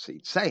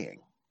prophesied, saying,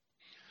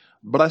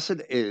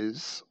 Blessed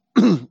is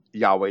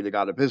Yahweh, the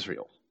God of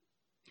Israel,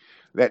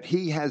 that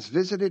he has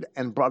visited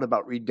and brought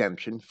about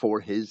redemption for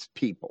his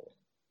people.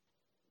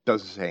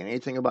 Doesn't say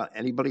anything about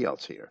anybody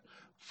else here.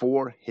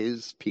 For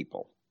his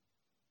people.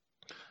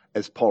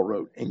 As Paul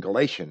wrote in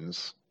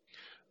Galatians,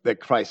 that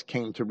Christ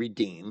came to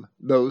redeem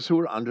those who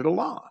were under the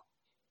law.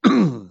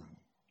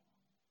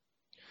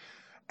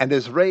 And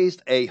has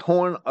raised a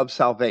horn of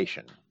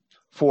salvation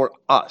for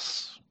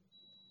us,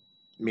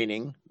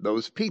 meaning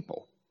those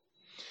people,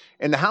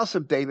 in the house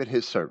of David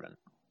his servant,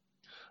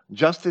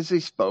 just as he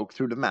spoke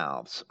through the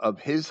mouths of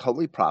his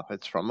holy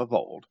prophets from of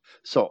old.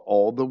 So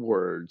all the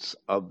words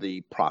of the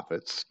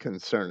prophets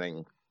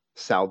concerning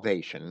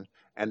salvation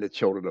and the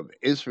children of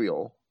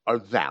Israel are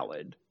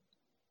valid.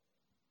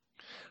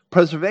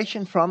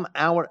 Preservation from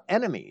our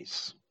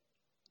enemies.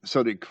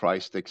 So did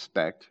Christ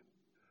expect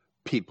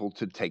people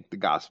to take the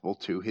gospel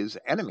to his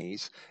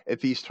enemies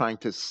if he's trying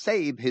to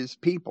save his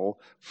people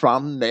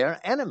from their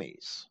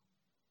enemies?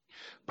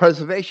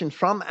 Preservation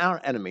from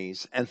our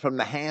enemies and from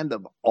the hand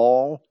of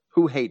all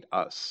who hate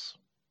us,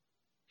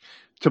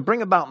 to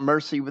bring about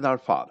mercy with our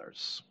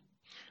fathers,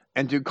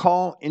 and to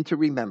call into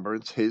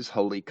remembrance his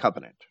holy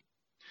covenant,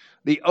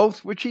 the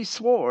oath which he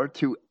swore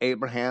to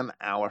Abraham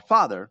our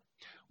father,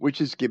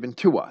 which is given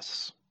to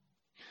us,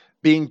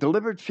 being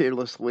delivered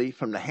fearlessly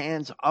from the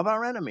hands of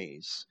our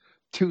enemies,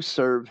 to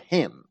serve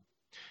him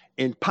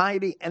in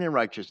piety and in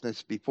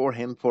righteousness before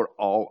him for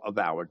all of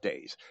our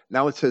days.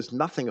 Now it says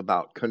nothing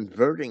about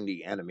converting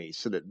the enemies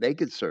so that they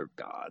could serve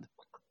God.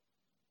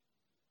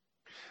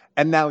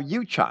 And now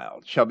you,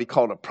 child, shall be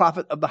called a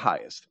prophet of the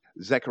highest.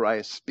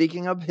 Zechariah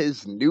speaking of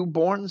his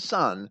newborn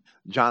son,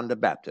 John the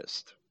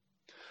Baptist.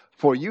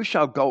 For you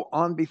shall go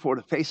on before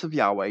the face of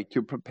Yahweh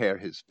to prepare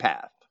his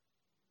path,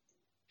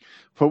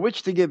 for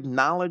which to give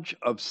knowledge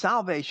of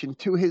salvation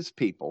to his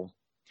people,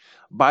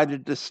 by the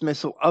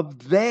dismissal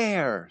of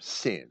their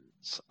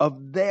sins,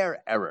 of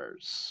their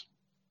errors,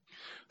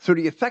 through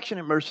the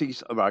affectionate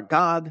mercies of our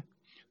God,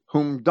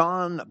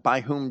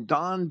 by whom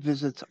dawn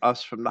visits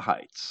us from the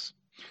heights,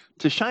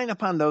 to shine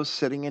upon those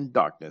sitting in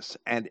darkness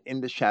and in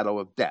the shadow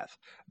of death.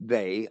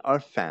 They are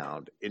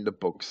found in the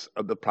books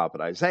of the prophet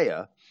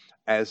Isaiah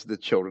as the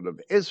children of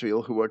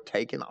Israel who are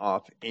taken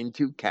off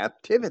into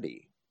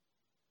captivity,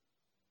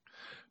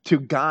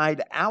 to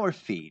guide our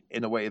feet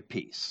in the way of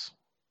peace.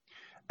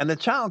 And the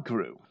child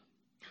grew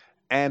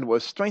and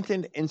was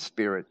strengthened in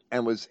spirit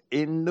and was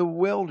in the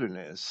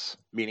wilderness,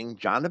 meaning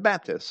John the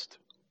Baptist,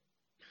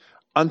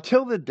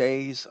 until the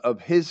days of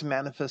his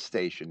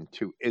manifestation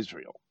to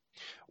Israel.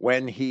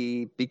 When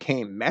he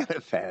became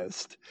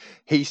manifest,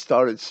 he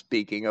started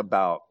speaking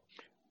about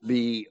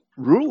the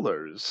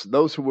rulers,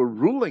 those who were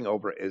ruling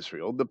over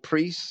Israel, the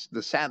priests,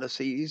 the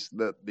Sadducees,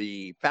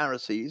 the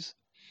Pharisees,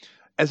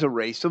 as a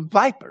race of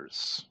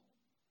vipers,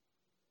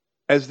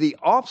 as the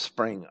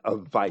offspring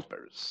of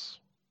vipers.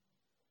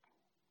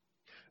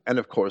 And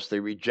of course, they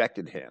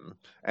rejected him,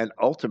 and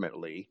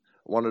ultimately,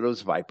 one of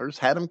those vipers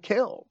had him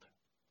killed.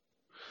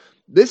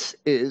 This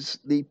is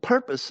the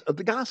purpose of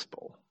the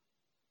gospel.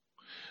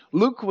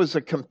 Luke was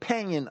a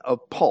companion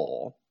of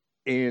Paul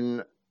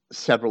in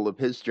several of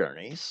his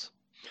journeys,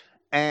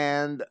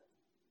 and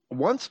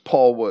once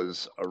Paul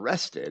was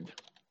arrested,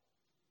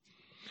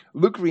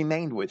 Luke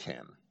remained with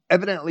him,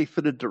 evidently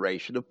for the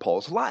duration of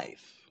Paul's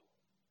life.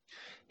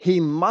 He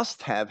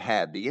must have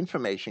had the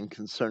information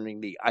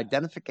concerning the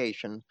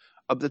identification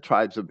of the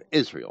tribes of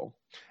Israel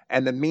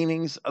and the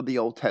meanings of the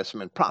Old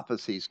Testament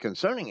prophecies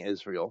concerning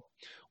Israel,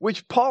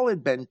 which Paul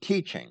had been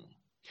teaching.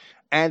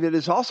 And it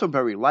is also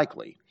very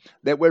likely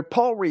that where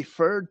Paul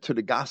referred to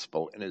the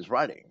gospel in his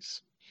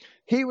writings,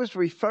 he was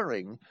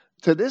referring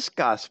to this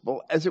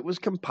gospel as it was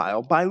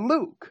compiled by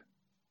Luke.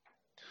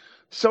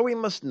 So we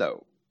must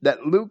know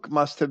that Luke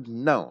must have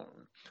known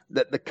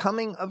that the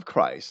coming of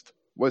Christ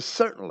was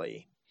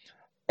certainly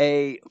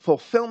a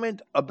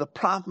fulfillment of the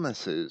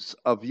promises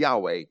of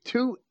Yahweh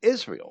to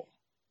Israel,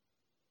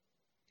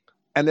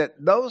 and that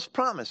those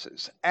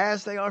promises,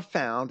 as they are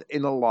found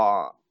in the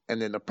law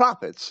and in the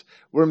prophets,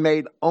 were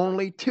made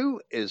only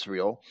to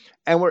Israel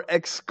and were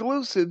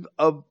exclusive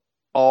of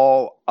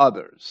all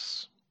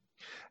others.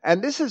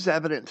 And this is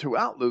evident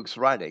throughout Luke's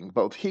writing,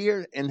 both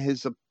here in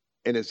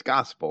his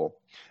gospel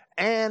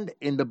and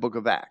in the book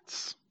of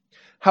Acts.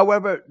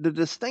 However, the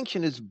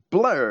distinction is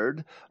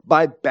blurred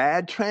by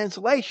bad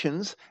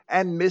translations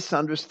and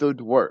misunderstood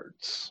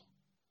words.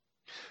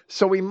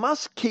 So we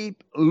must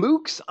keep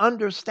Luke's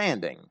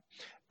understanding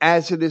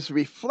as it is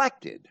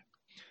reflected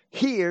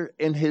here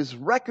in his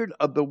record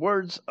of the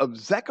words of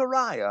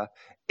Zechariah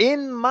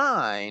in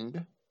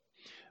mind,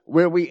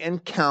 where we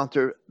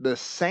encounter the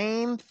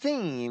same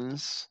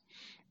themes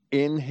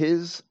in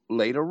his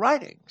later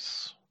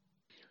writings.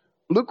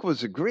 Luke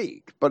was a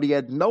Greek, but he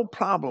had no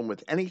problem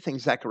with anything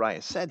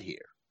Zechariah said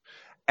here.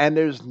 And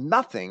there's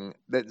nothing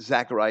that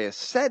Zechariah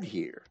said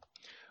here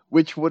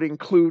which would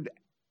include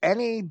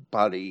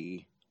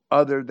anybody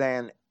other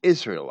than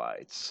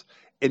Israelites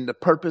in the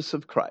purpose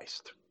of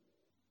Christ.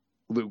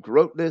 Luke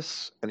wrote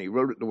this, and he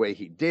wrote it the way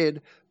he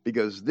did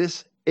because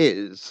this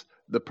is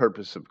the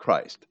purpose of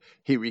Christ.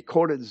 He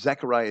recorded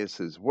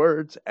Zechariah's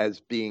words as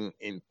being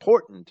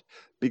important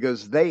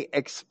because they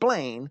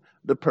explain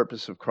the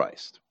purpose of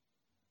Christ.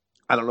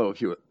 I don't know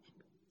if you have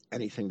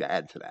anything to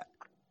add to that.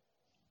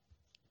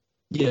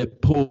 Yeah,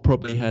 Paul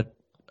probably had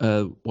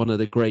one of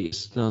the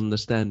greatest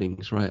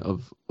understandings, right,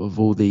 of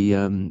all the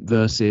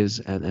verses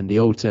and the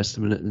Old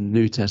Testament and the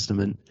New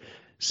Testament.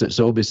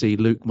 So obviously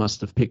Luke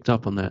must have picked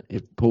up on that.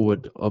 If Paul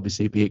would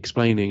obviously be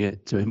explaining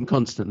it to him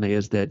constantly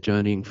as they're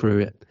journeying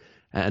through it,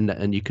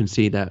 and you can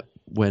see that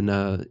when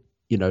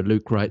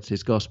Luke writes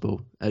his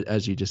gospel,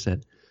 as you just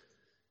said.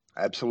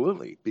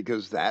 Absolutely,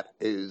 because that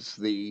is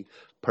the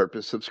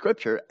purpose of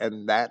Scripture,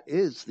 and that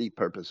is the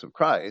purpose of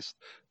Christ,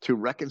 to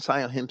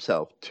reconcile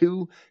himself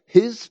to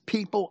his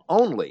people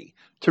only,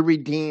 to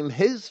redeem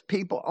his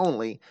people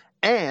only,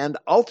 and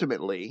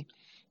ultimately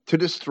to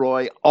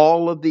destroy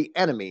all of the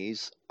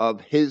enemies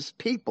of his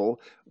people,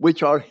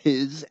 which are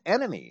his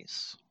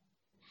enemies.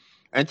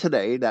 And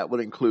today that would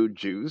include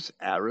Jews,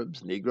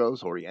 Arabs,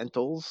 Negroes,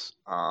 Orientals,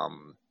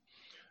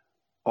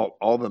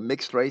 all the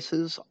mixed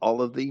races, all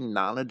of the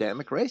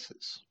non-Adamic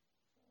races.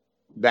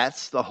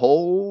 That's the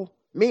whole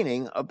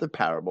meaning of the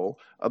parable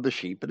of the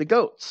sheep and the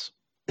goats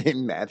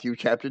in Matthew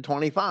chapter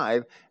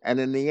 25. And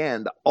in the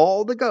end,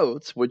 all the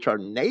goats, which are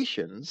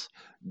nations,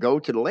 go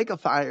to the lake of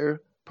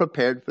fire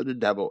prepared for the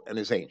devil and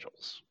his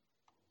angels.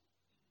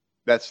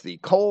 That's the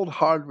cold,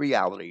 hard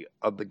reality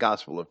of the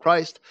gospel of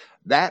Christ.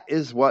 That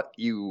is what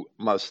you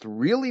must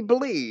really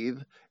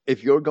believe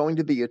if you're going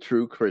to be a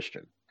true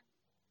Christian.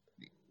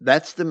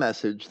 That's the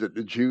message that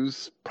the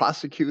Jews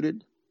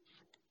prosecuted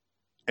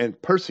and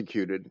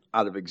persecuted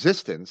out of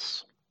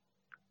existence.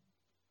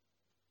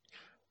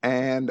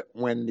 And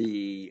when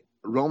the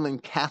Roman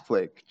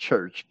Catholic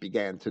Church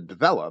began to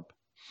develop,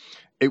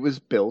 it was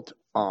built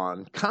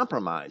on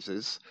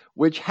compromises,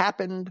 which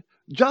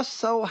just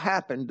so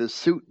happened to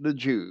suit the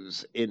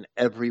Jews in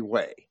every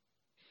way.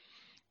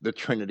 The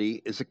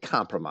Trinity is a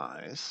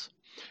compromise.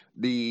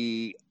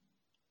 The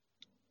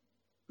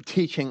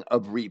teaching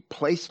of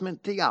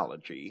replacement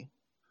theology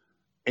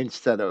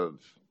instead of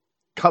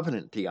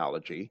covenant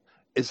theology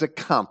is a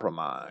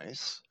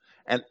compromise.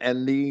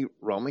 And the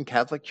Roman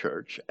Catholic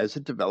Church, as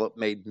it developed,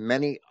 made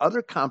many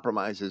other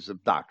compromises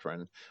of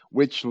doctrine,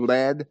 which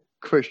led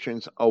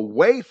Christians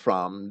away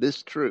from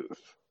this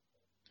truth.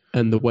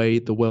 And the way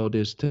the world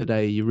is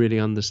today, you really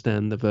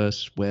understand the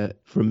verse where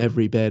from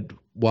every bed,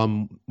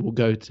 one will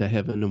go to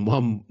heaven and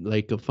one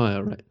lake of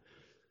fire, right?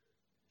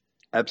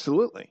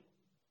 Absolutely.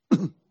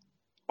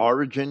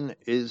 Origin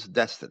is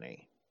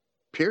destiny,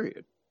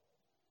 period.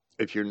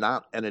 If you're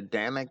not an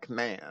Adamic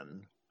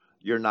man,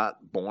 you're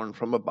not born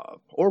from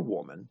above, or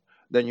woman,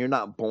 then you're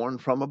not born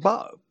from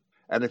above.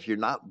 And if you're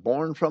not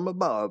born from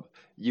above,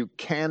 you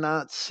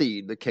cannot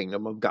see the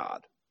kingdom of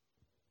God.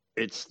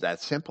 It's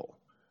that simple.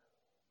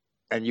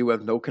 And you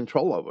have no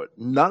control over it.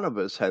 None of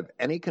us have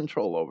any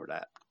control over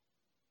that.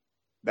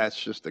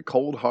 That's just the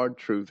cold, hard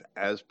truth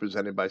as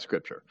presented by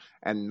Scripture.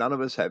 And none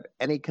of us have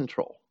any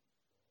control.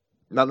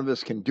 None of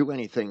us can do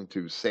anything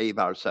to save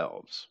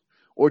ourselves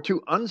or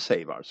to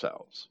unsave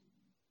ourselves.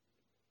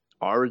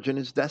 Origin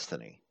is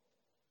destiny.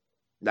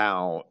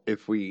 Now,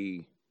 if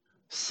we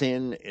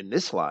sin in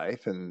this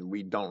life and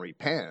we don't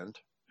repent,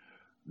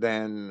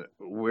 then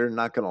we're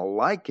not going to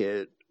like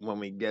it when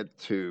we get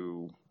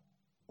to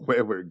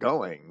where we're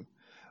going.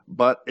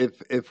 But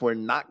if we're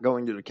not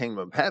going to the kingdom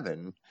of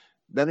heaven,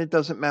 then it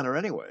doesn't matter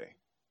anyway.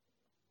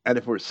 And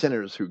if we're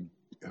sinners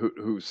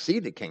who see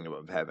the kingdom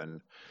of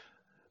heaven,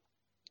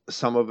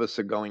 some of us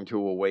are going to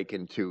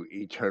awaken to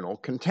eternal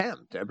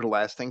contempt,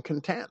 everlasting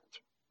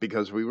contempt,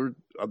 because we were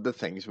of the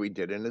things we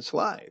did in this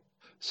life.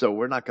 So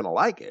we're not going to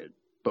like it,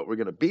 but we're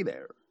going to be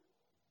there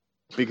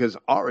because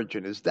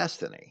origin is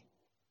destiny.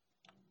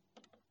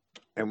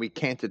 And we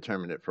can't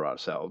determine it for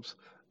ourselves.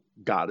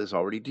 God has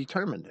already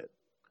determined it.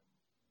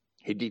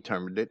 He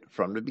determined it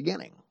from the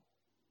beginning.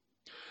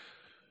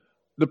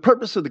 The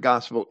purpose of the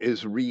gospel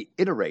is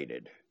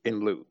reiterated in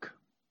Luke.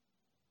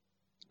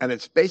 And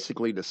it's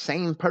basically the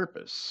same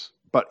purpose,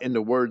 but in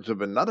the words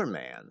of another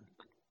man.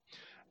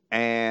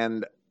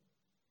 And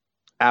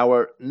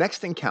our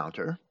next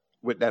encounter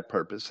with that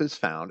purpose is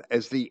found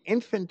as the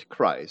infant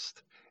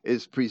Christ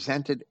is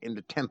presented in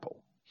the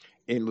temple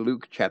in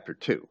Luke chapter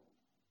 2.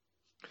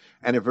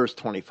 And in verse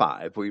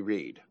 25, we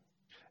read,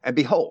 "And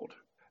behold,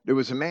 there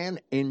was a man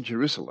in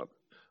Jerusalem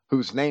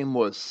whose name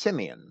was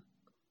Simeon.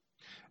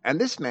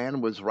 And this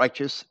man was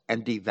righteous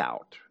and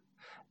devout,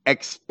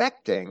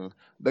 expecting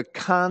the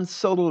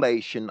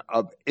consolation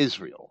of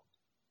Israel.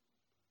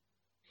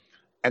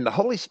 And the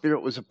Holy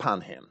Spirit was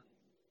upon him.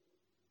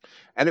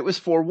 And it was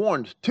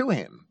forewarned to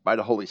him by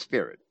the Holy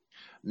Spirit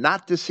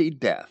not to see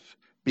death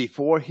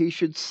before he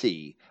should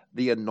see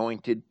the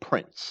anointed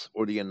prince,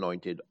 or the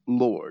anointed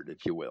Lord,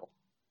 if you will.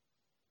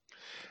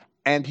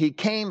 And he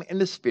came in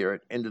the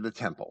spirit into the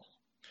temple.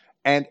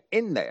 And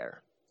in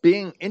there,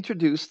 being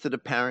introduced to the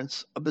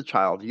parents of the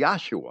child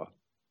Yahshua,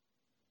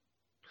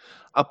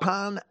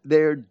 upon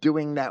their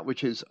doing that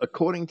which is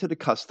according to the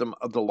custom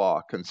of the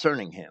law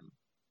concerning him,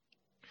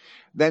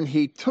 then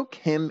he took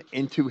him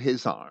into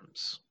his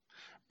arms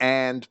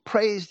and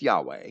praised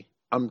Yahweh.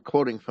 I'm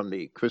quoting from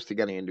the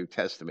Christogenea New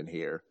Testament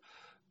here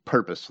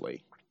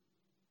purposely.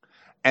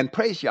 And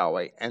praised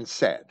Yahweh and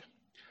said,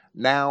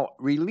 "Now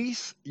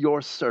release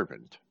your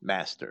servant,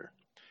 master,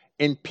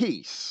 in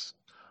peace,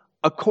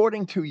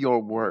 according to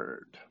your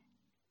word,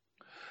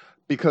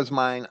 because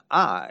mine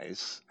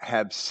eyes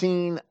have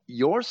seen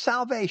your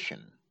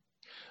salvation,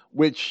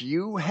 which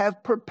you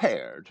have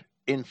prepared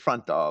in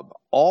front of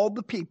all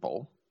the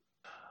people,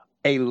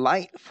 a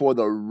light for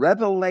the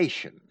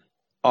revelation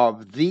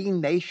of the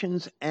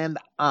nations and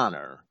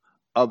honor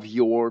of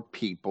your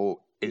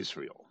people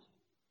Israel."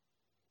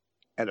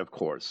 And of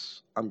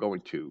course, I'm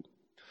going to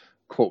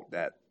quote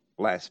that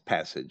last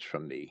passage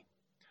from the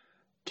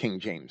King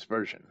James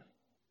Version,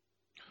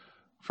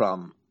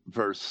 from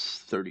verse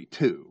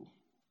 32.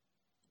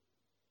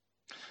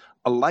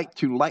 "A light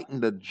to lighten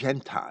the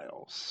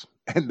Gentiles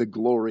and the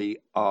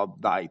glory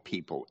of thy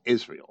people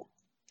Israel."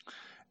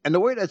 And the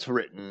way that's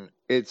written,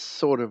 it's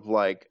sort of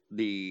like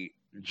the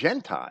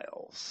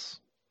Gentiles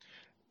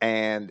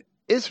and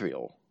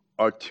Israel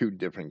are two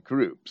different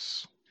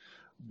groups.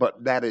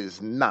 But that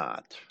is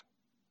not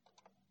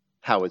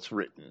how it's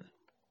written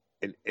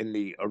in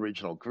the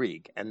original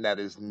Greek. And that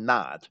is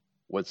not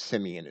what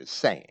Simeon is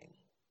saying.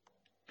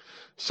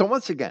 So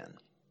once again,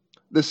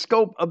 the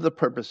scope of the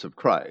purpose of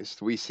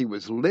Christ, we see,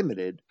 was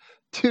limited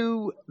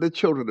to the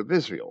children of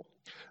Israel,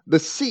 the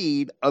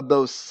seed of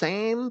those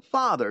same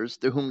fathers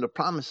to whom the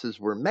promises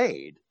were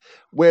made,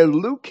 where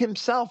Luke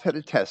himself had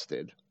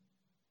attested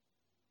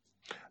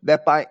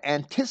that by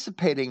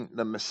anticipating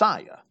the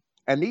Messiah,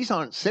 and these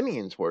aren't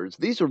Simeon's words,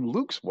 these are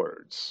Luke's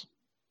words.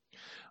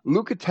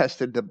 Luke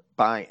attested that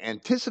by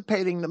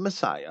anticipating the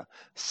Messiah,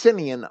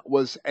 Simeon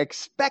was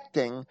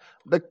expecting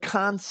the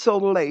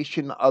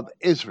consolation of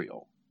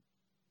Israel.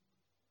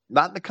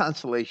 Not the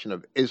consolation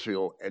of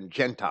Israel and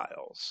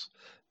Gentiles,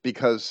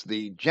 because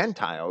the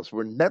Gentiles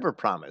were never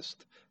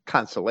promised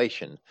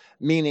consolation,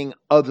 meaning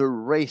other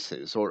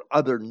races or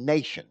other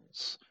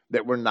nations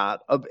that were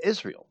not of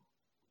Israel.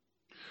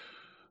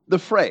 The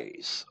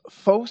phrase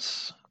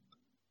phos,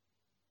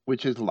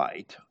 which is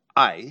light,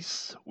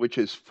 eis, which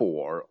is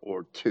for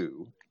or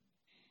to,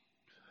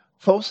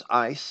 phos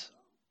eis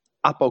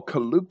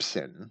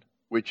apokalypsin,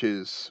 which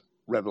is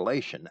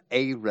revelation,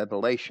 a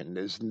revelation,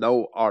 there's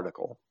no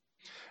article,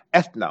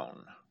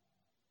 ethnon,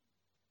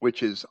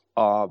 which is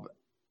of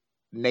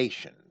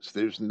nations,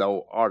 there's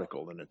no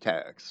article in the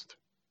text.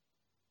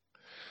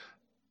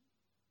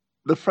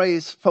 The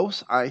phrase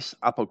phos eis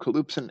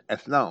apokalypsin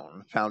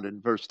ethnon, found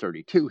in verse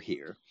 32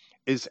 here,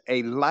 is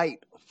a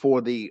light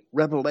for the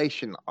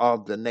revelation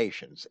of the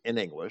nations in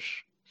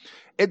English.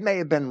 It may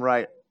have been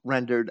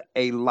rendered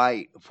a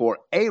light for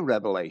a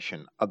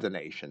revelation of the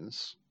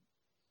nations,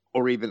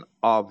 or even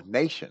of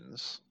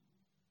nations.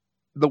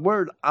 The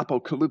word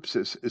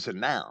apocalypsis is a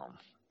noun,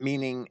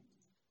 meaning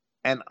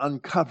an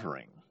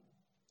uncovering,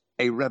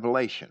 a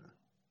revelation.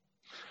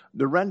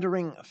 The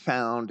rendering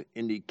found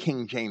in the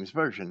King James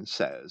Version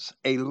says,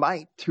 "a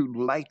light to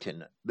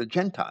lighten the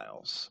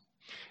Gentiles."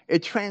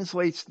 It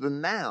translates the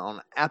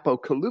noun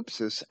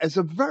apocalypsis as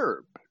a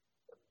verb,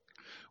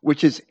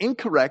 which is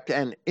incorrect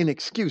and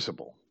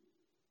inexcusable.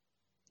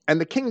 And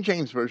the King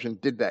James Version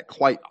did that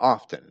quite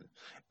often.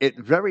 It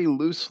very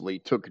loosely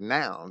took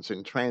nouns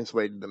and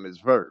translated them as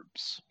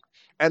verbs.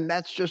 And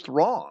that's just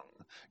wrong.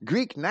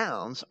 Greek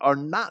nouns are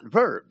not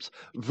verbs.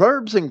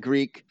 Verbs in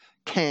Greek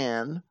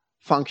can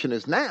function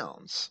as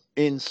nouns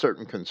in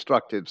certain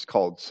constructives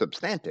called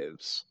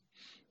substantives,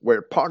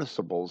 where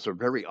participles are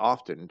very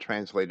often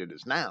translated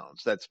as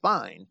nouns. That's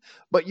fine.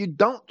 But you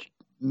don't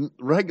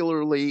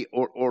regularly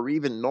or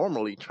even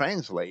normally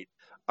translate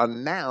a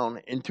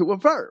noun into a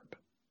verb.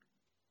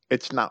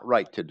 It's not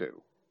right to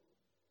do.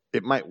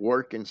 It might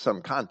work in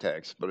some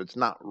contexts, but it's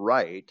not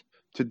right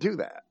to do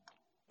that.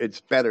 It's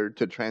better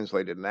to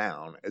translate a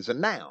noun as a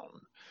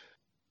noun.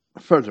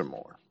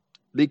 Furthermore,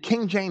 the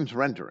King James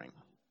rendering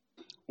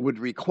would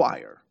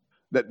require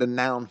that the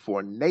noun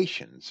for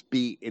nations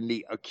be in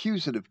the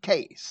accusative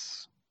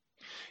case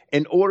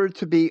in order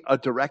to be a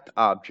direct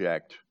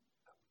object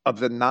of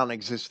the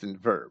non-existent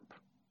verb.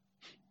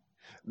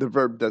 The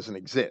verb doesn't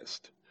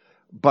exist,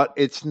 but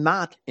it's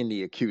not in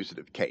the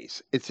accusative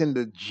case. It's in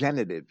the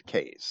genitive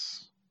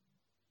case.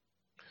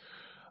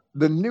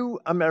 The New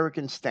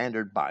American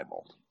Standard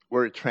Bible,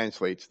 where it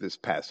translates this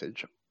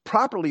passage,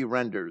 properly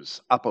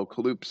renders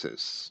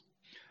apocalypsis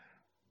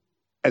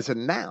as a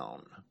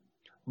noun,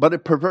 but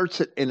it perverts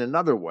it in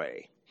another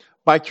way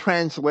by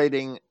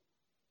translating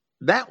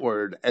that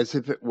word as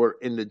if it were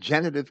in the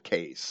genitive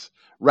case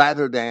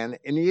rather than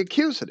in the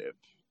accusative.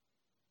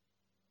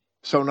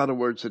 So, in other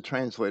words, the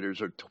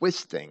translators are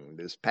twisting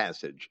this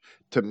passage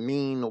to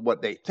mean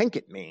what they think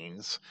it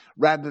means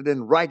rather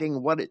than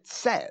writing what it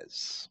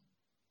says.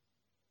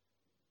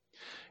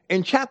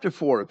 In chapter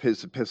 4 of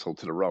his epistle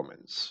to the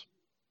Romans,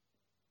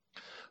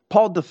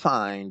 Paul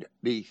defined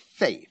the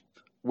faith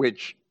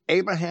which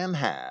Abraham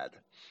had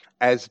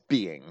as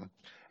being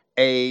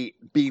a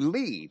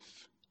belief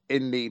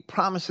in the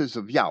promises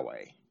of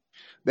Yahweh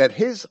that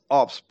his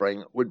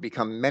offspring would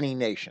become many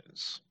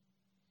nations.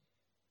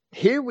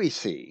 Here we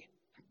see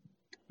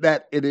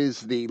that it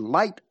is the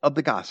light of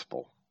the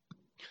gospel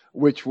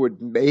which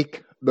would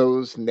make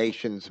those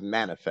nations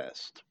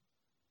manifest.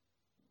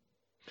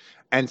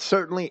 And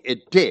certainly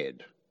it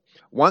did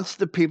once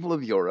the people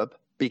of Europe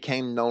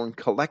became known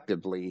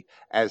collectively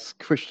as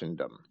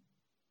Christendom.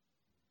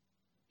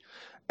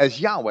 As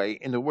Yahweh,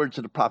 in the words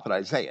of the prophet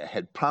Isaiah,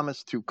 had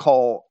promised to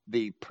call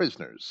the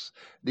prisoners,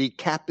 the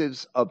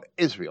captives of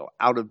Israel,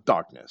 out of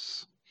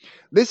darkness.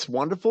 This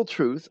wonderful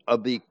truth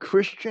of the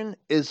Christian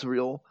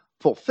Israel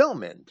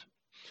fulfillment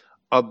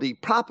of the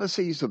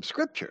prophecies of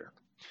Scripture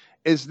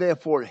is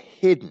therefore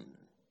hidden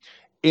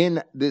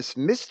in this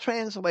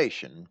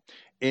mistranslation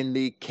in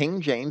the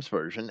King James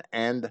Version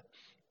and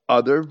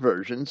other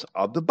versions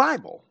of the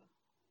Bible.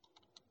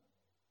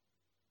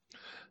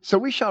 So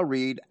we shall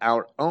read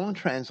our own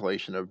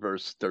translation of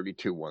verse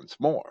 32 once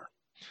more.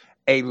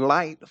 A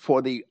light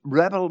for the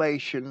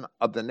revelation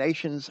of the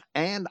nations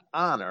and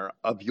honor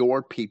of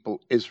your people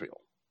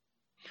Israel.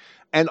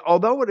 And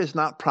although it is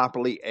not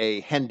properly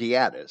a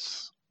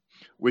hendiadys,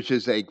 which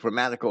is a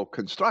grammatical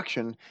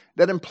construction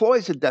that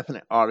employs a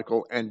definite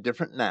article and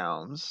different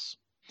nouns,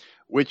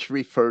 which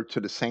refer to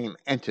the same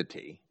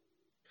entity,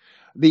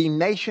 the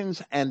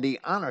nations and the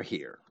honor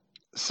here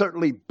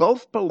certainly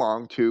both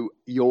belong to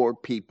your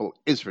people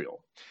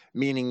Israel,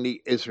 meaning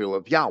the Israel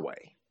of Yahweh,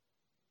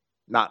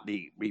 not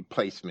the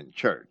replacement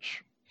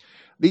church.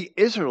 The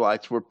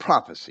Israelites were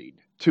prophesied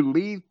to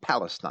leave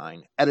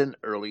Palestine at an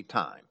early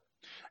time.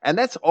 And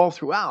that's all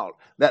throughout.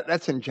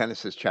 That's in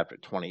Genesis chapter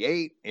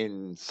 28,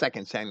 in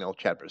 2 Samuel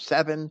chapter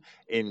 7,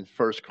 in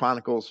 1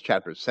 Chronicles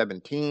chapter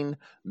 17,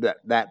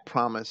 that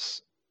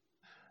promise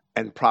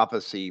and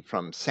prophecy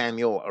from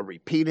Samuel are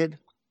repeated.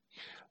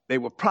 They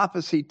were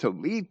prophesied to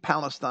leave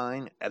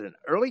Palestine at an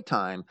early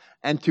time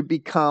and to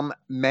become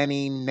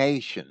many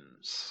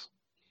nations.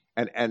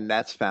 And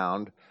that's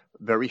found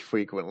very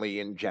frequently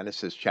in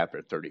Genesis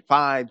chapter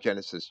 35,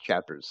 Genesis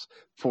chapters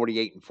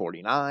 48 and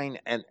 49,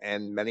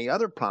 and many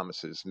other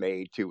promises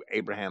made to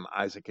Abraham,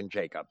 Isaac, and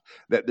Jacob,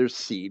 that their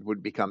seed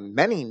would become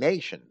many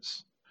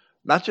nations,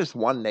 not just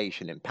one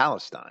nation in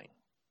Palestine.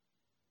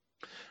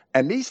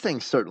 And these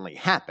things certainly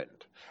happened,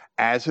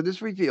 as it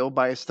is revealed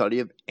by a study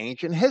of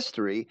ancient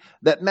history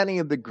that many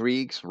of the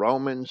Greeks,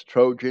 Romans,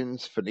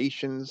 Trojans,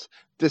 Phoenicians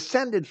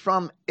descended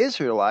from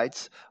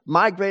Israelites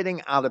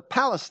migrating out of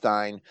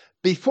Palestine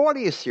before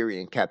the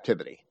Assyrian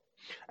captivity,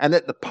 and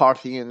that the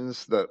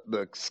Parthians, the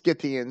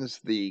Scythians,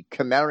 the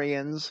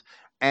Cimmerians,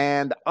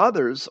 and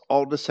others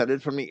all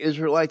descended from the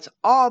Israelites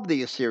of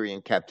the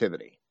Assyrian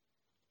captivity.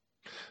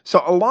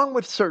 So, along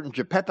with certain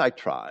Japhethite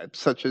tribes,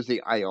 such as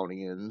the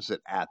Ionians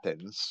at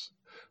Athens,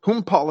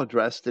 whom Paul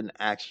addressed in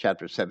Acts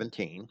chapter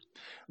 17,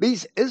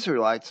 these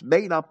Israelites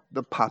made up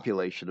the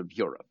population of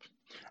Europe,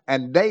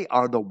 and they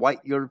are the white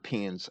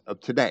Europeans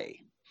of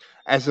today,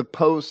 as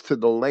opposed to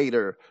the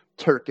later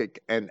Turkic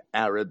and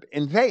Arab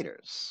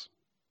invaders.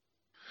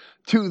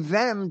 To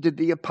them did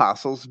the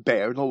apostles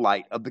bear the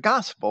light of the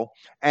gospel,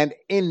 and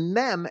in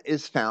them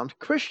is found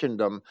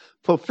Christendom,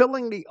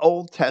 fulfilling the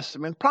Old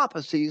Testament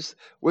prophecies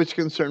which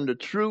concern the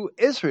true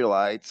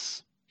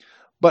Israelites,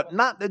 but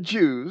not the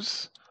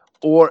Jews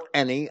or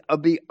any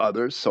of the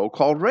other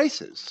so-called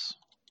races.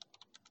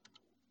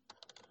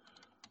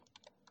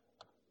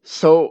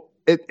 So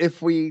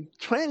if we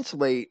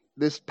translate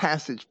this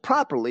passage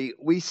properly,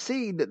 we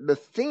see that the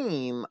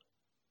theme,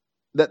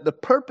 that the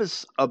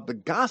purpose of the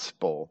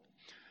gospel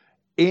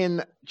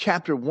in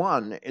chapter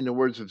 1, in the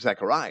words of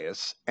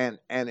Zacharias, and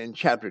in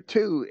chapter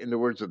 2, in the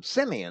words of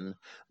Simeon,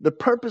 the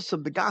purpose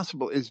of the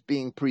gospel is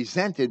being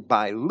presented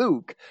by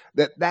Luke,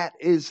 that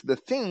is the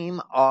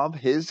theme of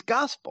his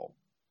gospel.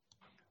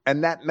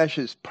 And that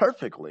meshes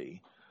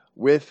perfectly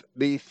with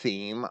the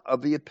theme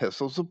of the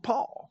epistles of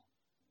Paul.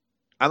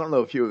 I don't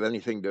know if you have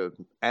anything to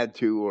add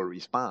to or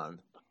respond.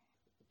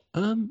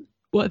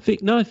 Well, I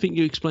think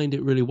you explained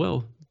it really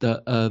well.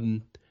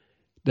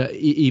 That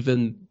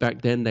even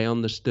back then they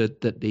understood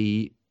that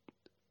the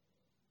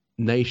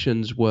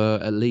nations were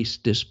at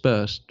least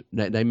dispersed.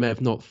 They may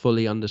have not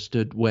fully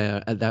understood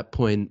where at that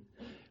point,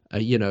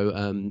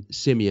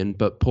 Simeon,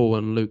 but Paul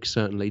and Luke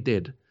certainly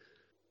did.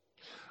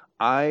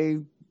 I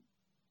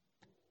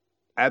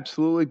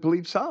absolutely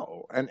believe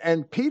so.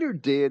 And Peter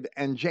did,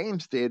 and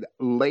James did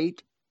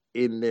late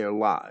in their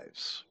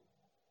lives.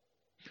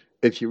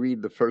 If you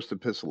read the first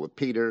epistle of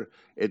Peter,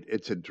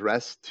 it's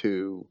addressed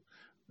to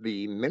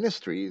the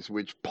ministries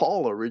which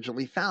Paul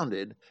originally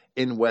founded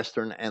in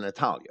Western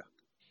Anatolia.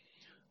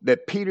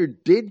 That Peter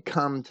did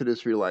come to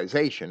this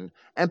realization,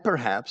 and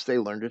perhaps they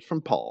learned it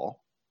from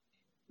Paul,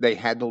 They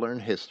had to learn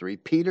history.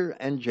 Peter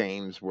and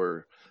James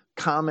were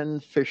common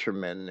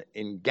fishermen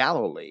in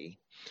Galilee,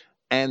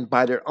 and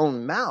by their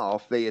own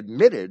mouth, they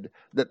admitted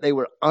that they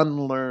were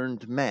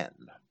unlearned men,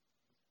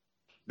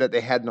 that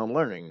they had no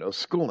learning, no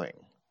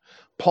schooling.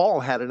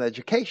 Paul had an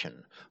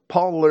education.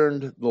 Paul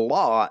learned the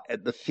law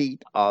at the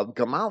feet of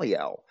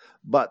Gamaliel,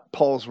 but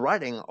Paul's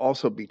writing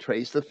also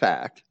betrays the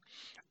fact,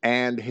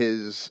 and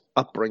his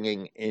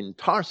upbringing in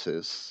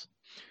Tarsus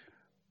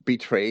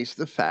betrays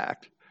the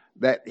fact,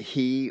 that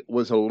he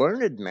was a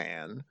learned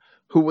man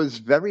who was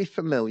very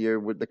familiar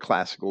with the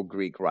classical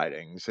Greek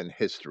writings and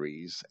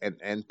histories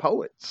and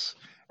poets,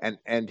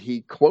 and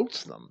he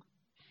quotes them.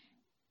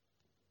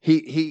 He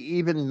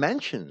even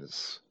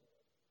mentions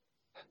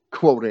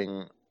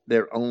quoting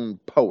their own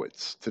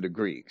poets to the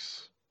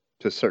Greeks,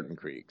 to certain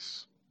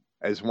Greeks,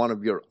 as one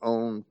of your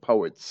own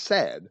poets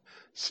said,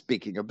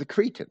 speaking of the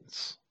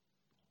Cretans.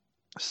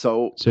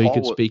 So he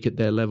could Paul, speak at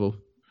their level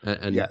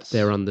and yes,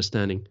 their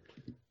understanding.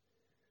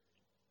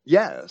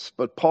 yes,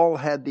 but Paul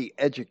had the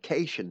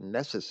education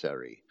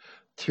necessary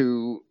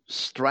to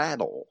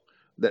straddle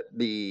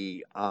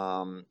the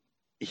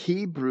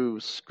Hebrew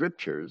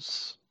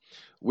scriptures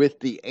with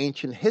the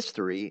ancient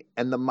history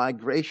and the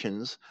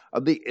migrations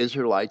of the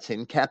Israelites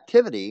in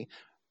captivity,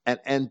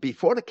 and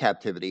before the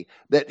captivity,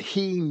 that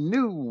he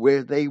knew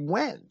where they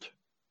went.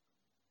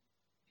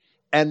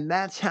 And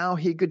that's how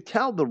he could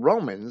tell the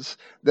Romans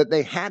that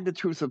they had the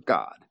truth of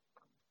God,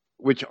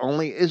 which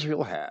only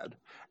Israel had,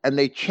 and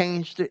they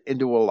changed it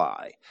into a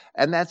lie.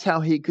 And that's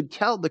how he could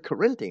tell the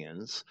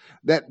Corinthians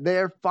that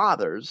their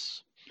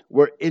fathers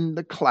were in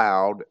the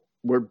cloud,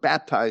 were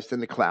baptized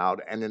in the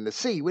cloud and in the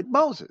sea with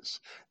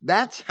Moses.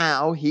 That's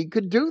how he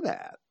could do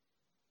that.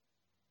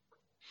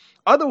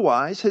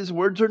 Otherwise, his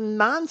words are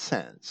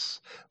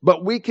nonsense.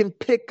 But we can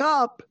pick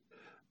up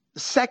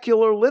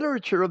secular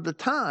literature of the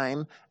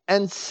time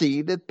and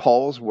see that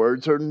Paul's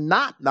words are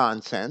not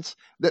nonsense,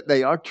 that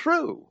they are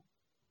true.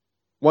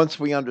 Once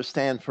we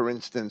understand, for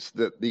instance,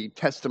 the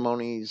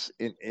testimonies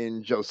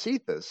in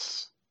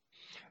Josephus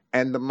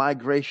and the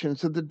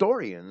migrations of the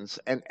Dorians,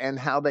 and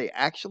how they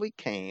actually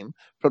came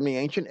from the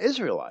ancient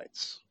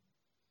Israelites.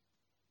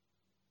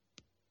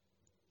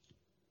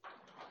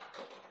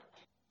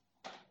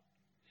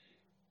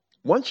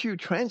 Once you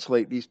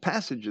translate these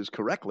passages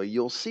correctly,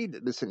 you'll see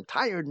that this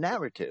entire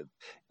narrative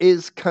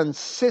is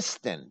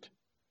consistent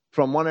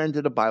from one end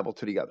of the Bible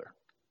to the other.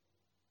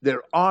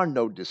 There are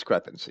no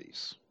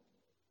discrepancies.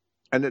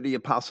 And that the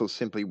apostles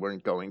simply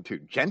weren't going to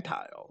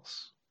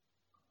Gentiles,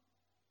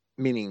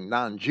 meaning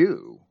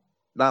non-Jew,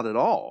 not at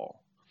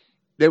all.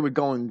 They were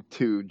going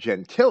to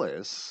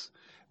gentilis,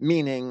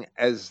 meaning,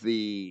 as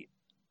the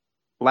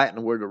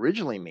Latin word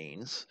originally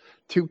means,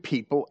 to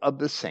people of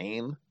the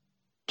same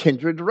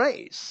kindred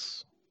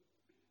race.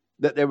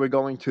 That they were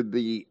going to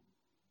the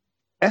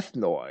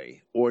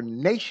ethnoi, or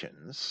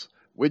nations,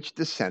 which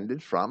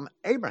descended from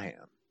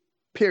Abraham,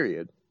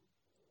 period,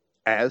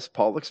 as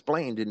Paul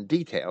explained in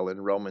detail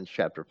in Romans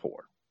chapter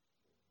 4,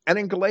 and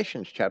in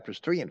Galatians chapters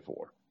 3 and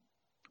 4,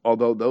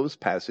 although those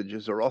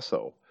passages are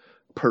also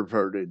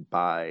perverted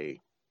by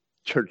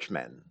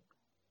churchmen,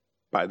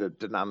 by the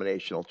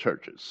denominational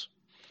churches.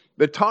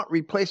 They taught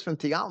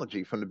replacement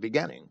theology from the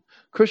beginning.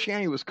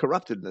 Christianity was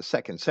corrupted in the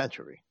 2nd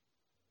century.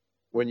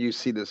 When you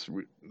see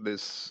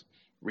this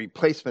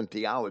replacement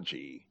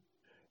theology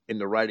in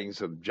the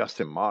writings of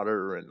Justin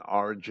Martyr and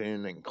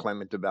Origen and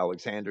Clement of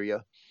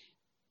Alexandria,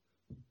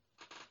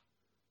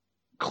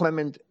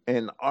 Clement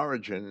and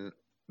Origen,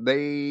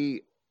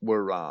 they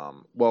were,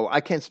 well,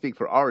 I can't speak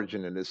for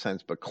Origen in this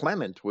sense, but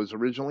Clement was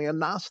originally a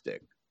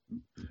Gnostic.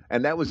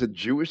 And that was a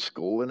Jewish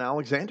school in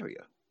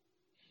Alexandria.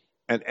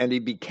 And he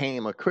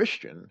became a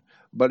Christian,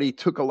 but he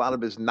took a lot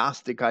of his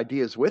Gnostic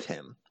ideas with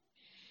him.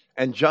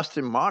 And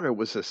Justin Martyr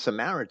was a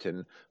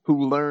Samaritan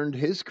who learned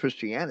his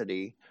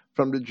Christianity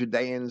from the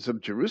Judeans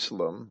of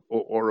Jerusalem,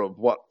 or of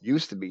what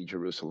used to be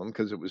Jerusalem,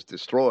 because it was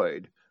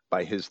destroyed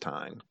by his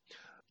time.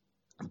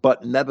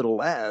 But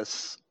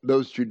nevertheless,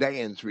 those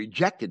Judeans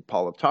rejected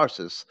Paul of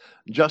Tarsus.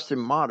 Justin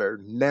Martyr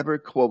never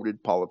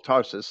quoted Paul of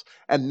Tarsus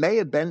and may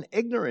have been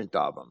ignorant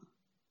of him.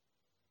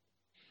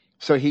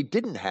 So he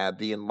didn't have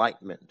the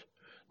enlightenment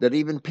that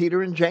even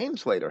Peter and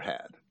James later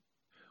had.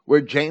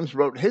 Where James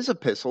wrote his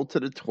epistle to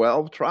the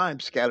 12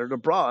 tribes scattered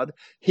abroad,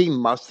 he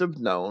must have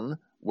known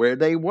where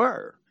they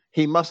were.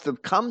 He must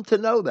have come to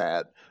know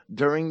that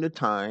during the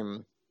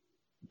time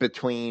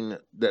between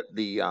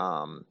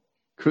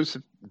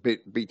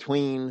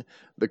between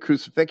the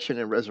crucifixion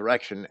and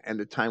resurrection and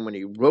the time when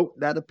he wrote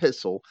that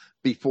epistle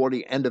before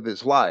the end of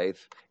his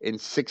life in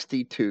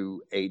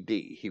 62 AD.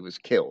 He was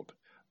killed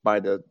by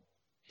the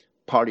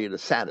party of the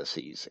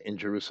Sadducees in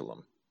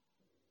Jerusalem.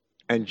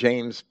 And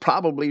James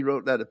probably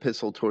wrote that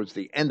epistle towards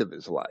the end of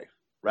his life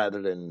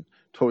rather than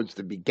towards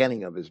the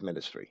beginning of his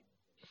ministry.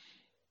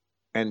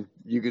 And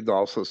you could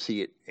also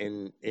see it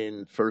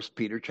in 1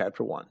 Peter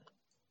chapter 1,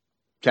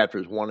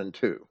 chapters 1 and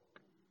 2.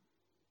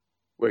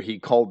 Where he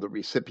called the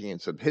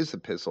recipients of his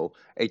epistle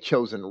a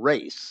chosen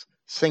race,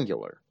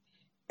 singular,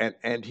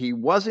 And he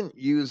wasn't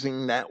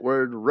using that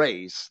word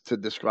race to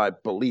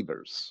describe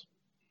believers.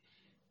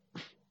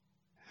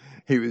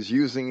 He was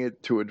using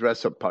it to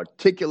address a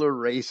particular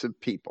race of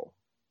people.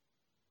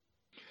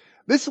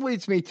 This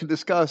leads me to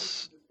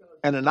discuss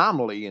an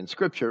anomaly in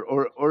Scripture,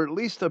 or at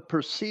least a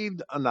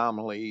perceived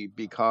anomaly,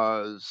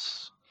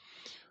 because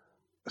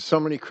so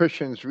many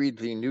Christians read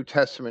the New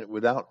Testament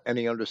without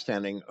any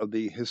understanding of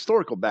the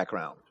historical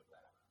background.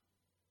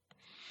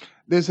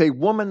 There's a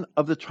woman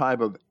of the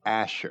tribe of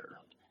Asher.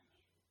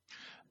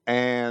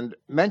 And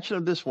mention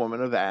of this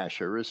woman of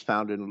Asher is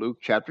found in Luke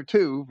chapter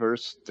 2,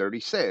 verse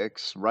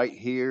 36, right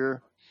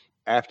here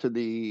after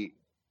the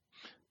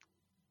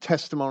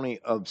testimony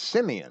of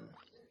Simeon.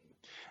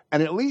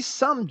 And at least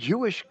some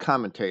Jewish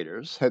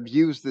commentators have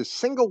used this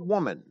single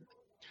woman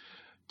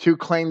to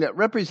claim that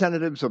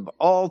representatives of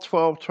all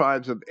 12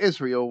 tribes of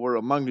Israel were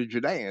among the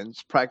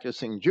Judeans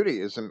practicing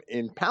Judaism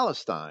in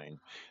Palestine,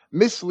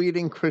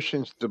 misleading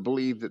Christians to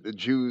believe that the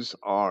Jews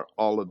are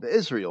all of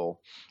Israel.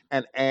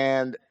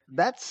 And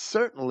that's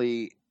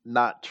certainly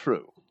not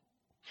true.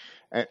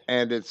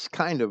 And it's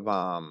kind of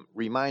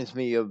reminds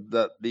me of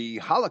the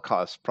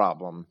Holocaust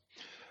problem,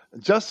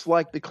 just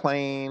like the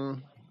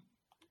claim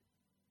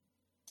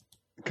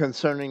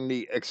concerning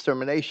the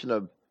extermination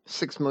of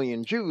 6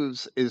 million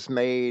Jews is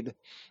made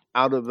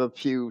out of a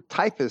few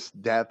typhus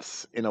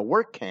deaths in a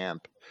work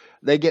camp.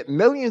 They get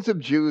millions of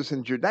Jews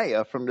in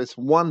Judea from this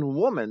one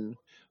woman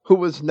who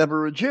was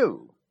never a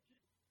Jew.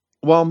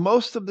 While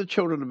most of the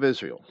children of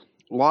Israel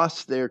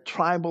lost their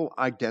tribal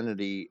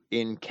identity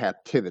in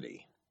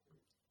captivity,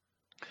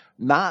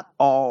 not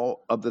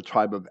all of the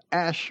tribe of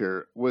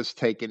Asher was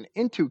taken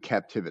into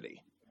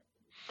captivity.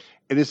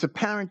 It is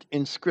apparent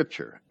in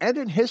Scripture and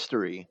in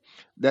history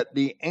that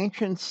the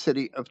ancient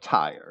city of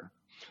Tyre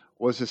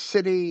was a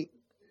city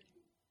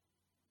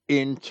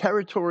in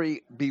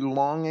territory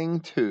belonging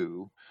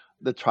to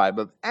the tribe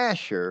of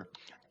Asher,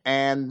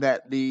 and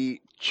that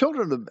the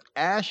children of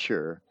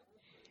Asher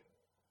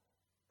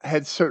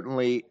had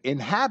certainly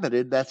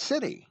inhabited that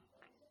city.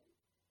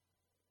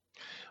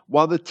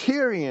 While the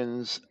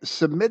Tyrians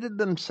submitted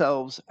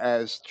themselves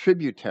as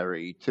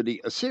tributary to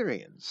the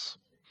Assyrians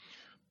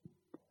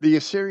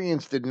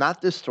did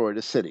not destroy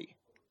the city.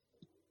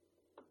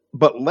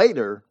 But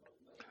later,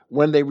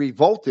 when they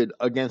revolted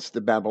against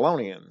the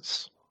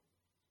Babylonians,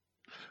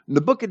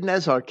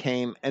 Nebuchadnezzar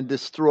came and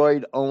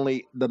destroyed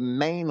only the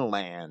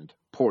mainland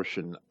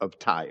portion of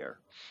Tyre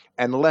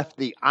and left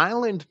the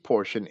island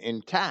portion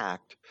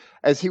intact,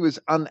 as he was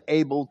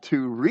unable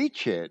to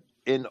reach it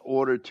in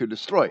order to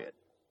destroy it.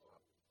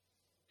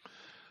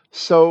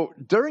 So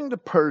during the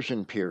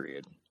Persian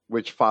period,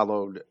 which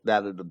followed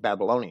that of the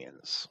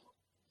Babylonians,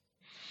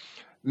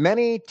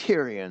 many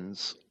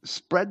Tyrians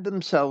spread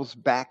themselves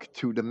back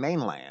to the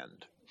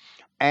mainland.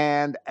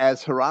 And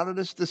as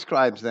Herodotus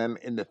describes them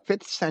in the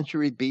 5th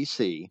century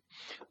BC,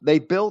 they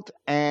built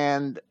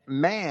and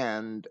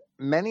manned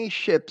many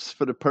ships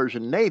for the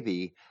Persian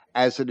navy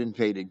as it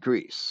invaded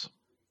Greece.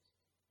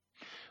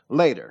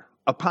 Later,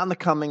 upon the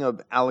coming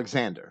of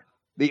Alexander,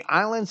 the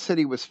island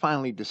city was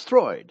finally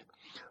destroyed,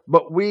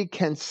 but we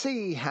can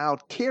see how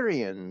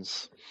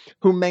Tyrians,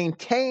 who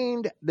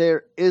maintained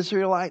their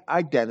Israelite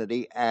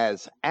identity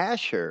as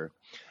Asher,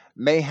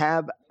 may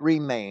have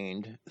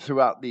remained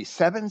throughout the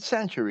 7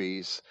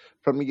 centuries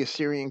from the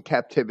Assyrian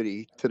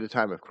captivity to the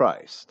time of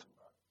Christ.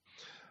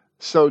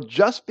 So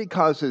just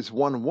because there's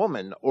one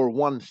woman or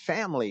one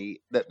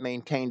family that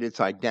maintained its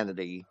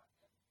identity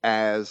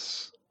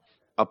as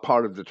a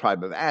part of the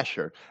tribe of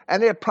Asher,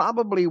 and there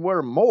probably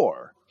were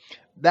more,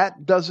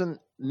 that doesn't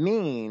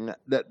mean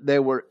that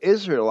there were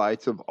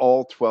Israelites of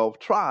all 12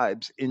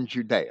 tribes in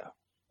Judea.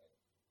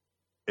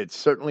 It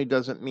certainly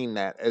doesn't mean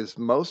that, as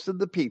most of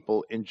the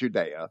people in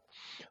Judea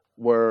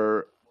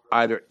were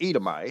either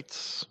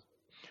Edomites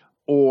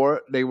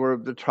or they were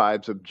of the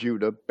tribes of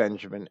Judah,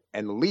 Benjamin,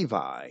 and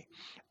Levi.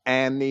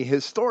 And the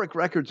historic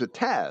records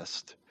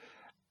attest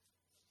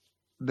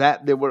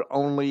that there were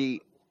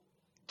only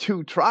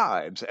 2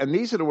 tribes. And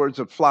these are the words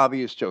of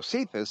Flavius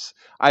Josephus.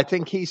 I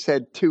think he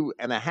said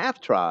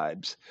 2.5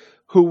 tribes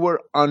who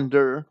were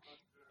under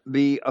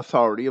the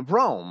authority of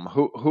Rome,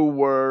 who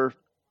were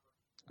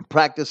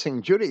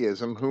practicing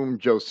Judaism, whom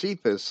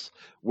Josephus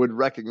would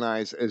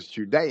recognize as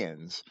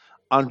Judeans,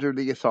 under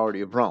the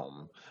authority of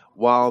Rome,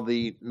 while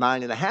the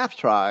 9.5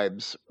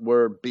 tribes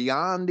were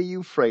beyond the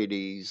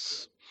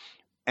Euphrates,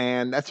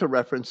 and that's a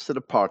reference to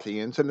the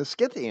Parthians and the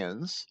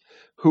Scythians,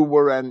 who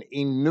were an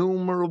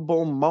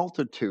innumerable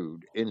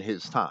multitude in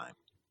his time.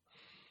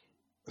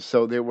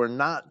 So there were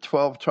not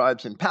 12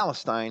 tribes in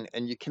Palestine,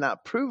 and you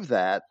cannot prove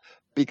that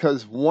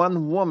because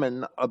one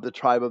woman of the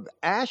tribe of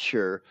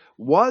Asher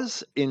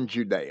was in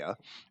Judea,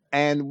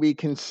 and we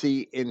can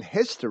see in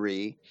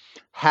history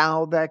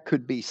how that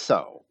could be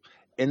so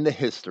in the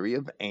history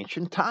of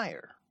ancient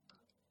Tyre.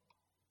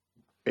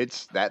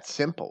 It's that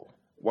simple.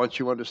 Once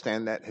you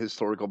understand that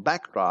historical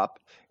backdrop,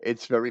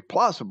 it's very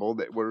plausible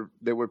that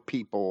there were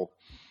people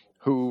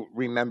who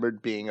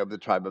remembered being of the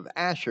tribe of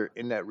Asher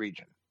in that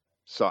region.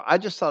 So I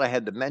just thought I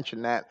had to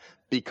mention that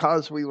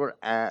because we were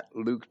at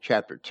Luke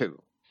chapter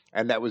 2.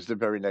 And that was the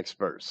very next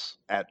verse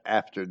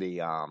after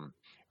the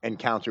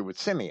encounter with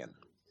Simeon.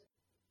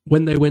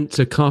 When they went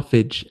to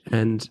Carthage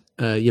and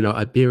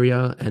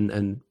Iberia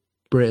and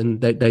Britain,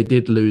 they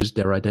did lose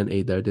their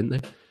identity, though, didn't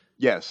they?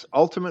 Yes,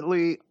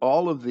 ultimately,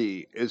 all of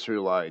the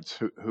Israelites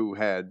who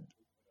had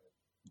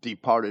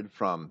departed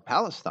from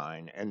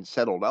Palestine and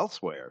settled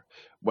elsewhere,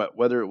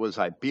 whether it was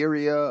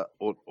Iberia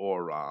or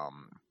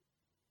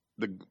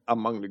the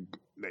among the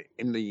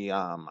in the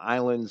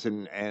islands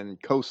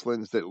and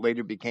coastlands that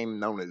later became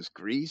known as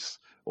Greece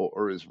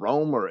or as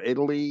Rome or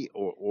Italy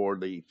or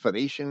the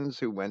Phoenicians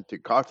who went to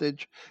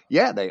Carthage.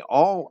 Yeah, they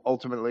all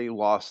ultimately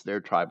lost their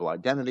tribal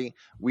identity.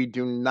 We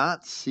do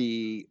not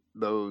see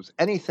those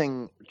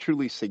anything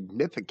truly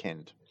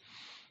significant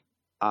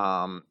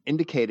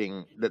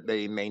indicating that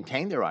they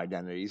maintain their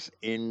identities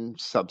in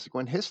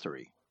subsequent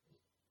history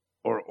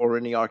or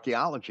in the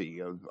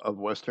archaeology of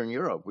Western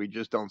Europe. We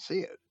just don't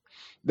see it.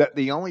 That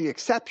the only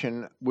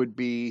exception would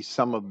be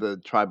some of the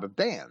tribe of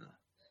Dan,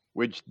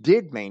 which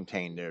did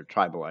maintain their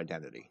tribal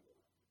identity,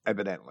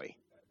 evidently,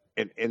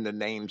 in the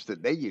names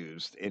that they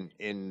used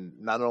in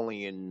not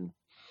only in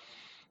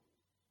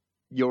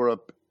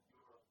Europe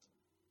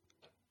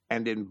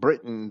and in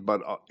Britain,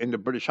 but in the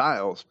British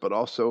Isles, but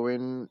also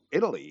in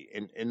Italy,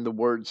 in the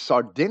word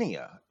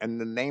Sardinia and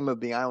the name of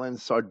the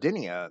island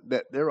Sardinia,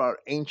 that there are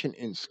ancient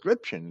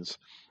inscriptions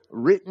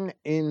written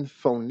in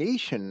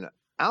Phoenician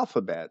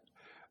alphabet,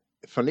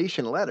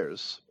 Phoenician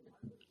letters,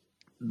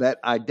 that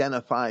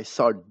identify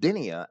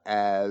Sardinia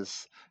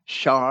as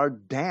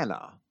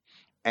Shardana.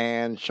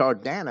 And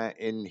Shardana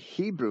in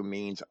Hebrew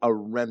means a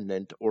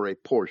remnant or a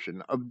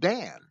portion of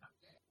Dan.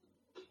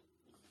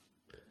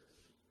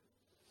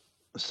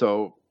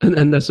 So,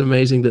 And that's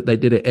amazing that they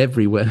did it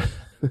everywhere.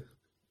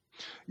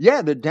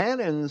 yeah, the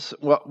Danans,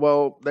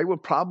 well, they were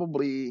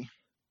probably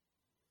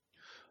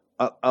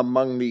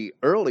among the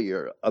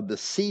earlier of the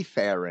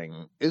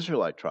seafaring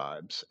Israelite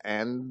tribes,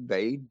 and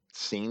they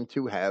seem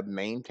to have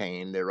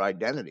maintained their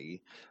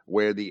identity,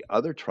 where the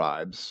other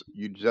tribes,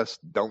 you just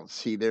don't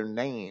see their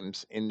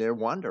names in their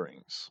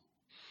wanderings.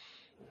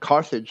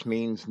 Carthage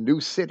means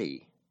new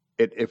city.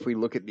 If we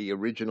look at the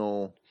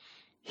original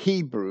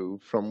Hebrew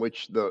from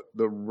which the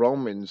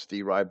Romans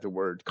derived the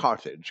word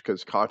Carthage,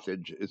 because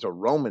Carthage is a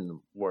Roman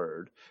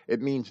word.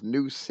 It means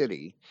new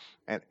city.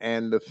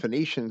 And the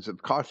Phoenicians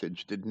of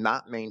Carthage did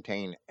not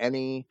maintain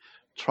any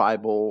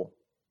tribal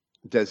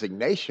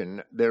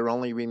designation. They're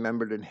only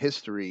remembered in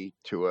history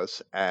to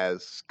us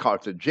as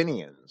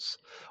Carthaginians.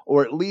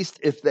 Or at least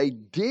if they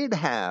did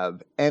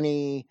have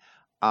any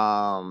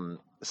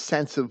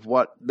sense of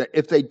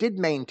if they did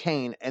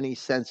maintain any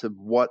sense of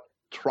what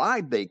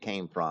tribe they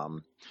came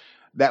from,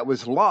 that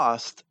was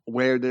lost,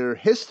 where their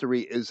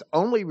history is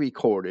only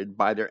recorded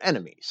by their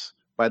enemies,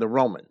 by the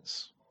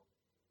Romans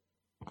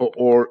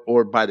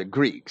or by the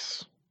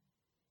Greeks,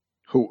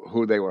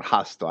 who they were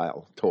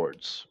hostile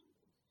towards.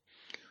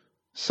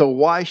 So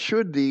why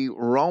should the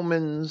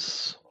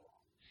Romans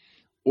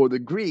or the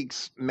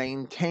Greeks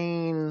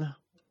maintain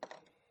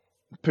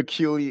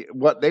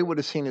what they would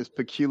have seen as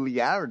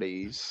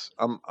peculiarities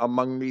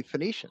among the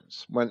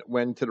Phoenicians,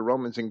 when to the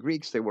Romans and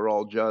Greeks they were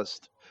all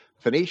just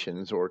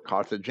Phoenicians or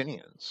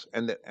Carthaginians,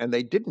 and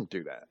they didn't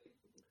do that.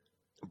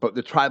 But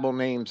the tribal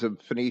names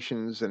of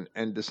Phoenicians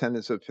and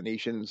descendants of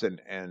Phoenicians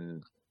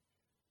and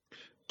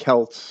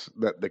Celts,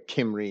 the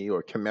Cymri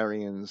or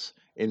Cimmerians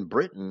in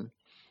Britain,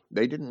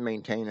 they didn't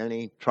maintain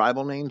any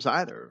tribal names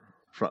either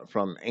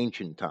from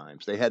ancient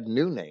times. They had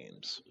new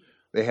names.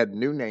 They had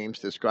new names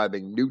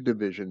describing new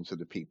divisions of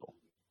the people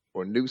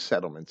or new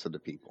settlements of the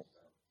people.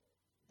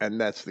 And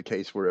that's the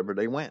case wherever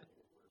they went.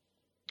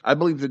 I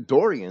believe the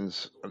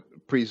Dorians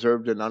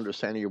preserved an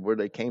understanding of where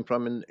they came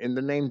from in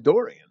the name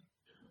Dorian.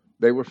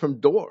 They were from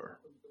Dor.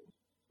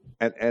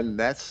 And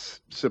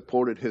that's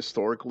supported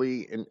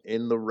historically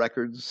in the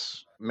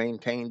records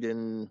maintained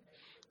in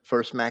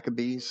First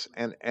Maccabees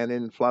and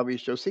in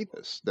Flavius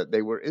Josephus, that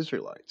they were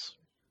Israelites.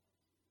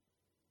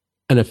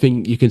 And I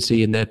think you can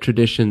see in their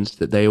traditions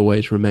that they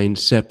always remained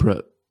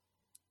separate,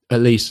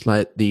 at least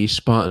like the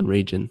Spartan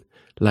region,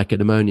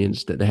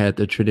 Lacedaemonians, that they had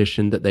the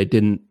tradition that they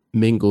didn't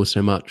mingle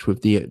so much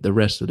with the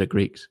rest of the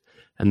Greeks.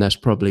 And that's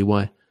probably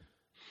why.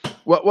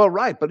 Well,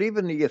 right. But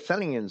even the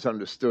Athenians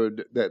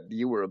understood that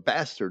you were a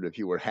bastard if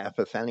you were half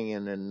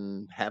Athenian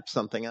and half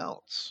something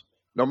else,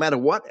 no matter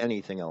what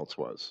anything else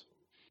was,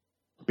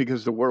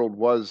 because the world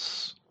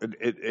was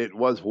it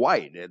was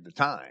white at the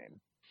time.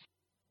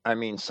 I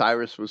mean,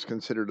 Cyrus was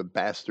considered a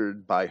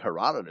bastard by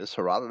Herodotus.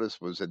 Herodotus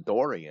was a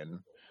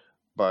Dorian,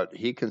 but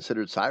he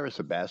considered Cyrus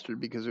a bastard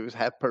because he was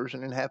half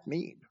Persian and half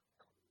Mede.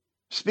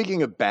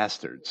 Speaking of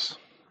bastards,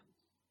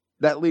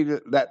 that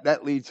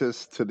leads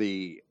us to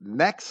the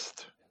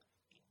next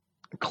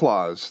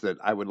clause that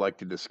I would like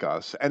to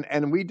discuss,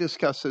 and we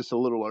discussed this a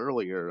little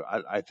earlier,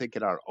 I think,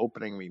 in our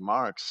opening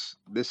remarks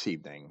this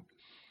evening,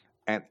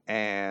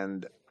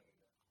 and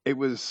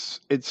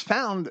it's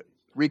found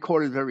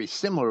recorded very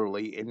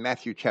similarly in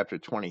Matthew chapter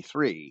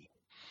 23,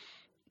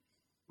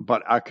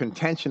 but our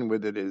contention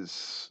with it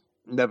is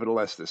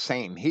nevertheless the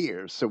same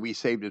here. So we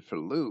saved it for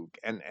Luke,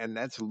 and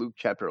that's Luke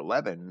chapter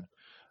 11,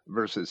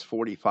 verses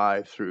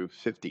 45 through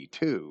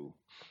 52.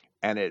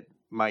 And it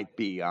might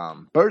be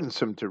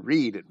burdensome to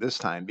read at this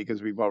time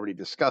because we've already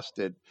discussed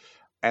it,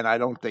 and I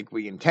don't think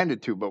we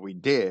intended to, but we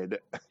did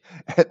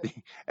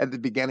at the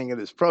beginning of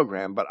this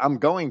program. But I'm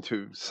going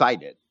to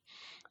cite it,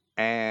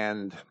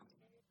 and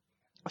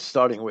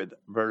starting with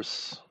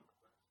verse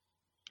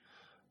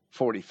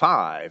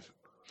 45,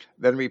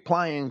 then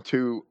replying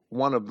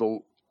one of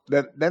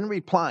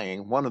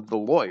the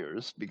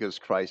lawyers, because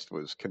Christ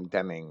was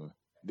condemning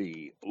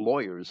the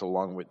lawyers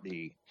along with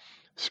the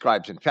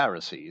scribes and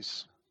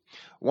Pharisees.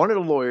 One of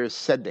the lawyers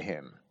said to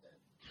him,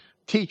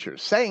 "Teacher,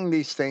 saying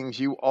these things,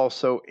 you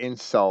also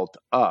insult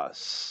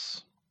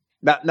us."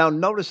 Now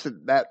notice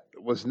that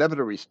was never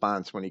the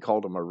response when he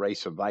called them a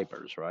race of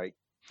vipers, right?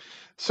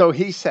 So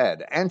he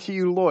said, "And to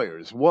you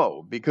lawyers,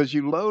 woe, because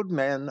you load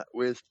men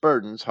with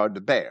burdens hard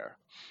to bear,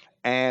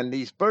 and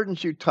these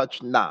burdens you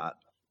touch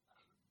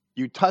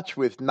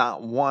with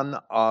not one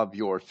of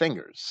your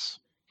fingers.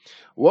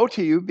 Woe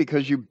to you,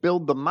 because you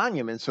build the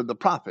monuments of the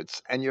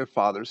prophets, and your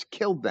fathers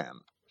killed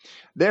them.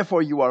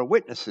 Therefore you are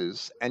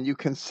witnesses, and you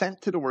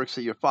consent to the works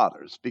of your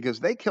fathers, because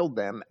they killed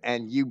them,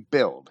 and you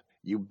build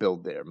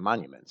their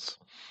monuments.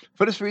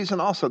 For this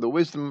reason also the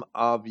wisdom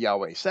of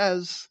Yahweh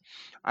says,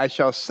 I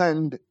shall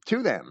send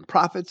to them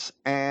prophets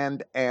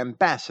and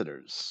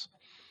ambassadors,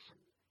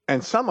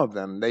 and some of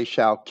them they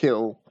shall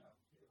kill,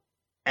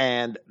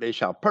 and they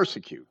shall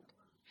persecute,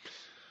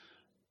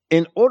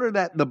 in order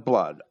that the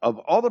blood of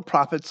all the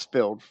prophets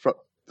spilled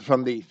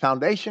from the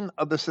foundation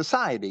of the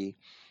society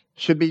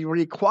should be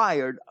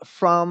required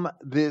from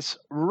this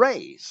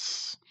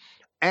race,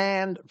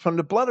 and from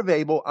the blood of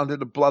Abel unto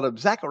the blood of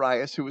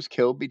Zacharias, who was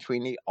killed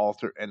between the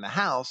altar and the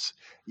house.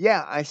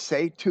 Yeah, I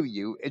say to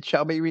you, it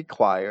shall be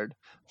required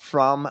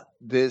from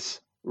this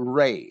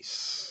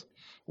race.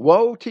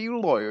 Woe to you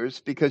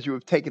lawyers, because you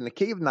have taken the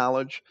key of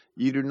knowledge,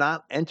 you do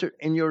not enter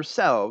in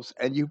yourselves,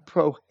 and you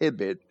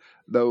prohibit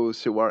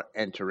those who are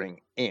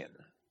entering in."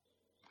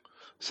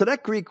 So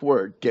that Greek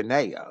word,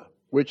 geneia,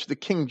 which the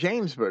King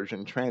James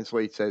Version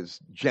translates as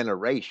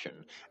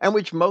generation, and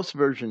which most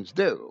versions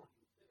do,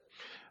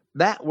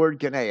 that word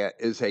geneia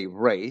is a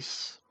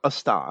race, a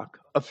stock,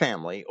 a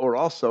family, or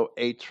also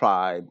a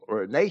tribe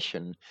or a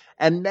nation.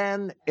 And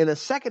then in a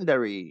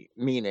secondary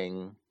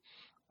meaning,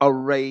 a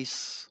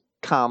race,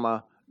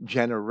 comma,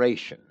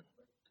 generation.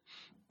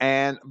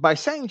 And by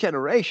saying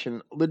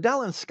generation,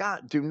 Liddell and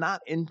Scott do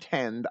not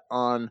intend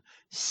on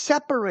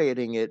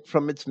separating it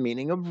from its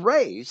meaning of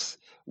race,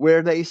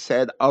 where they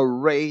said a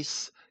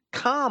race,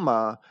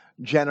 comma,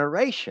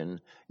 generation.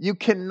 You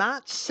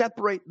cannot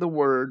separate the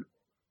word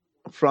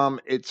from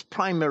its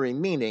primary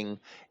meaning,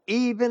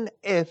 even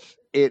if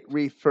it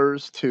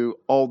refers to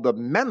all the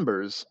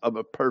members of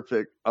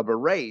a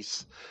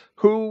race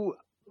who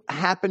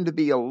happen to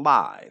be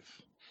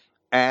alive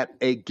at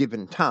a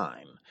given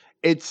time.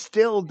 It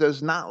still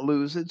does not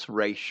lose its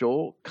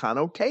racial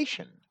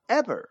connotation,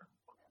 ever.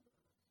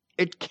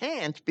 It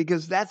can't,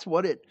 because that's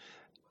what it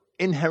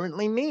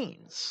inherently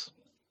means.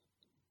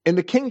 In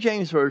the King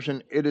James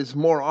Version, it is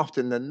more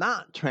often than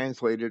not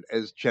translated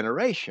as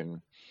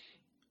generation,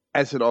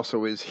 as it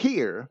also is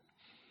here.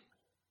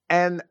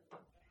 And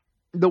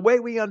the way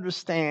we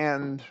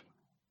understand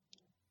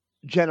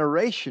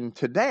generation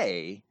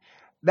today,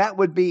 that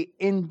would be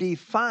in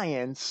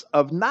defiance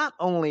of not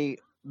only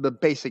the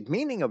basic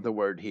meaning of the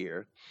word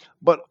here,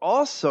 but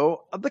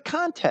also of the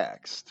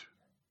context.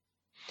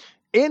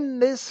 In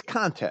this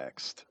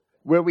context,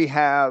 where we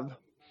have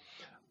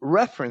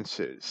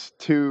references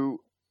to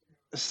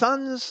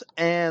sons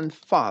and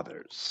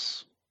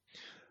fathers,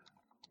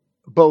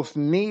 both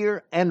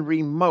near and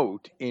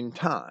remote in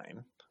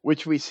time,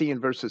 which we see in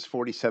verses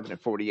 47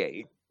 and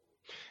 48,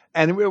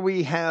 and where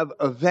we have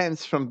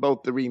events from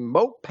both the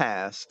remote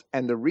past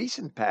and the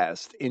recent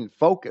past in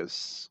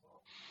focus,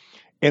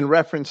 in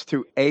reference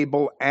to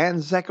Abel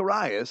and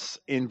Zacharias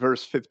in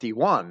verse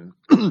 51,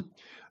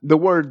 the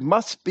word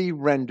must be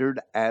rendered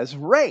as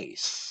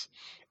race.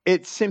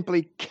 It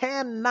simply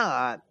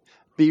cannot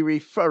be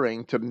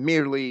referring to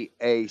merely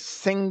a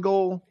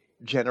single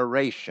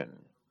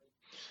generation,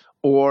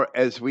 or,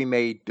 as we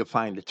may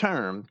define the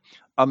term,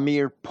 a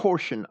mere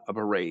portion of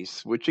a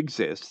race which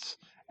exists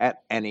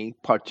at any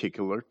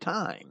particular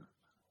time.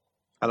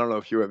 I don't know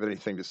if you have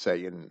anything to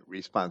say in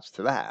response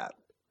to that.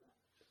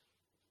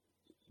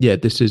 Yeah,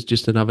 this is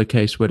just another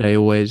case where they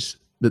always,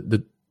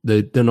 the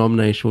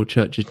denominational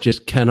churches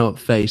just cannot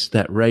face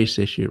that race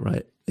issue,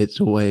 right?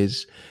 It's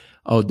always,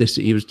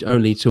 he was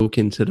only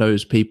talking to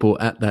those people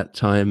at that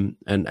time,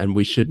 and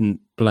we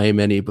shouldn't blame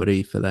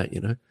anybody for that,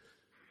 you know?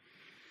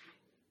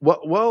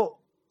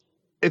 Well,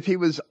 if he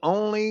was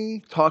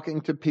only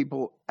talking to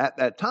people at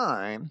that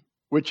time,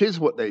 which is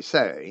what they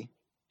say,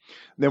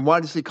 then why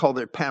does he call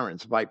their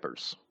parents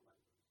vipers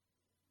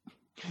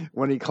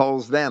when he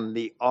calls them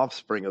the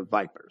offspring of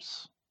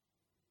vipers?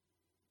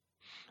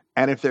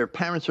 And if their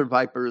parents are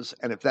vipers,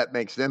 and if that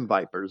makes them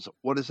vipers,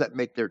 what does that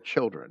make their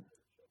children?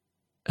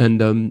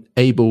 And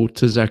Abel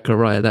to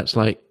Zechariah, that's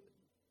like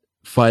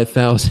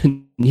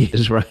 5,000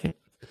 years, right?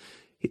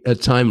 A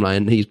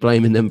timeline. He's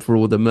blaming them for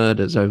all the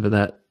murders over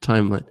that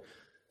timeline.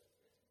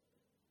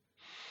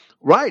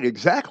 Right,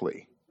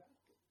 exactly.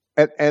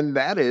 And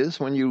that is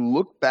when you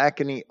look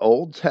back in the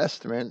Old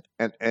Testament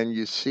and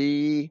you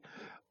see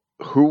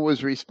who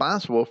was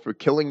responsible for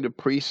killing the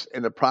priests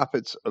and the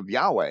prophets of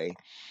Yahweh,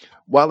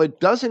 while it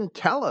doesn't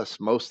tell us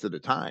most of the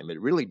time, it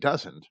really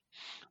doesn't.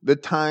 The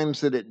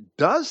times that it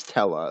does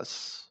tell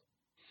us,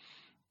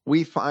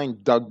 we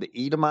find Doug the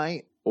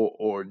Edomite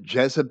or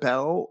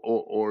Jezebel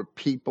or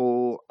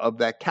people of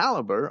that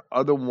caliber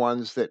are the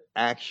ones that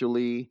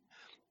actually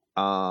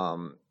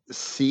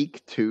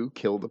seek to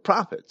kill the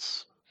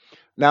prophets.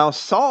 Now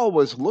Saul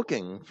was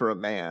looking for a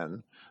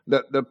man.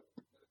 The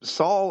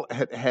Saul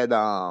had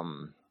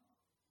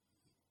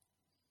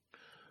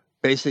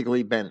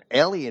basically been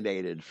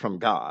alienated from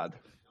God,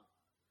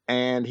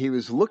 and he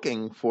was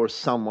looking for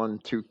someone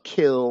to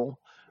kill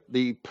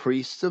the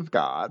priests of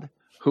God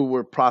who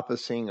were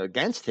prophesying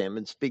against him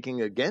and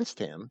speaking against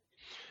him.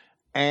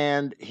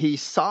 And he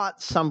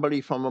sought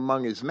somebody from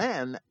among his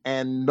men,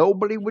 and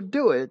nobody would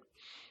do it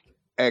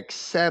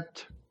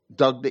except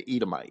Doug the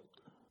Edomite.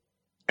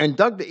 And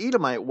Doug the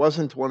Edomite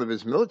wasn't one of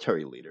his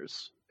military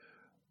leaders.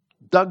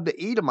 Doug the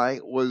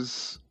Edomite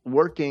was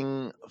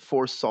working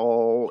for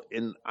Saul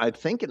in, I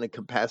think, in the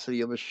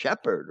capacity of a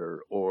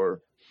shepherd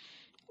or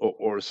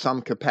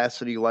some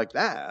capacity like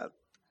that.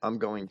 I'm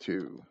going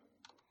to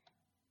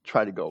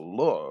try to go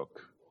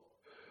look.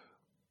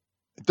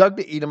 Doug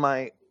the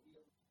Edomite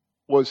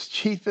was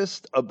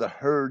chiefest of the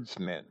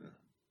herdsmen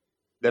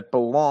that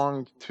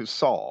belonged to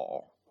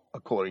Saul,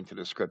 according to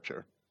the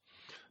scripture.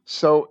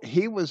 So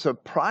he was a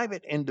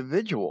private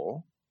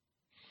individual,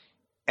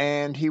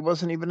 and he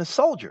wasn't even a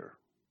soldier.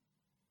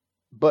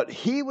 But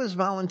he was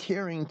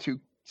volunteering to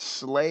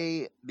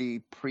slay the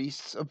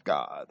priests of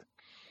God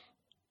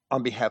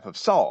on behalf of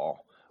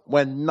Saul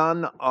when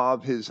none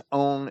of his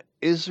own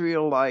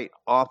Israelite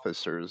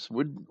officers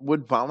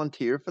would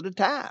volunteer for the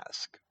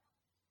task.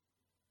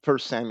 1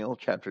 Samuel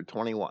chapter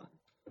 21.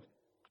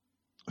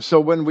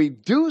 So when we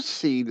do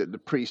see that the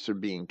priests are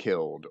being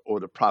killed or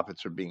the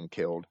prophets are being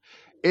killed,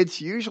 it's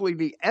usually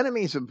the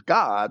enemies of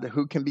God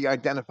who can be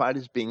identified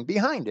as being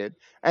behind it.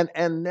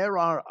 And there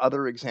are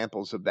other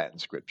examples of that in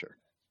Scripture,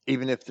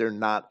 even if they're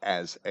not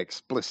as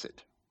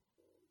explicit.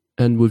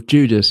 And with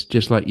Judas,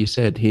 just like you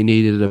said, he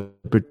needed a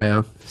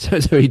betrayer,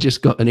 so he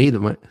just got an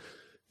Edomite.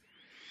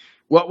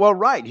 Well,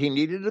 right. He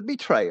needed a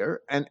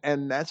betrayer,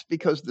 and that's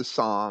because the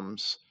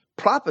Psalms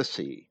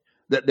prophesy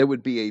that there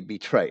would be a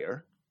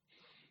betrayer.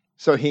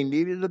 So he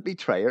needed a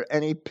betrayer,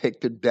 and he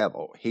picked a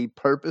devil. He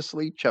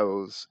purposely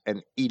chose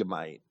an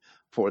Edomite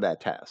for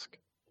that task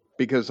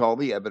because all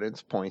the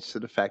evidence points to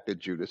the fact that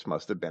Judas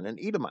must have been an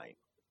Edomite.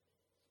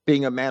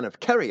 Being a man of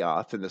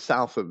Kerioth in the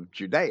south of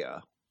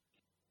Judea,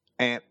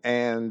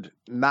 and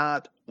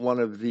not one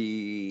of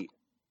the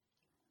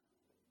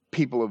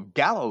people of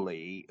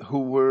Galilee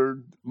who were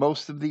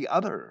most of the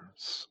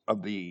others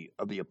of the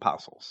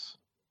apostles.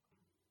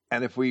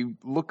 And if we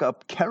look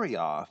up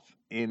Kerioth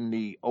in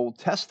the Old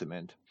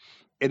Testament,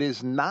 it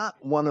is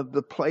not one of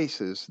the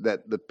places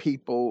that the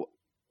people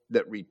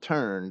that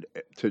returned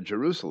to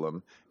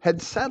Jerusalem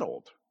had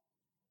settled.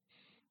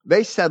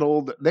 They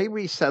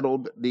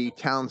resettled the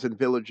towns and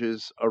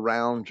villages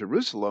around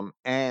Jerusalem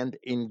and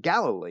in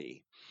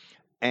Galilee.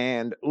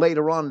 And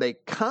later on, they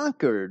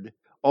conquered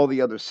all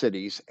the other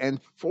cities and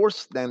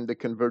forced them to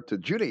convert to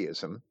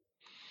Judaism.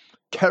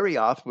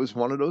 Kerioth was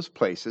one of those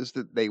places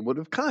that they would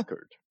have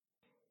conquered.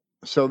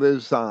 So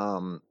there's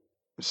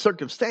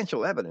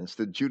circumstantial evidence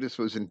that Judas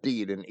was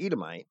indeed an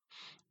Edomite,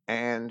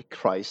 and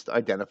Christ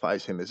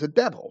identifies him as a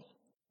devil,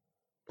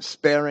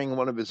 sparing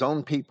one of his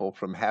own people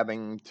from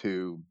having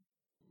to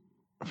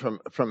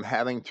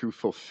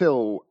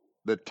fulfill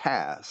the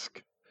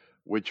task,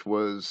 which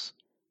was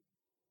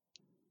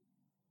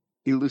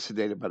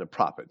elucidated by the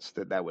prophets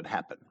that would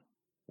happen,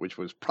 which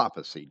was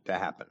prophesied to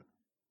happen.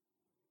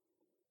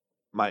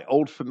 My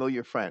old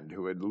familiar friend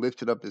who had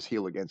lifted up his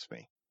heel against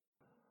me.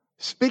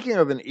 Speaking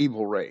of an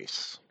evil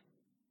race,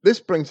 this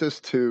brings us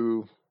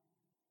to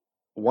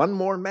one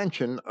more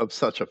mention of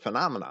such a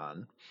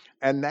phenomenon,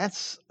 and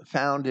that's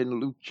found in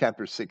Luke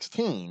chapter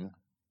 16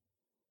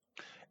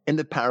 in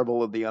the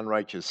parable of the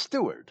unrighteous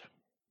steward.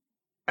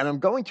 And I'm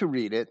going to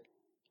read it.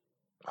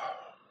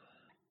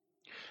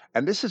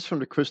 And this is from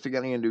the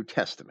Christogenea New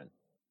Testament.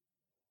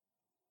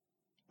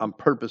 I'm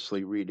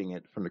purposely reading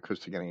it from the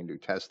Christogenea New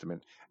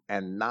Testament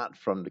and not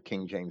from the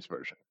King James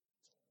Version.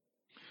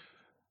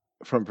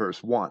 From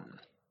verse 1.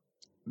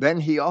 Then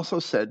he also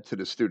said to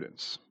the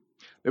students,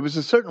 there was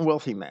a certain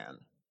wealthy man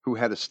who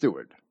had a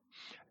steward,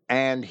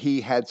 and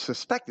he had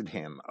suspected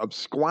him of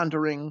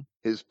squandering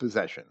his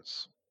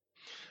possessions.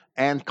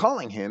 And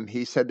calling him,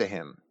 he said to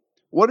him,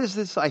 what is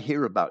this I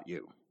hear about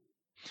you?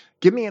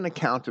 Give me an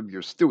account of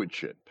your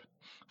stewardship,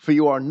 for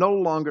you are no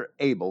longer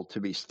able to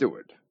be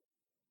steward.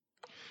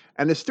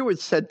 And the steward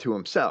said to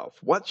himself,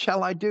 what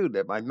shall I do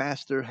that my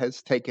master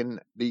has taken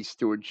the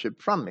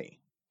stewardship from me?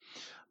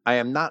 I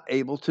am not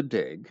able to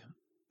dig,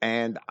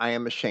 and I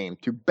am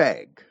ashamed to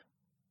beg.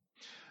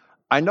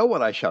 I know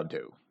what I shall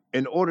do,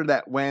 in order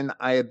that when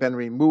I have been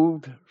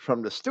removed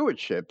from the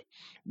stewardship,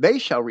 they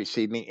shall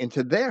receive me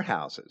into their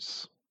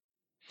houses.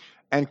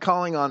 And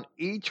calling on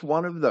each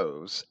one of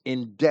those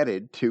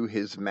indebted to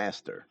his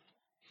master,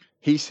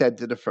 he said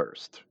to the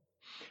first,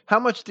 How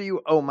much do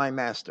you owe my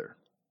master?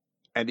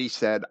 And he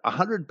said,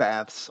 100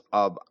 baths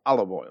of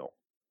olive oil.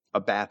 A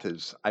bath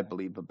is, I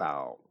believe,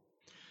 about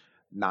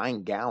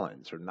 9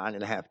 gallons or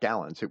 9.5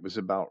 gallons. It was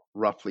about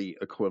roughly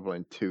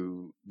equivalent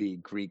to the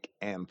Greek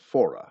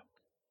amphora.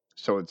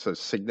 So it's a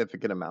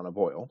significant amount of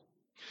oil.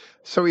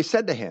 So he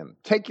said to him,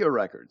 Take your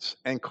records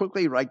and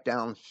quickly write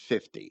down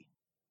 50.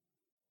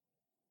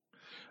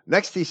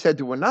 Next he said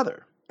to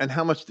another, And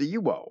how much do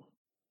you owe?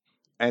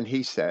 And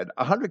he said,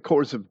 100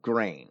 cores of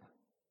grain,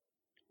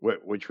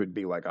 which would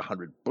be like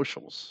 100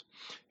 bushels.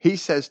 He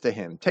says to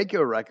him, Take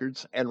your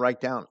records and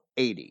write down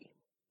 80.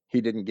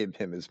 He didn't give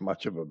him as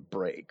much of a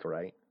break,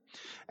 right?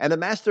 And the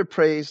master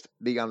praised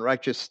the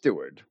unrighteous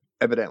steward.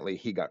 Evidently,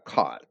 he got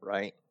caught,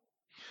 right?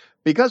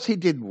 Because he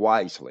did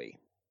wisely.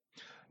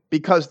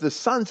 Because the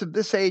sons of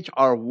this age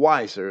are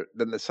wiser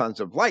than the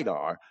sons of light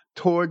are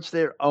towards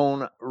their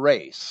own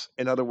race.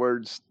 In other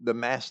words, the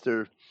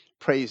master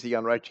praised the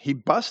unrighteous. He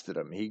busted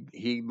him.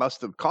 He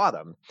must have caught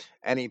him.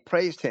 And he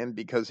praised him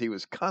because he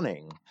was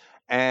cunning.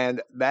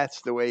 And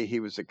that's the way he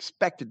was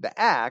expected to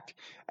act.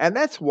 And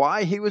that's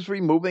why he was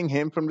removing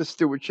him from the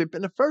stewardship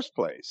in the first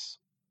place.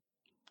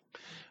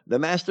 The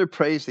master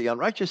praised the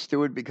unrighteous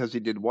steward because he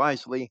did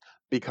wisely,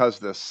 because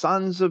the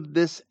sons of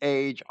this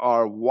age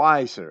are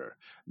wiser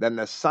than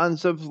the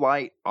sons of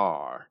light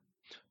are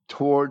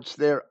towards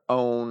their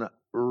own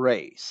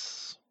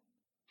race.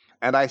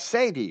 And I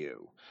say to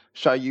you,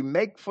 shall you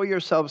make for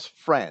yourselves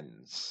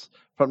friends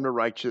from the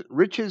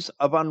riches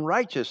of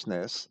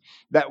unrighteousness,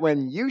 that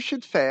when you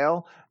should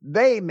fail,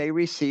 they may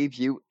receive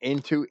you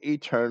into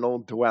eternal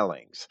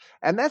dwellings?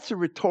 And that's a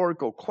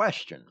rhetorical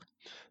question.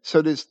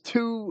 So there's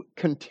two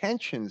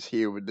contentions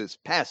here with this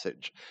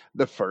passage.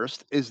 The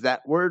first is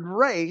that word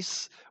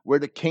race, where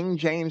the King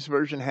James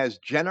Version has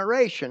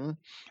generation.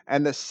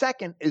 And the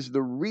second is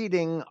the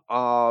reading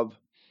of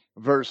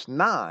verse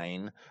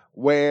 9,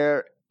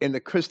 where in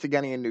the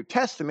Christogenea New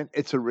Testament,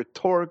 it's a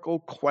rhetorical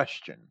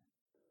question.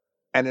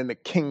 And in the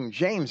King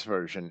James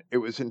Version, it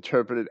was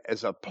interpreted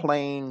as a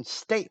plain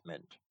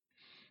statement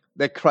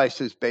that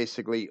Christ is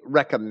basically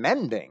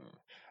recommending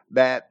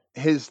that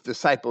his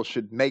disciples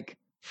should make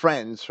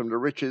friends from the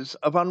riches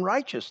of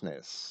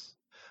unrighteousness,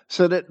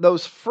 so that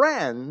those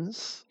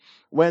friends,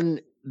 when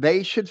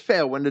they should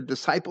fail, when the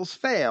disciples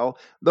fail,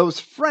 those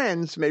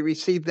friends may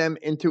receive them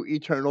into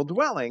eternal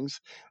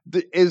dwellings.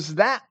 Is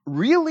that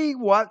really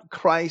what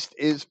Christ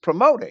is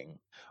promoting?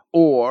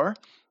 Or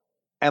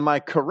am I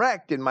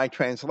correct in my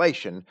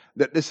translation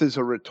that this is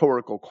a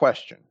rhetorical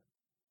question?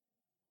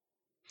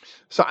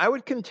 So I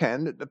would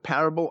contend that the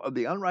parable of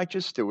the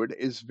unrighteous steward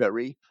is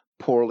very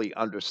poorly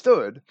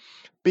understood,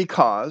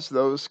 because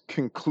those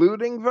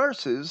concluding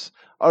verses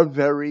are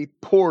very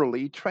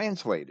poorly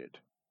translated.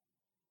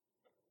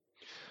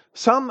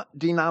 Some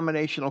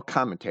denominational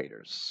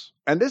commentators,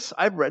 and this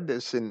I've read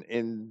this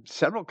in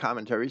several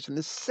commentaries, and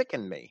this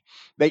sickened me.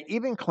 They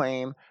even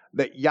claim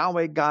that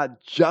Yahweh God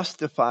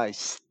justifies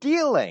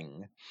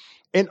stealing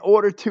in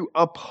order to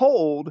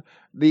uphold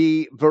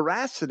the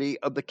veracity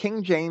of the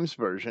King James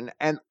Version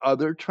and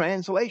other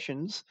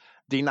translations,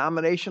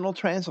 denominational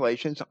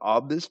translations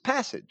of this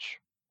passage.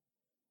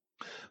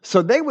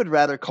 So they would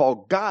rather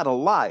call God a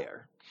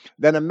liar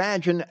than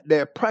imagine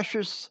their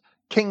precious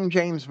King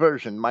James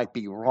Version might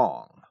be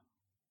wrong.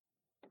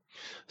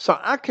 So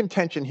our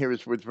contention here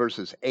is with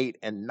verses 8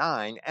 and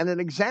 9, and an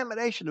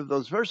examination of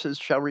those verses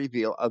shall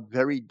reveal a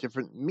very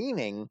different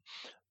meaning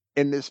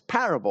in this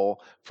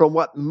parable from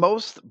what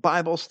most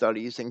Bible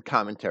studies and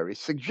commentaries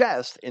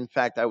suggest. In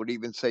fact, I would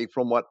even say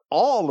from what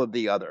all of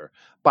the other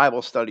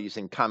Bible studies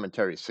and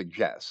commentaries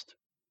suggest.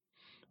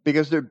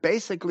 Because they're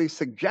basically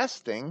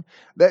suggesting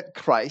that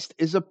Christ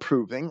is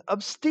approving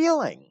of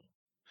stealing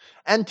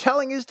and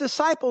telling his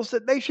disciples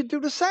that they should do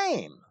the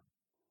same.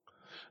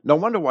 No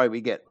wonder why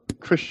we get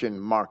Christian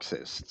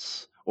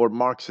Marxists, or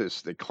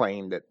Marxists that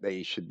claim that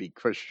they should be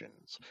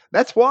Christians.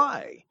 That's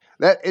why.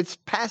 That it's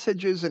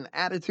passages and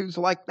attitudes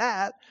like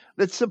that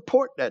that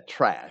support that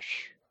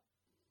trash.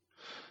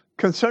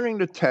 Concerning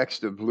the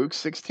text of Luke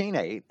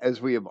 16:8, as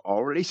we have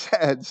already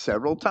said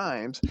several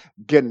times,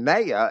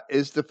 Genea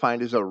is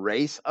defined as a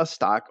race, a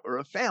stock, or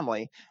a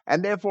family,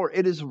 and therefore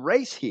it is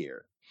race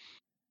here.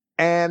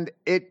 And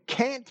it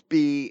can't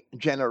be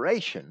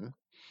generation,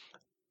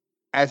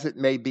 as it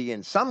may be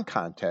in some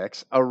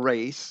contexts, a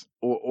race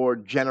or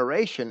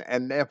generation,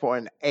 and therefore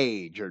an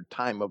age or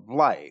time of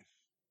life.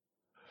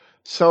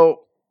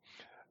 So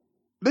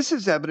this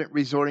is evident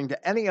resorting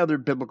to any other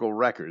biblical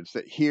records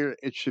that here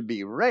it should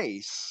be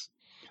race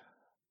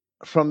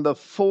from the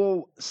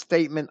full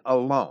statement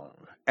alone.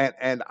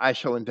 And I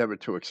shall endeavor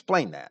to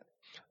explain that.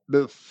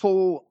 The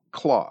full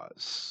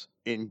clause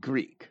in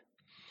Greek,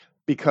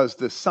 because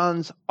the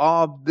sons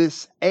of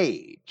this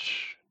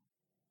age,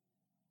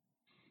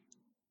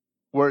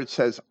 where it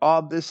says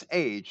of this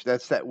age,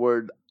 that's that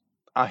word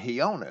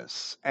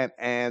ahionis,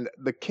 and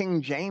the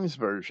King James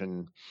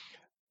Version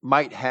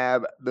might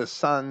have the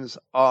sons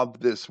of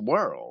this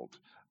world.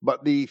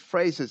 But the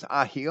phrase is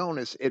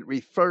ahionis, it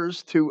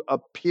refers to a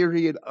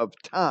period of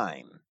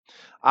time.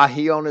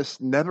 Ahionis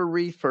never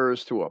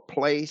refers to a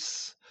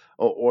place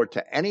or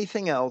to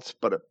anything else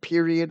but a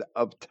period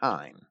of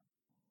time.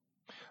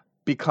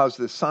 Because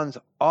the sons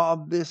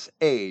of this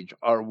age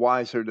are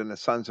wiser than the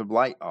sons of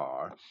light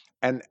are.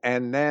 And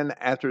then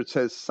after it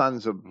says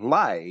sons of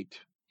light,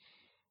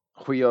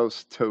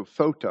 huios to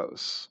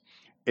photos,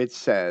 it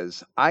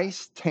says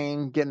eis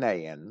tain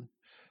genean,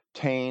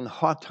 tain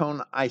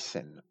hoton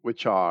eisen,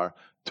 which are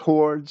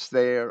towards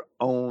their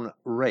own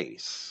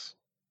race.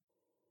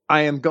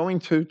 I am going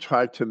to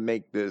try to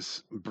make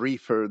this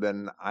briefer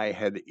than I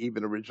had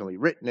even originally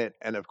written it.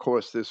 And of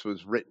course, this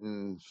was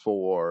written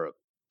for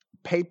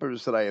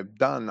papers that I have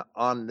done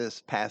on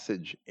this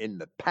passage in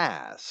the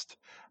past.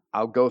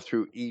 I'll go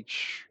through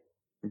each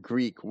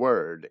Greek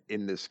word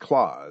in this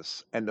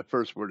clause. And the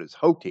first word is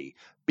hoti,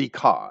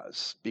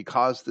 because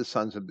the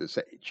sons of this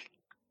age.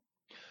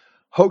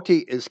 Hoti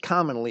is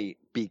commonly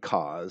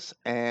because,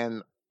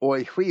 and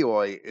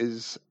oihuioi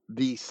is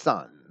the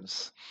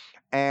sons.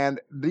 And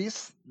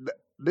this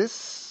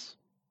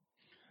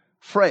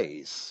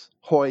phrase,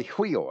 hoi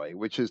huioi,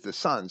 which is the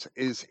sons,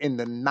 is in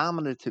the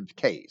nominative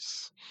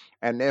case,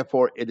 and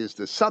therefore it is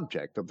the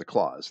subject of the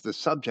clause, the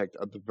subject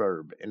of the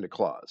verb in the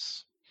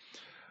clause.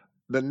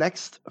 The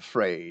next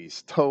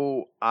phrase,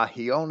 to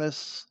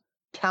ahionis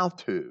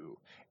tautu,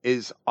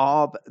 is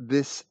of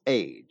this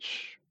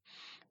age.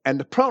 And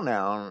the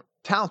pronoun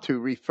tautu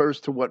refers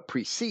to what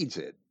precedes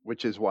it,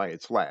 which is why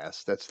it's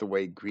last. That's the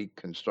way Greek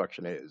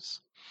construction is.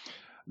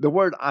 The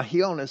word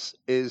ahionis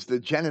is the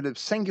genitive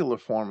singular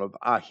form of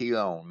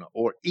ahion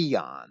or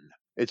eon.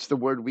 It's the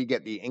word we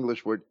get the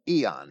English word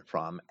eon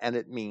from, and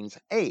it means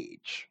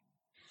age.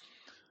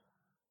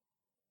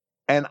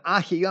 And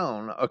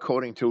ahion,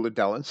 according to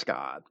Liddell and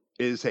Scott,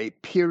 is a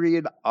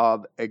period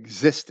of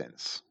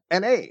existence,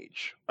 an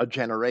age, a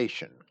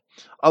generation,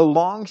 a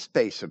long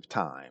space of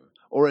time,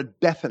 or a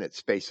definite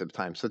space of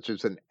time, such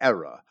as an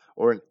era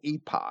or an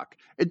epoch.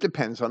 It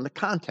depends on the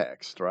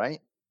context,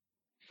 right?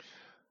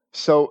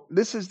 So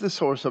this is the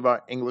source of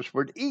our English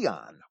word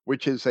eon,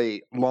 which is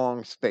a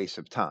long space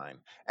of time.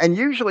 And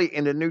usually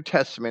in the New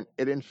Testament,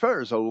 it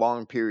infers a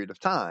long period of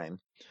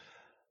time.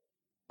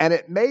 And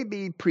it may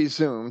be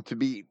presumed to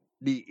be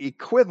the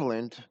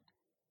equivalent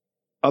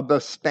of the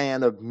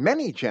span of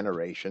many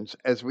generations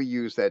as we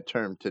use that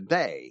term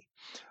today.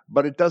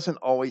 But it doesn't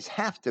always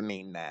have to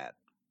mean that.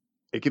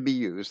 It could be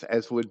used,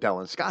 as Liddell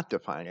and Scott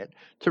define it,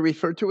 to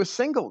refer to a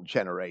single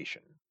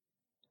generation.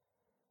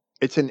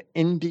 It's an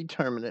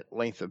indeterminate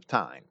length of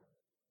time.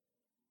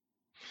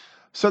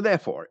 So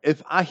therefore,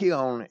 if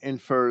ahion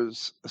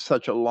infers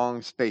such a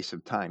long space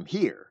of time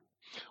here,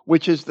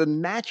 which is the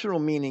natural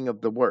meaning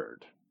of the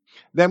word,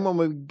 then when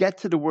we get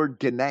to the word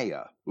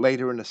genea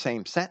later in the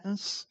same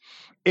sentence,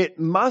 it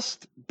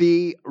must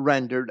be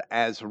rendered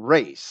as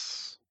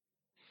race.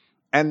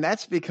 And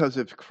that's because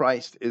if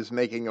Christ is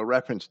making a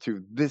reference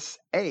to this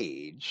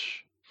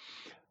age,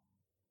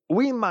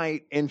 we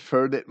might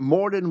infer that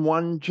more than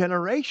one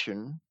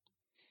generation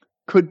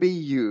could be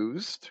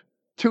used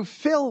to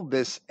fill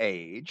this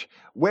age,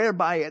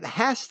 whereby it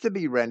has to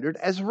be rendered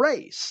as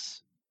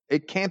race.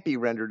 It can't be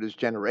rendered as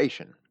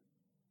generation.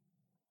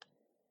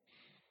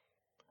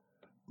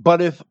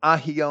 But if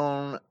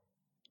ahion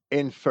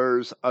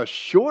infers a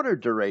shorter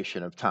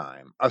duration of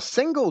time, a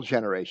single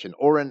generation,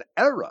 or an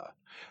era,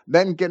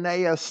 then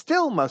genea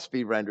still must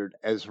be rendered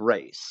as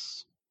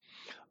race.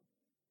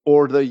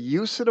 Or the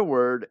use of the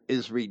word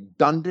is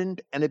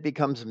redundant and it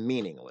becomes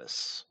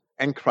meaningless.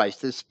 And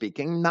Christ is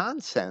speaking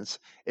nonsense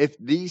if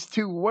these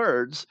two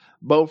words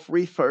both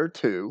refer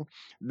to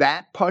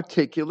that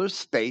particular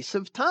space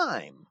of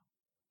time.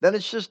 Then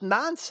it's just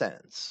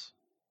nonsense.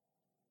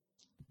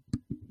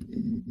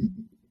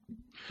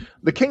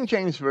 The King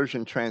James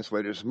Version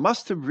translators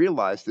must have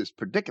realized this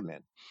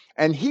predicament,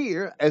 and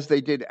here, as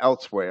they did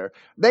elsewhere,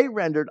 they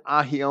rendered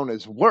ahion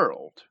as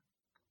world.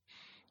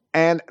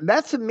 And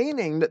that's a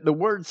meaning that the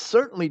word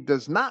certainly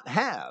does not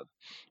have.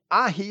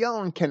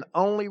 Ahion can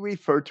only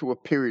refer to a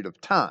period of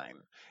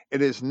time.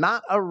 It is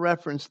not a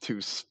reference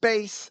to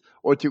space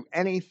or to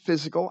any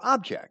physical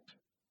object.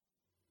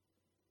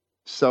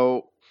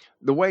 So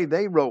the way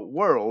they wrote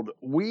world,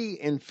 we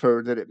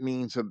infer that it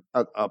means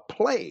a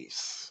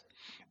place.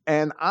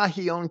 And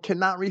ahion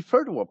cannot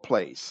refer to a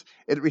place.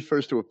 It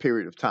refers to a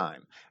period of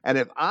time. And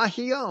if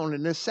ahion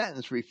in this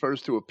sentence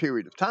refers to a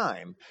period of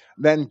time,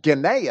 then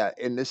genea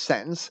in this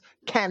sentence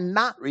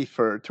cannot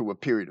refer to a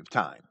period of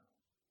time.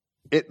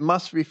 It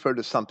must refer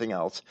to something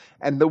else,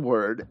 and the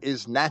word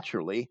is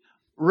naturally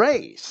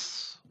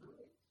race.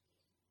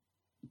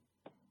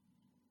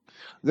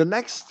 The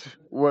next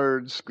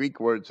words,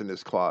 Greek words in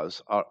this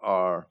clause,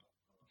 are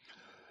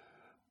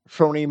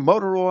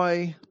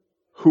phronimotoroi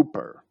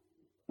hooper,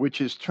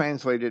 which is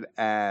translated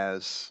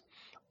as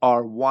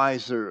are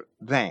wiser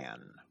than,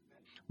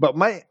 but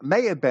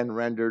may have been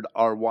rendered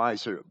are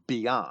wiser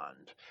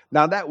beyond.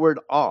 Now that word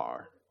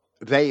are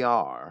they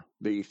are,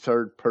 the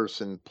third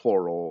person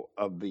plural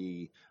of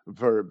the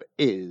verb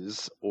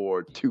is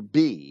or to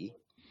be,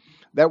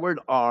 that word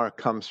are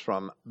comes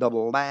from the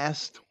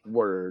last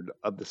word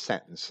of the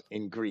sentence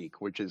in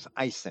Greek, which is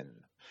eisen.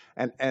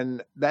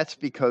 And that's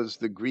because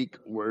the Greek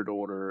word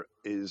order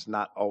is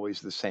not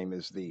always the same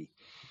as the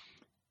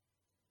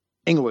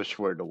English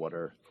word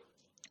order.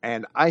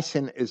 And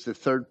eisen is the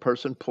third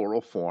person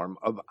plural form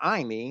of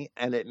eimi,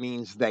 and it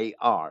means they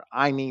are.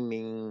 Eimi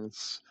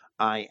means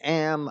I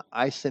am,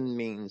 eisen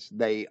means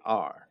they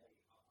are.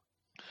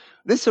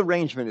 This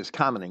arrangement is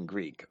common in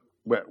Greek,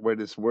 where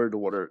this word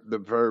order, the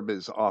verb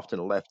is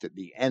often left at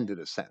the end of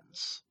the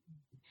sentence.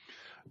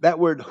 That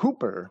word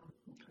hooper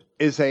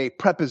is a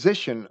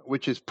preposition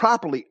which is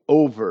properly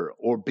over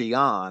or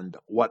beyond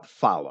what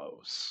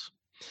follows.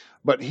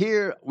 But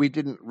here we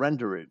didn't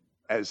render it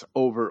as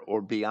over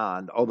or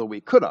beyond, although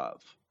we could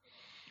have.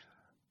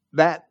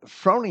 That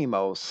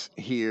phronimos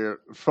here,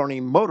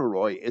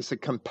 phronimotoroi, is a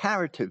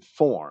comparative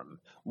form,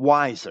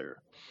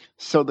 wiser.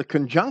 So the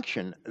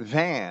conjunction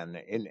than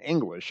in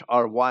English,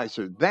 are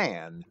wiser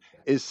than,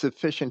 is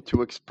sufficient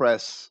to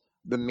express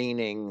the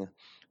meaning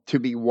to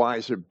be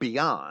wiser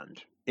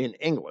beyond in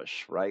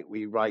English, right?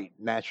 We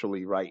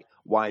naturally write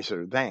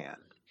wiser than.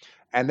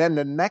 And then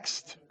the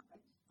next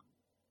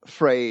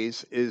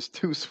phrase is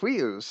tous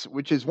filhos,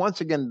 which is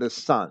once again the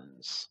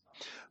sons.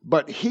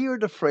 But here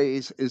the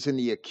phrase is in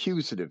the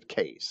accusative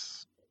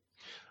case,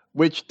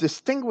 which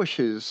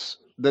distinguishes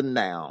the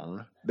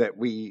noun that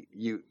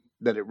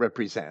that it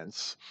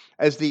represents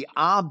as the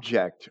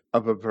object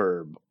of a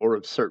verb or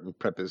of certain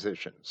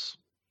prepositions.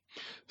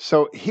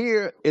 So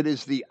here it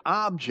is the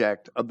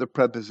object of the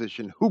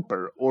preposition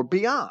hooper or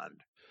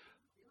beyond,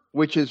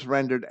 which is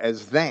rendered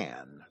as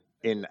than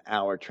in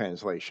our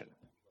translation.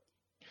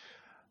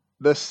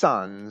 The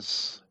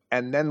sons,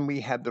 and then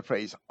we have the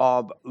phrase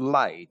of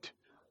light,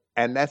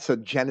 and that's a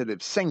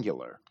genitive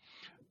singular.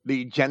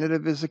 The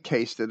genitive is a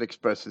case that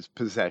expresses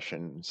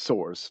possession,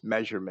 source,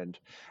 measurement,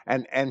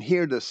 and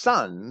here the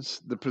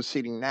sons, the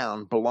preceding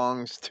noun,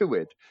 belongs to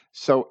it.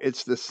 So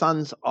it's the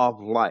sons of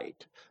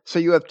light. So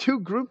you have two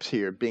groups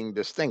here being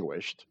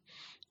distinguished,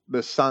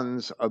 the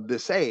sons of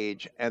this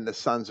age and the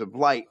sons of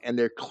light, and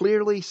they're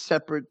clearly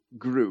separate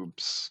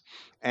groups.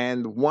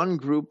 And one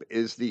group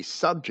is the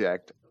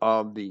subject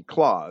of the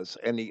clause,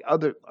 and the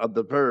other of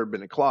the verb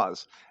in a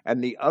clause,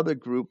 and the other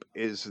group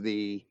is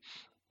the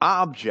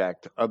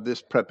object of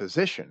this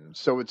preposition.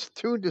 So it's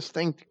two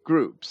distinct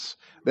groups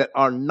that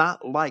are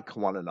not like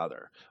one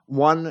another.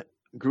 One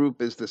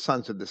group is the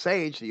sons of this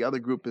age, the other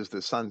group is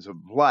the sons of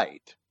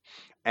light.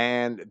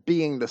 And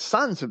being the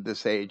sons of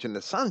this age and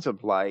the sons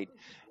of light,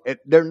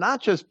 they're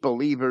not just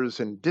believers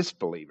and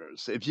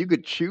disbelievers. If you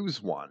could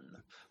choose one,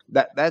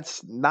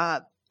 that's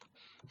not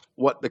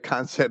what the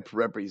concept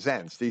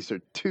represents. These are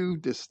two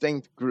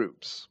distinct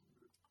groups.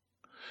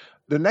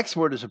 The next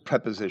word is a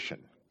preposition,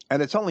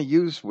 and it's only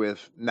used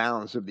with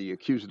nouns of the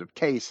accusative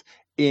case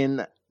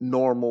in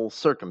normal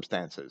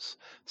circumstances.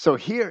 So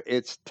here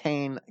it's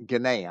tein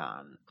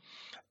geneon,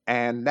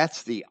 and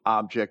that's the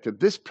object of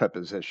this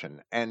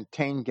preposition. And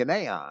tein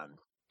geneon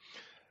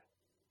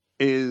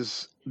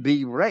is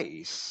the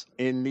race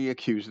in the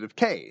accusative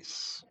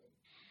case.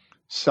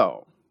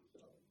 So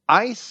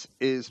ice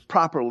is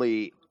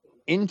properly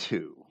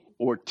into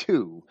or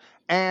to,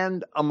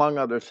 and among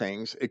other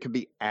things, it could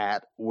be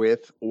at,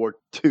 with, or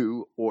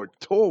to, or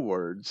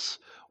towards,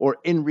 or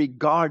in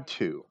regard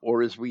to,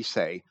 or as we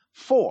say,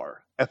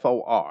 for,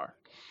 F-O-R.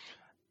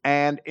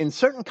 And in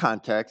certain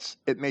contexts,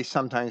 it may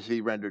sometimes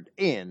be rendered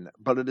in,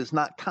 but it is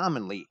not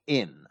commonly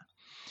in.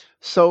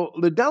 So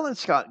Liddell and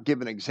Scott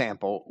give an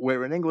example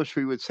where in English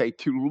we would say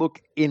to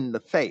look in the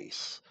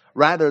face,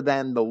 rather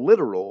than the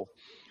literal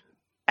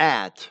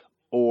at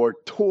or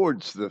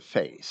towards the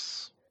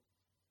face.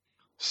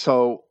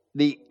 So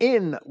the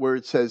in, where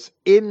it says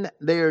in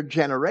their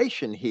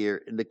generation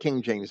here in the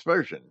King James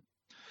Version,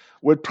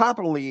 would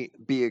properly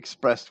be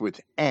expressed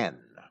with n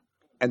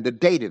and the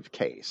dative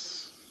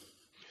case,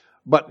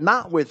 but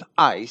not with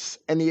ice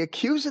and the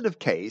accusative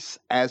case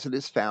as it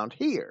is found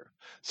here.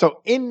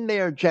 So in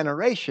their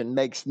generation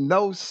makes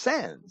no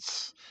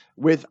sense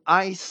with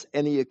ice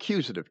and the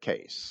accusative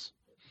case.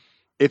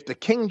 If the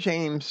King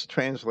James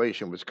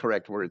translation was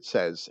correct where it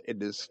says in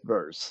this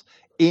verse,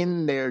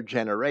 in their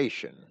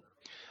generation,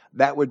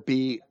 that would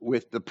be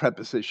with the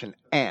preposition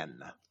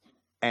n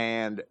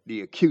and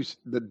the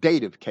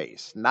dative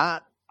case,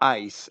 not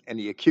ice and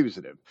the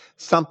accusative.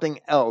 Something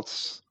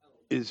else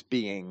is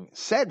being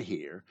said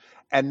here,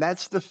 and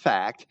that's the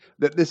fact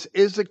that this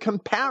is a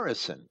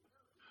comparison,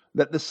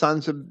 that the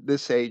sons of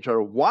this age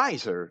are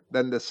wiser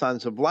than the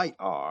sons of light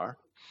are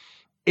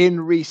in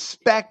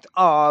respect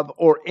of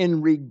or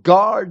in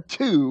regard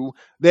to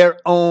their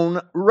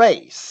own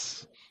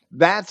race.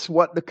 That's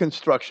what the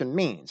construction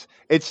means.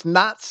 It's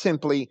not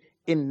simply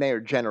in their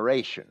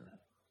generation.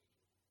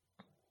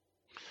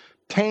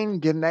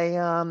 Tein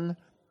geneon,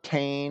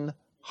 tein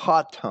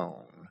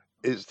haton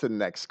is the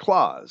next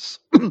clause.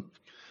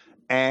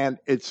 And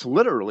it's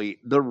literally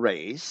the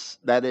race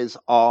that is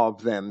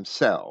of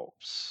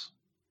themselves.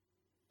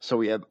 So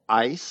we have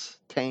eis,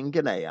 tein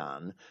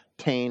geneon,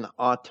 tein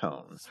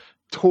auton,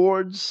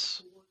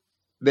 towards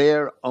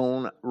their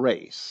own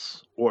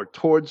race, or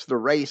towards the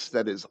race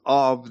that is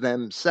of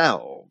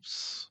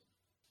themselves.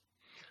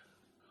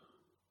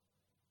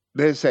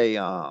 There's a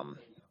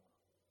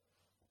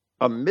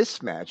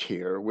mismatch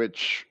here,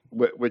 which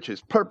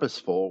is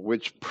purposeful,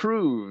 which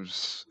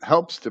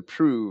helps to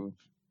prove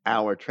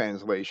our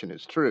translation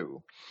is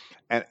true,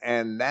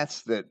 and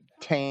that's that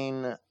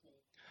tein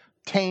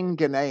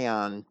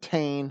geneon,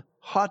 tein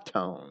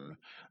hoton,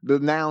 the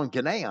noun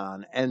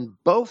geneon, and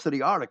both of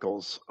the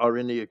articles are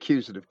in the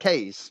accusative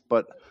case,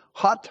 but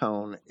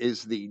hoton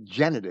is the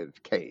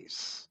genitive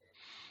case,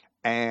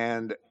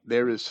 and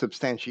there is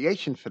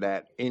substantiation for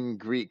that in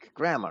Greek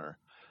grammar,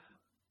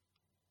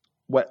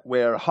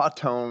 where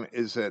hoton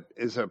is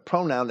a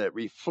pronoun that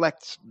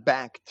reflects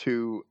back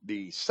to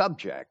the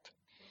subject.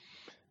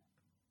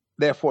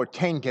 Therefore,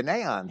 tein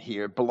geneon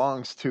here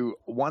belongs to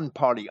one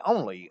party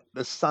only,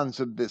 the sons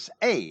of this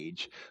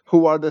age,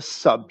 who are the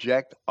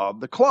subject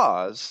of the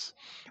clause.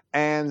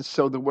 And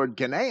so the word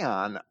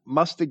geneon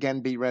must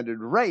again be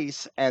rendered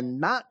race and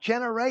not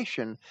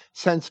generation,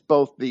 since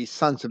both the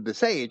sons of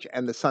this age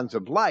and the sons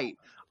of light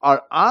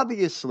are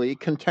obviously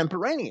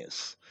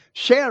contemporaneous,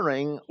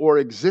 sharing or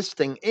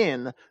existing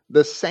in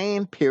the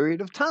same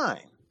period of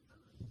time.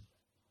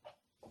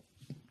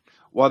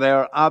 Well,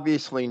 they're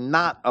obviously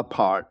not a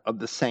part of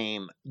the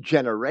same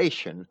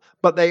generation,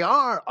 but they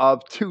are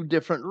of two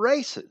different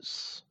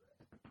races.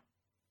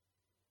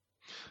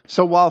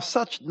 So while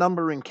such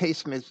number and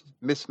case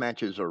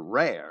mismatches are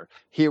rare,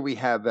 here we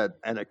have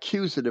an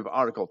accusative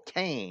article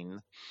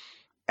tein,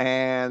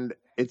 and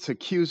it's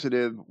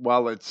accusative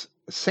while it's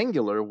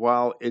singular,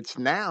 while its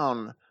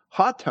noun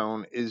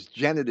hoton is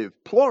genitive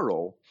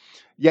plural.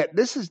 Yet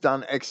this is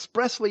done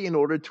expressly in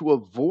order to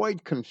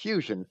avoid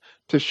confusion,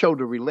 to show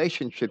the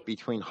relationship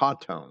between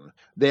hoton,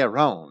 their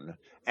own,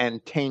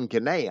 and tein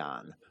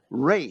geneon,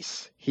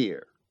 race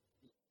here.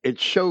 It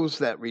shows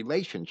that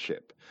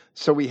relationship.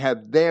 So we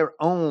have their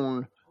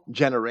own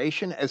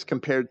generation as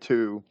compared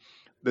to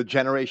the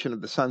generation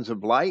of the sons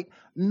of light?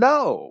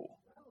 No,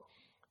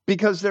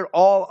 because they're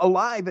all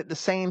alive at the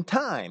same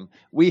time.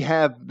 We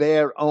have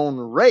their own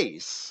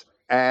race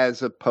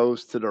as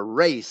opposed to the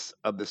race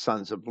of the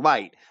sons of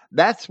light.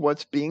 That's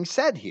what's being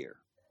said here.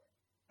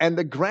 And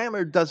the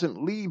grammar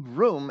doesn't leave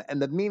room,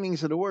 and the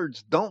meanings of the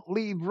words don't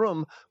leave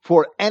room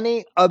for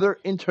any other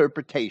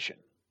interpretation.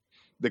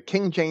 The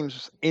King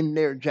James in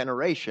their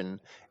generation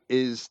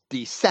is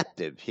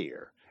deceptive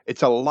here.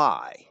 It's a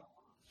lie.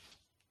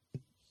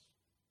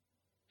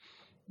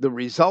 The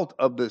result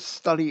of the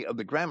study of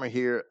the grammar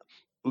here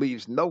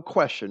leaves no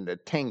question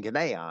that tein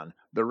geneon,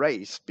 the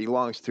race,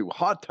 belongs to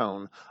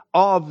hoton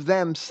of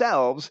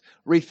themselves,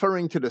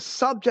 referring to the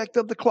subject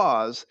of the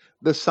clause,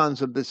 the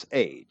sons of this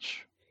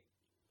age.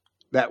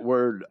 That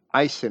word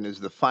eisen is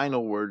the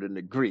final word in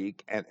the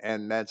Greek,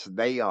 and that's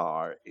they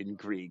are in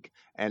Greek.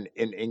 And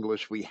in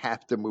English, we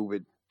have to move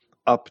it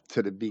up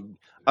to the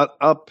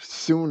up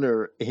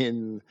sooner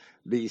in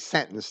the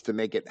sentence to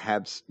make it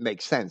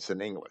make sense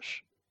in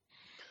English.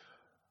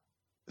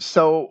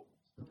 So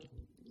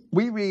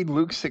we read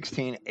Luke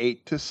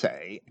 16:8 to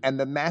say, and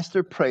the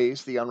master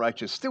praised the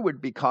unrighteous steward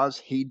because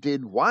he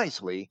did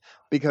wisely,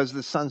 because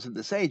the sons of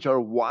this age are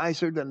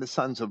wiser than the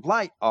sons of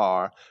light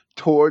are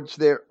towards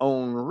their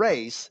own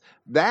race.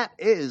 That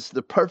is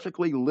the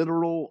perfectly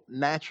literal,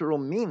 natural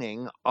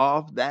meaning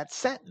of that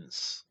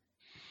sentence.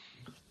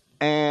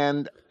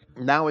 And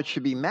now it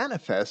should be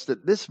manifest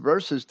that this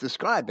verse is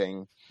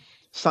describing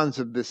sons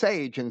of this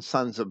age and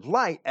sons of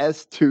light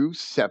as two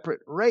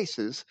separate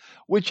races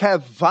which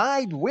have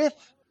vied with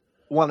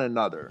one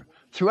another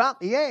throughout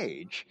the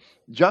age,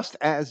 just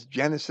as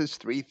Genesis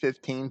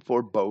 3:15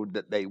 forebode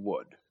that they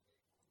would.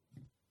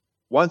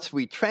 Once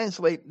we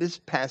translate this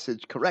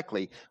passage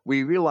correctly,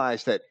 we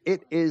realize that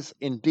it is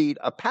indeed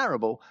a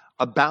parable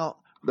about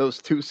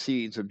those two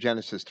seeds of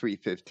Genesis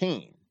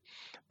 3:15.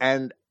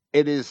 And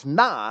it is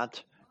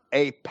not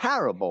a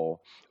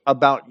parable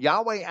about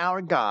Yahweh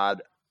our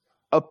God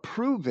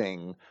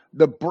approving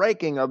the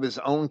breaking of his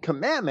own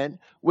commandment,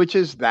 which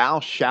is thou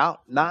shalt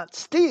not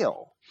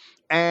steal.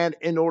 And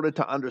in order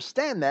to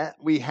understand that,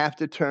 we have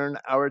to turn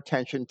our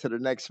attention to the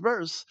next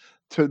verse,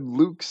 to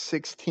Luke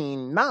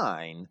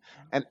 16:9,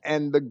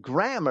 and the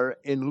grammar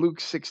in Luke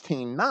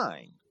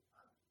 16:9.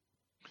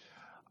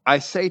 I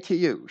say to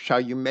you,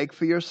 shall you make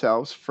for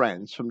yourselves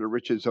friends from the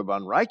riches of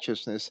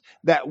unrighteousness,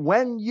 that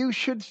when you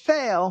should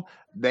fail,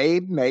 they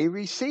may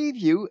receive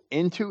you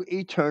into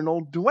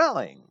eternal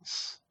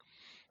dwellings?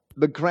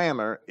 The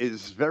grammar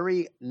is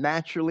very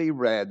naturally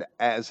read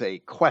as a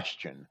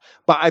question,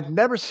 but I've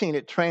never seen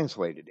it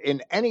translated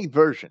in any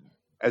version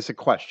as a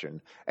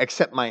question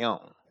except my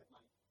own.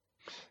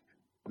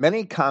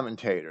 Many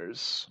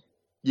commentators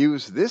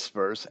use this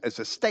verse as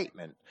a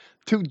statement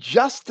to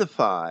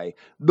justify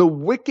the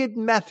wicked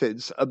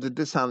methods of the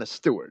dishonest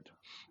steward,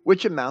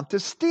 which amount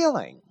to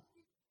stealing.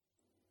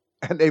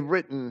 And they've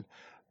written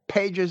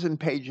pages and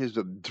pages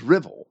of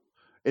drivel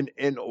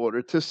in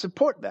order to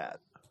support that.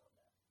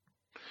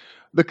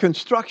 The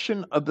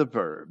construction of the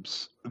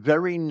verbs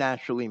very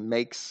naturally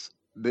makes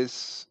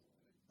this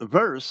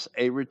verse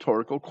a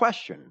rhetorical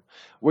question,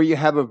 where you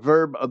have a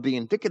verb of the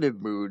indicative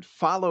mood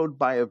followed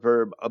by a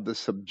verb of the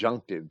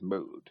subjunctive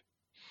mood.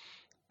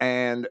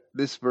 And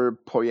this verb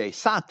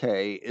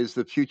poiesate is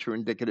the future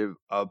indicative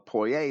of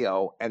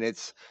poieo, and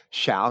it's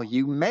shall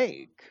you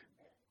make.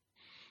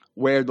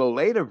 Where the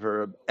later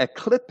verb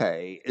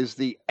eklipe is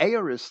the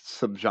aorist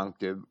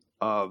subjunctive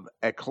of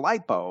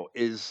eklipo,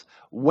 is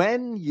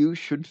when you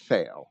should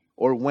fail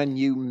or when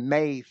you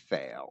may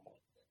fail,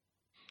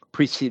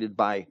 preceded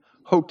by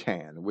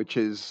hotan, which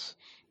is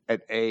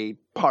a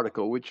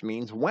particle which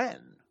means when.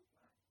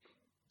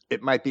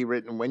 It might be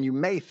written when you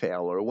may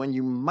fail or when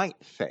you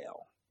might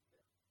fail.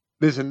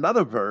 There's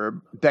another verb,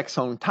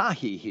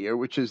 dexontahi, here,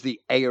 which is the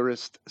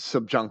aorist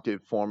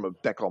subjunctive form of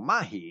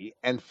dekomahi,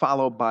 and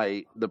followed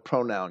by the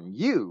pronoun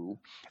you,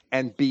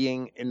 and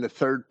being in the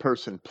third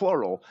person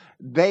plural,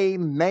 they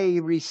may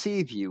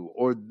receive you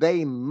or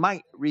they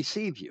might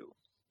receive you.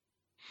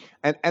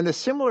 And a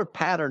similar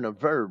pattern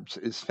of verbs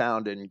is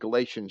found in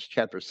Galatians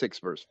chapter 6,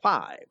 verse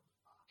 5.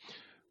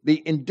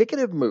 The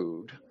indicative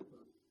mood,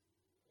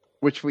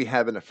 which we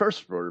have in the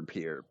first verb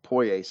here,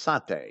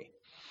 poiesate,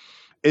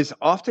 is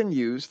often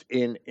used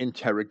in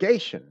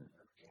interrogation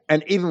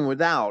and even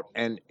without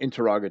an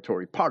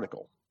interrogatory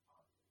particle.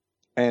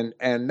 And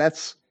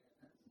that's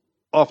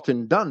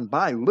often done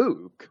by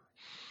Luke,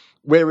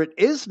 where it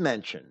is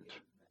mentioned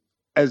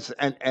as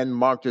and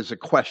marked as a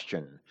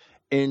question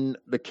in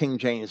the King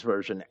James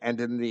Version and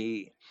in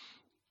the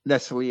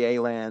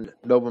Nestle-Aland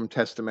Novum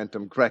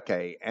Testamentum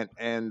Grece.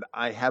 And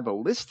I have a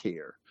list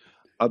here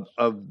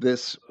of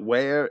this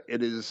where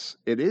it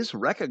is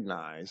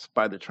recognized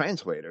by the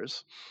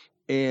translators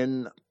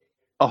in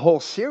a whole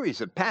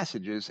series of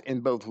passages in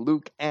both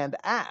Luke and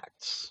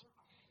Acts.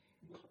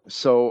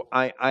 So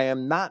I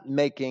am not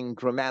making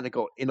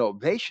grammatical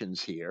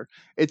innovations here.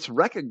 It's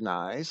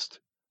recognized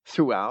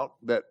throughout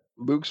that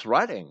Luke's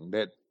writing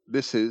that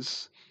this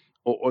is,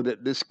 or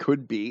that this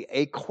could be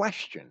a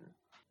question.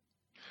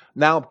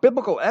 Now,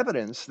 biblical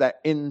evidence that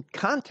in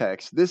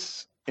context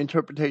this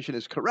interpretation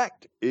is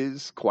correct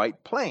is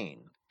quite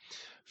plain.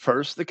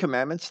 First, the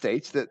commandment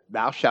states that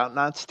thou shalt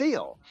not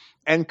steal.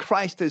 And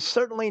Christ is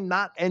certainly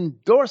not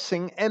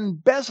endorsing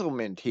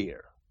embezzlement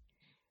here.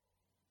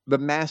 The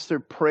master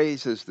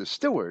praises the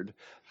steward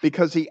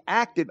because he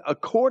acted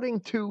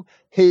according to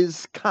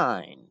his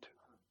kind.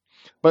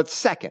 But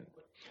second,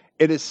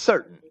 it is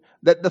certain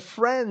that the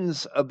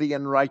friends of the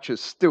unrighteous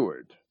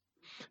steward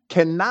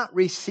cannot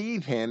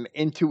receive him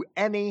into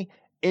any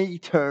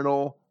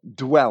eternal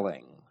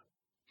dwelling.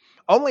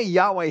 Only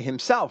Yahweh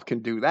himself can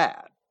do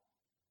that.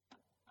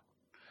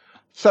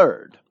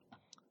 Third,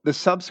 the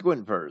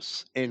subsequent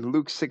verse in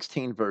Luke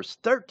 16, verse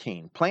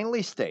 13,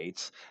 plainly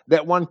states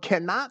that one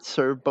cannot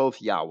serve both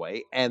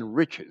Yahweh and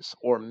riches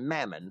or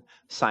mammon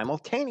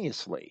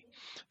simultaneously.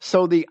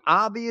 So the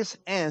obvious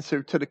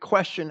answer to the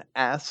question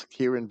asked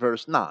here in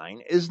verse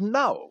 9 is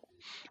no.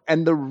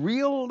 And the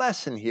real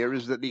lesson here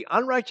is that the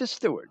unrighteous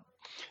steward,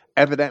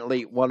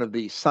 evidently one of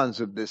the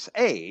sons of this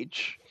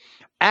age,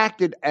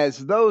 acted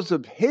as those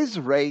of his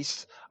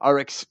race are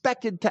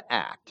expected to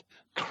act,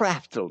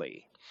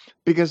 craftily,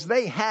 because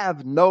they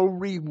have no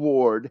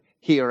reward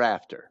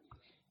hereafter.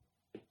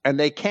 And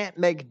they can't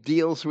make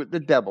deals with the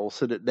devil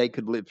so that they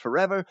could live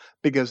forever,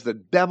 because the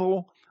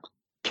devil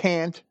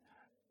can't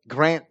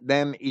grant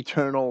them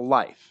eternal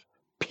life,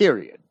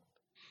 period.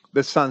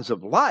 The sons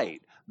of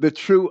light, the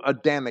true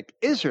Adamic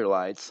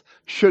Israelites,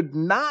 should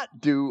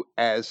not do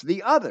as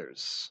the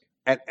others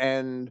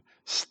and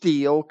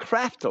steal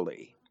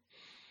craftily.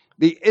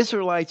 The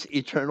Israelites'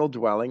 eternal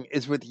dwelling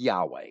is with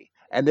Yahweh,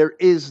 and there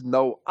is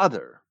no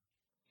other.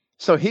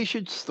 So he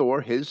should store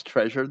his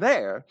treasure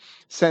there,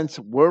 since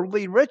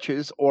worldly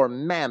riches or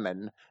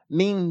mammon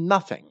mean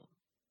nothing.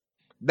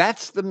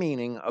 That's the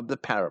meaning of the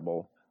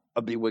parable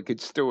of the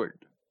wicked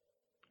steward.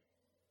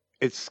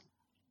 It's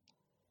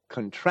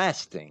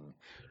contrasting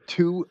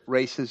two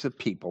races of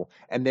people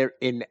and their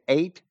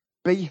innate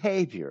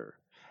behavior,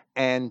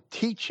 and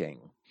teaching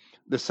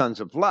the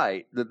sons of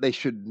light that they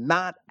should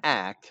not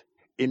act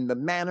in the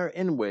manner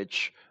in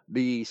which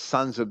the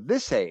sons of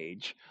this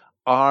age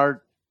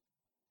are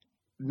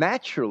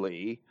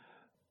naturally,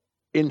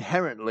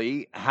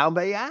 inherently, how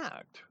they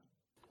act.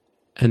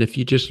 And if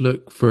you just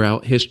look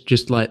throughout history,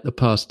 just like the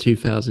past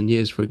 2,000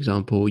 years, for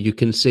example, you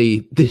can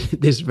see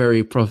this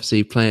very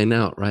prophecy playing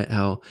out, right?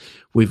 How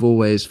we've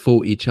always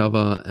fought each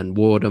other and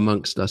warred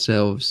amongst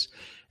ourselves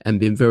and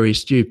been very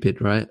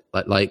stupid, right?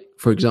 Like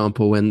for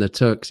example, when the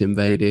Turks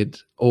invaded,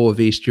 all of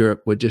East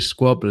Europe were just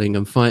squabbling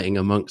and fighting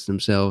amongst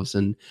themselves.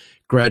 And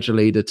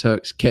gradually the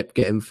Turks kept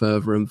getting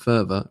further and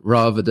further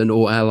rather than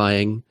all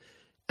allying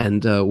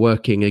and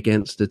working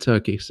against the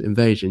Turkish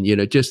invasion,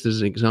 just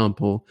as an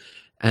example.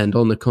 And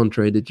on the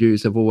contrary, the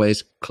Jews have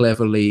always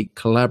cleverly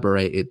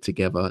collaborated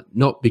together,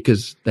 not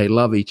because they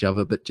love each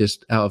other, but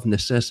just out of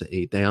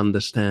necessity. They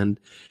understand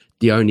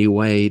the only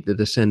way the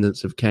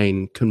descendants of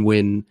Cain can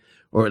win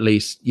or at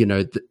least,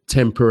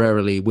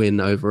 temporarily win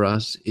over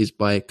us, is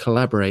by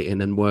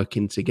collaborating and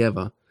working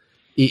together,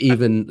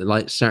 even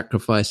like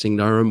sacrificing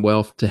their own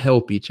wealth to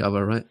help each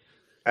other, right?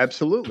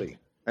 Absolutely.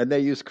 And they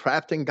use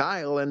craft and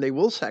guile, and they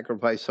will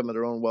sacrifice some of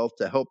their own wealth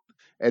to help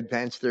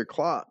advance their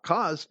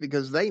cause,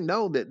 because they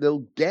know that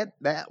they'll get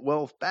that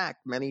wealth back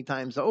many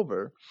times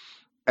over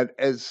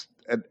as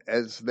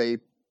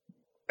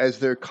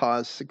their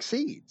cause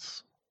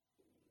succeeds.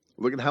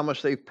 Look at how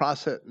much they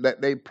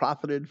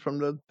profited from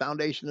the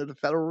foundation of the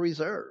Federal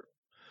Reserve.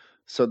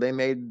 So they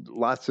made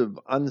lots of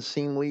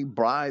unseemly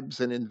bribes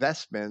and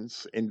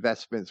investments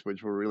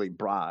which were really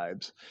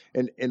bribes,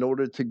 in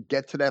order to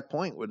get to that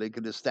point where they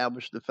could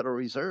establish the Federal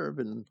Reserve.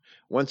 And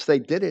once they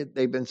did it,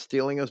 they've been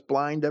stealing us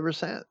blind ever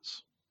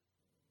since.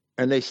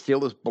 And they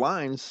steal us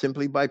blind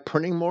simply by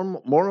printing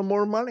more and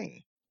more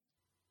money,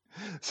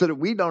 so that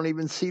we don't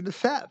even see the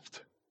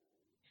theft.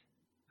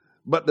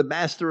 But the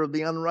master of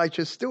the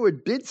unrighteous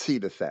steward did see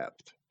the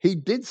theft. He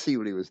did see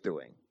what he was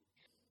doing.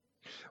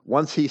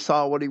 Once he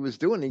saw what he was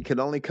doing, he could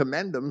only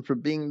commend him for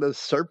being the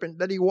serpent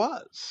that he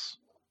was,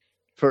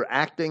 for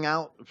acting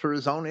out for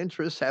his own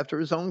interests after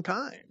his own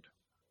kind.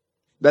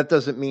 That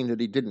doesn't mean that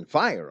he didn't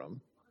fire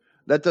him.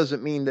 That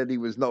doesn't mean that he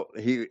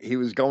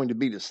was going to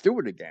be the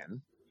steward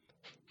again,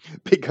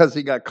 because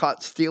he got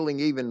caught stealing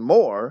even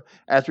more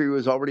after he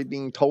was already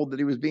being told that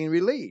he was being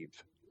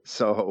relieved.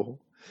 So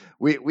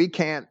we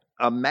can't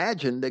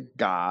imagine that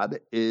God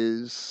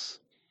is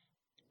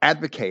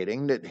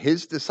advocating that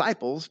his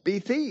disciples be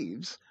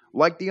thieves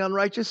like the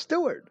unrighteous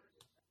steward.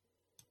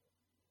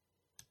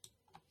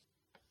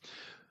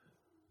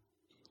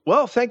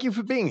 Well, thank you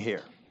for being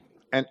here.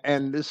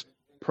 And this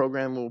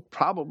program will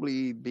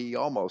probably be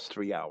almost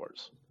 3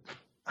 hours.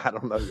 I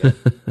don't know yet.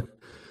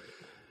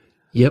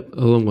 Yep,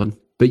 a long one.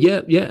 But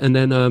yeah, and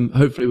then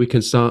hopefully we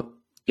can start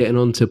getting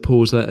on to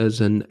Paul's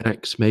letters and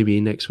Acts maybe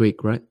next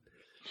week, right?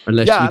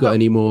 Unless you got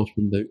any more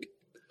from Luke.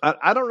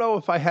 I don't know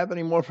if I have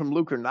any more from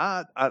Luke or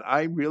not.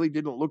 I really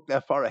didn't look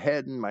that far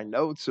ahead in my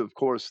notes. Of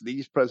course,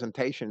 these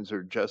presentations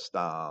are just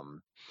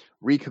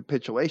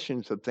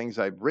recapitulations of things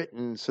I've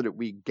written, so that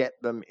we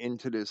get them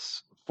into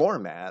this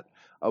format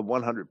of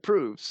 100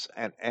 proofs.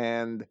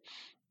 And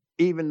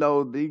even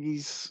though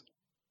these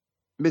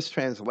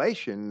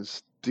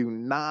mistranslations do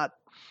not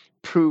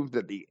prove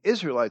that the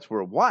Israelites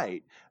were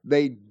white,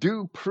 they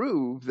do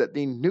prove that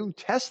the New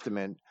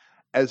Testament,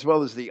 as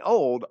well as the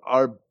Old,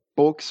 are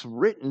books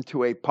written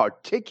to a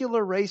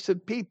particular race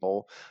of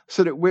people,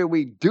 so that where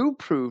we do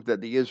prove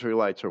that the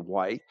Israelites are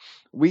white,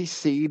 we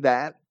see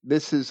that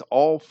this is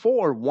all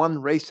for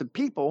one race of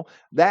people,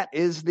 that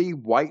is the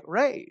white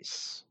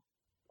race.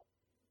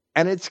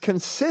 And it's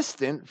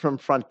consistent from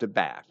front to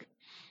back.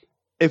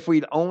 If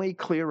we'd only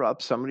clear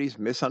up some of these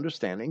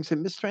misunderstandings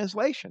and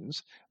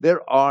mistranslations,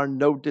 there are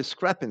no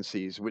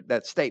discrepancies with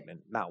that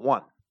statement, not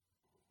one.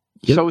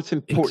 Yep, so it's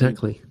important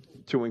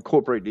to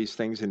incorporate these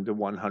things into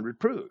 100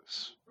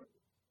 proofs,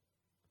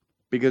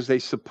 because they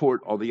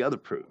support all the other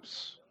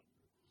proofs.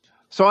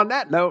 So on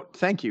that note,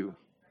 thank you,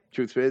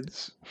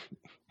 TruthVid's.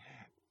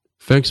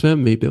 Thanks for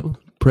having me, Bill.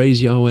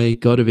 Praise Yahweh,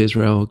 God of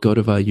Israel, God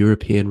of our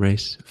European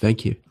race.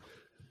 Thank you.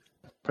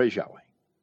 Praise Yahweh.